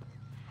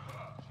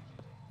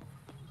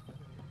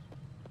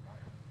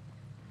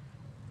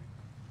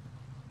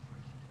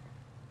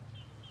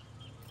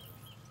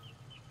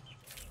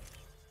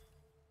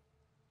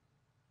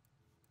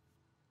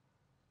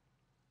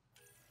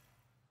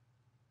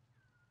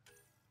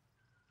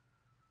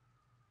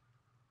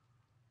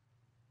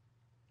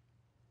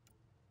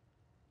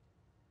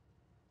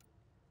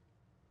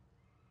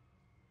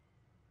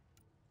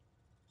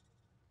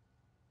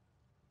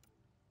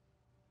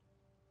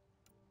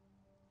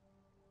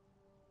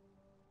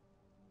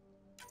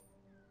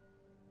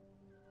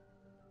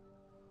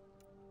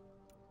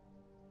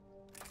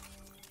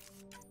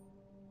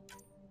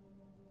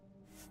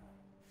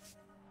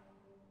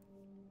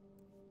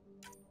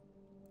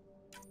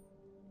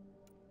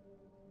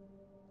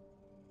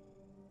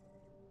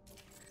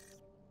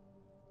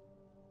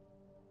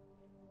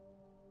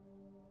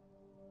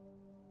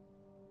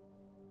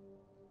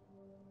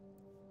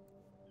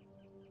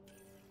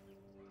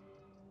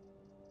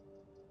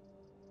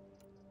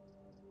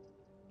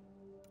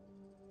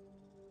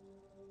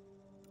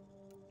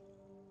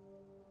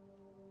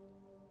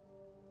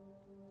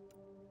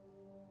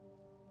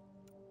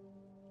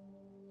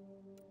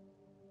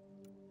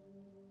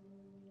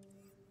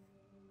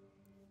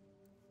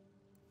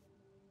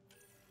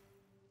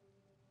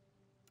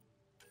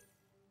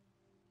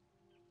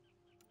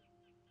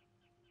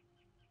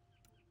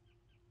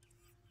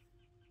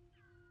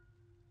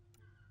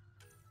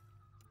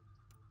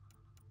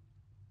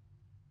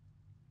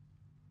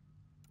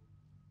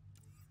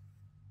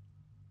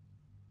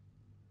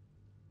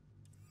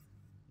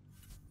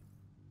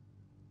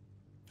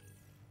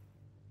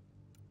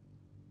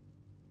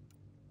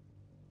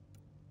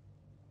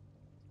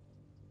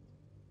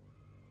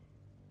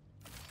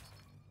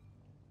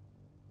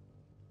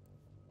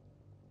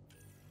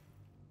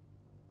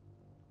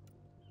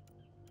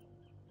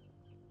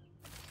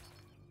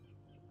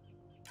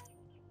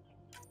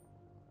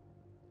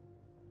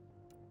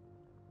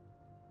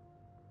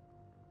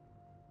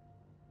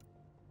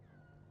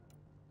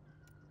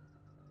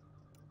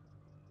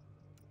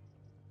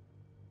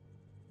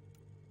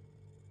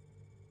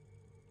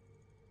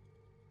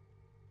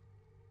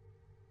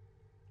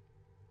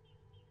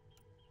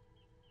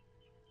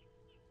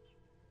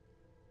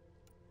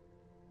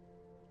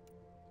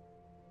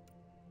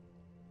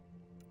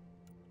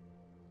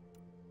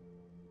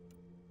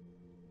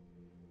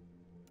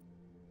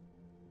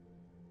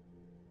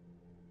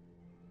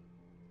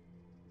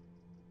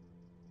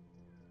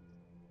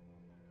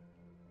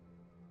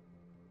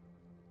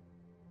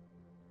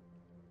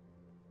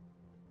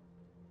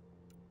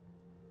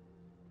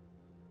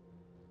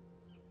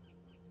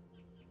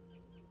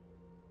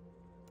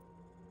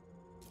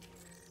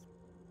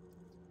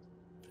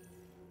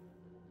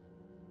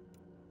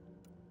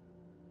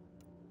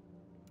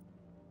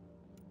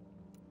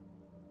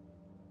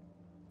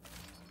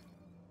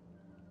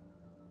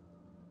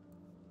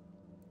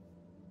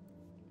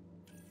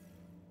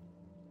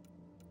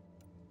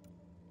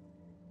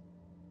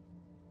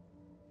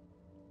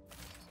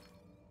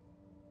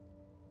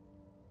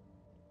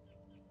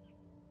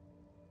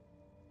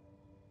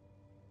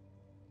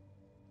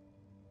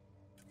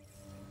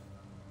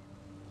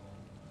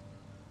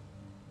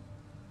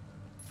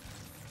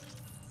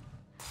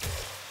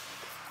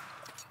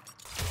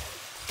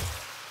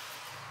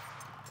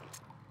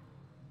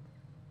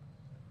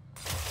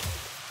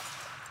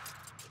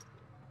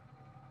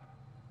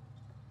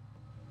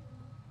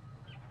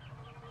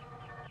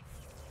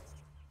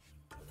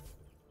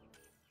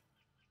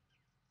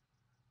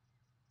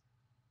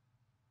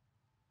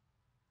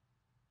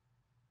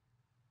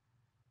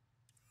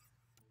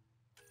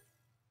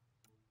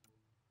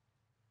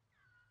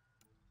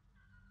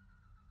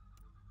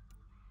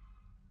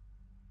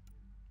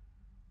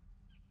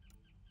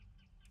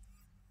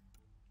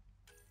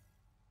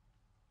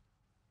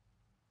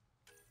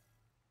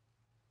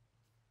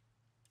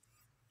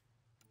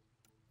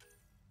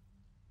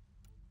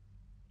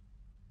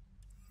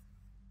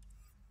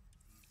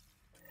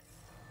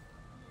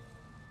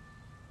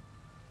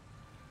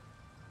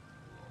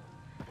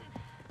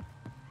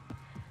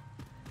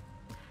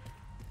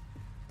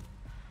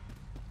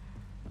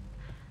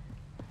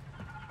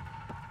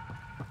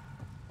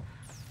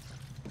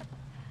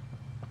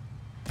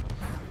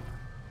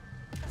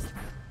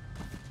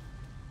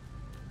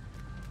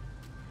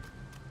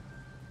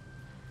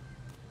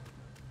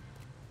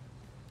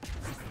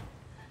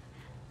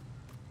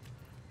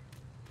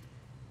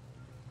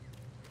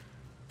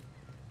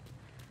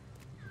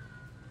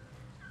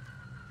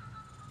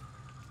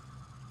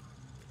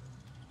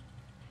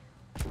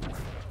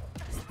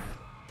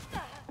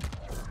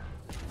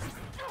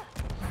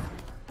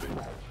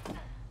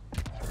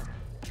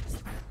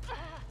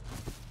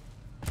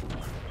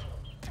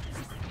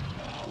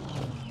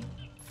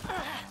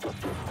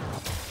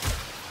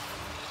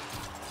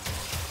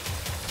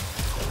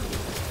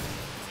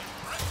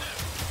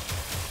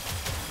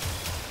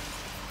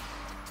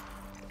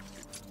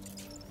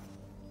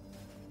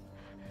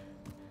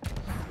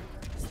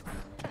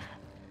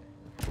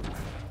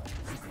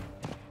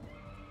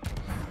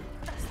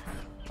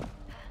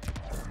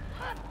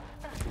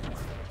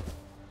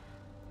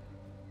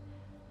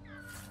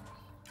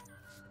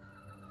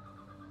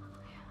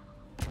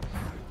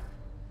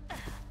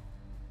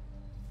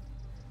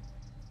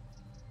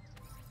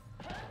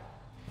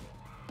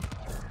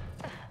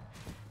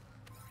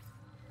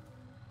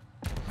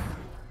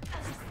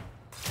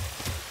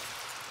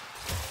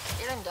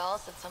 Alien doll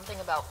said something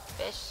about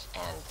fish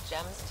and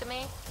gems to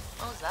me.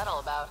 What was that all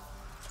about?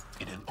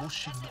 In an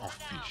ocean of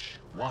fish,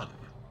 one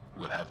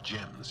will have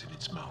gems in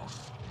its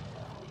mouth.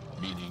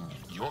 Meaning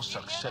your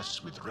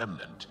success with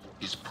Remnant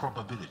is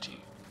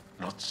probability,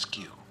 not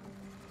skill.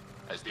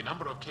 As the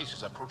number of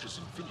cases approaches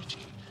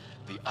infinity,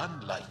 the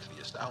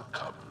unlikeliest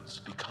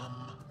outcomes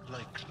become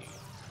likely.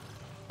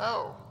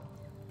 Oh.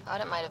 Thought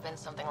it might have been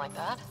something like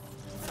that.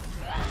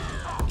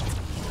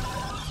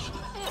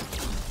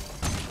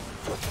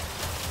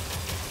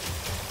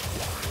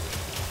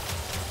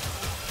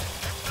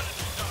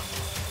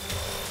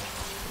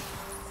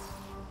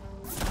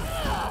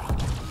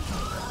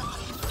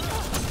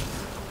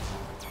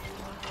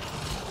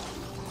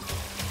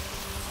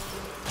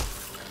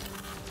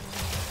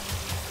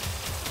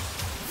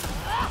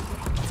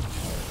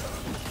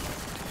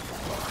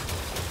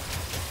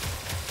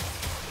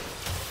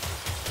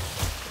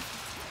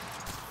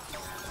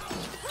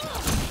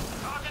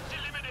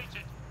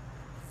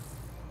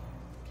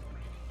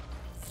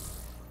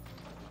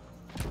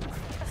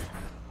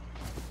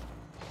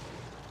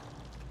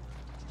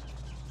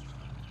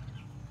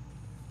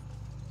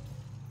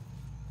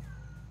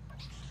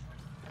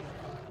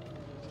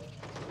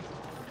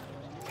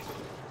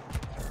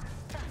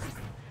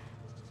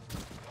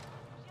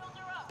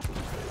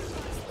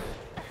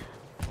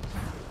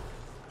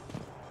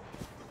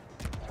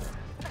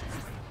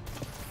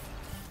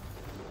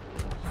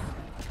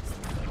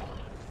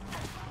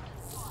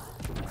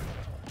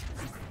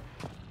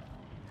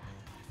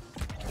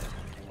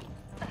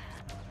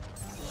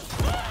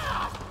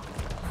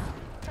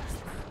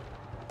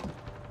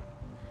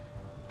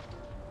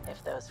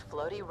 If those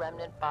floaty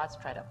remnant bots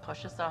try to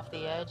push us off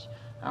the edge,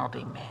 I'll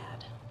be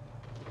mad.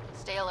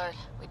 Stay alert.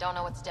 We don't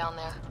know what's down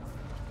there.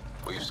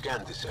 We've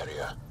scanned this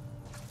area.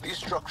 These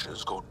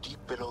structures go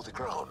deep below the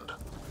ground.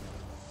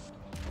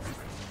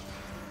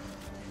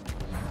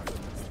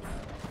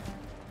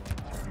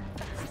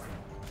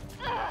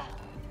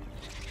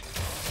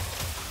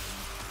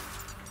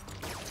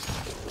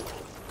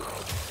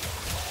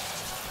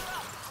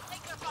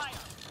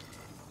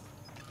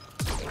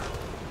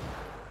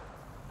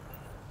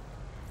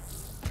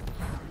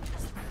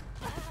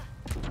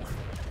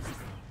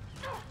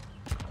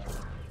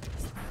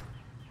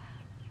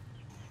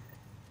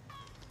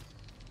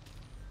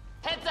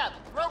 Heads up!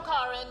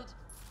 Rokar and...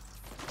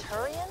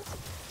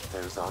 Turians?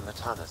 Those are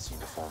Natanus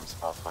uniforms,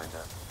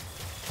 Pathfinder.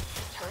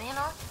 Turian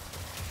are?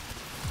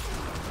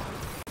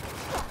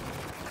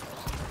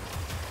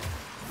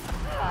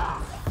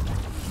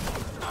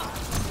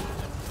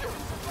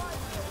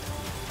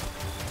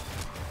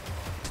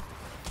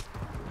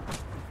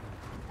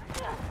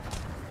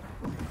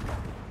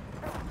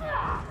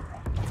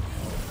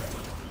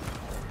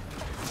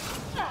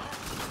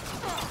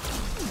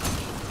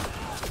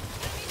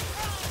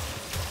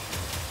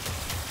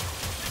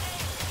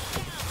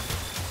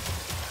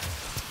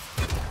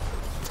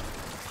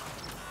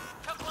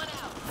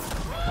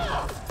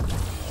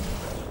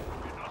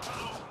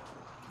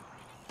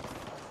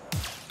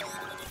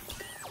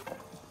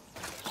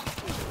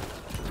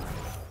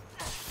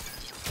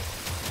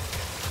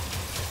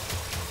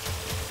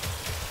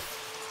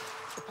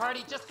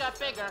 Party just got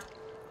bigger.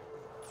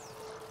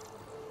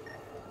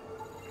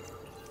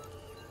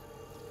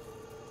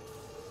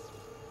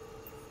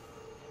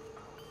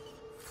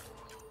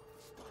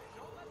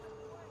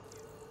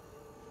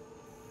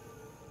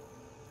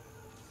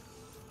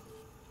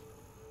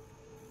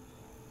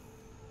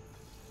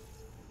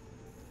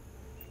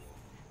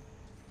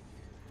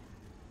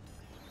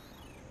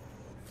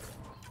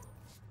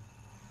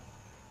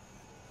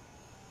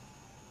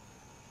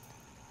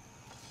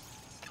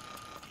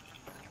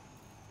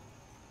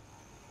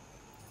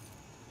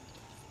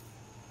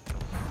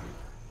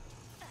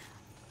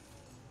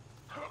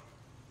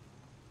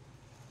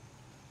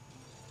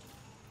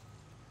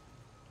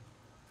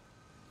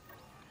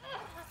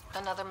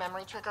 Another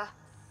memory trigger?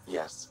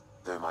 Yes,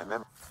 though my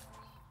memory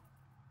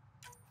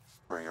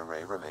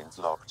array remains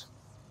locked.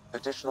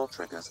 Additional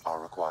triggers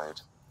are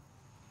required.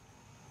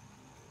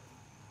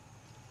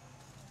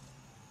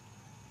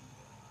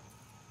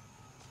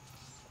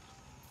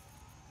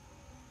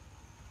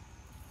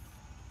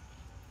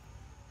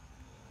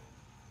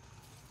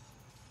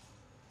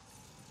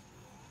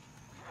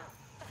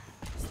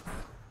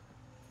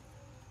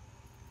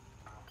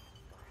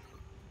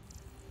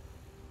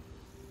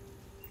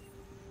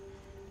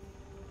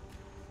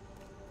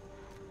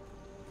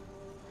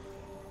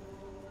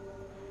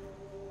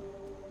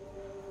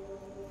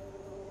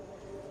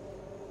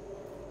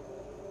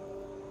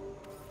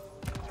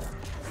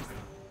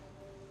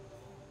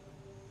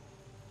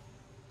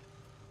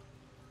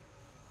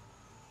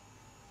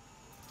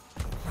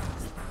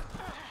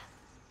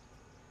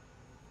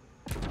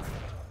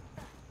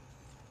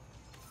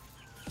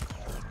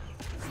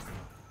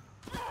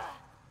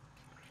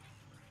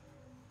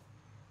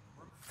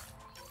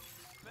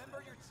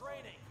 Remember your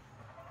training.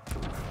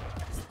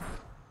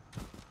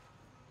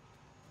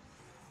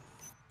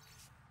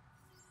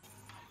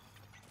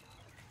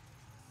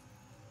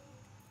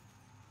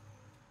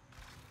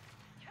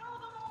 Kill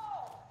them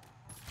all!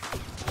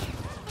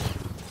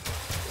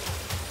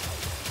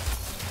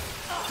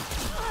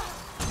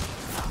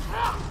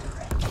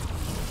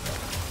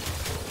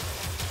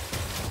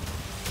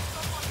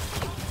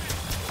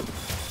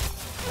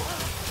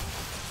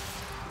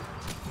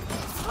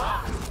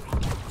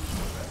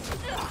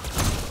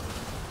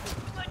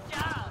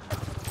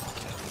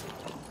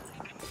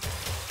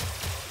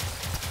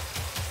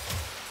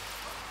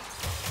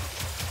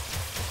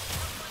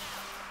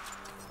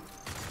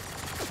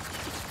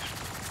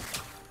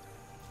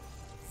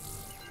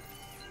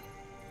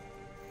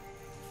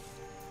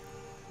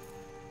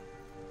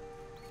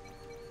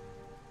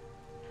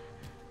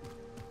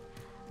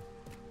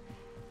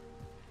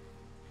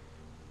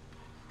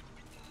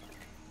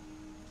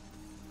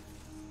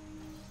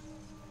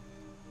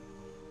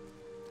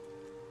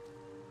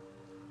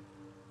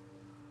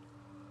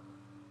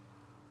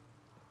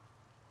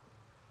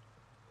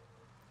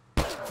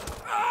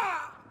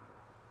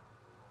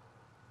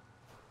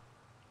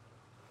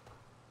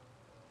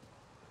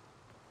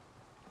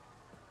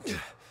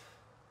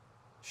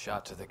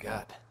 Shot to the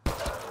gut.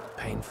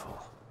 Painful.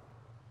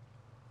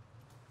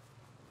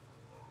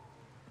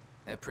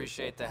 I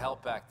appreciate the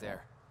help back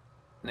there.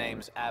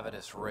 Name's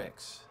Avidus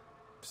Rix.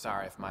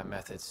 Sorry if my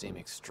methods seem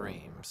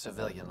extreme.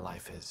 Civilian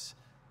life is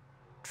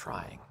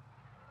trying.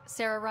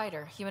 Sarah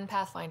Ryder, human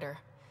pathfinder.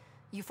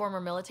 You former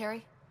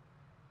military?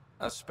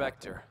 A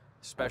Spectre.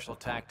 Special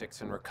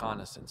tactics and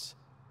reconnaissance.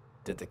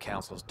 Did the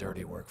Council's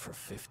dirty work for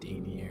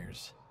 15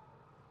 years.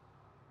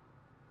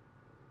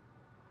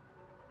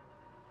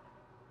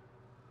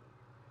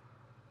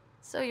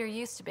 So you're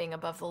used to being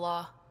above the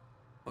law.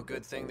 Well,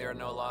 good thing there are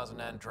no laws in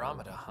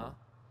Andromeda, huh?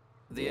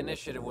 The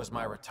initiative was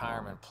my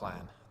retirement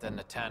plan. Then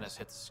Natanis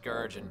hit the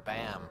Scourge and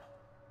bam,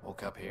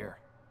 woke up here.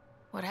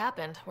 What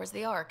happened? Where's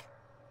the Ark?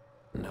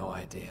 No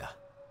idea.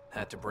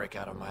 Had to break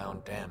out of my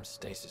own damn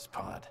stasis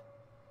pod.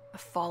 A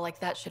fall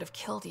like that should have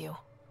killed you.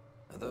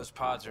 Those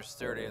pods are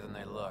sturdier than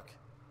they look.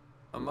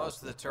 But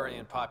most of the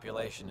Turian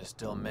population is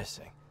still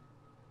missing,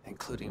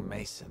 including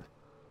Mason,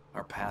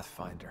 our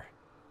Pathfinder.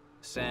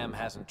 Sam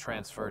hasn't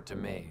transferred to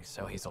me,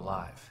 so he's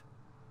alive.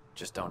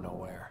 Just don't know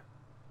where.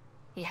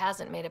 He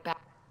hasn't made it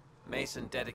back. Mason dedicated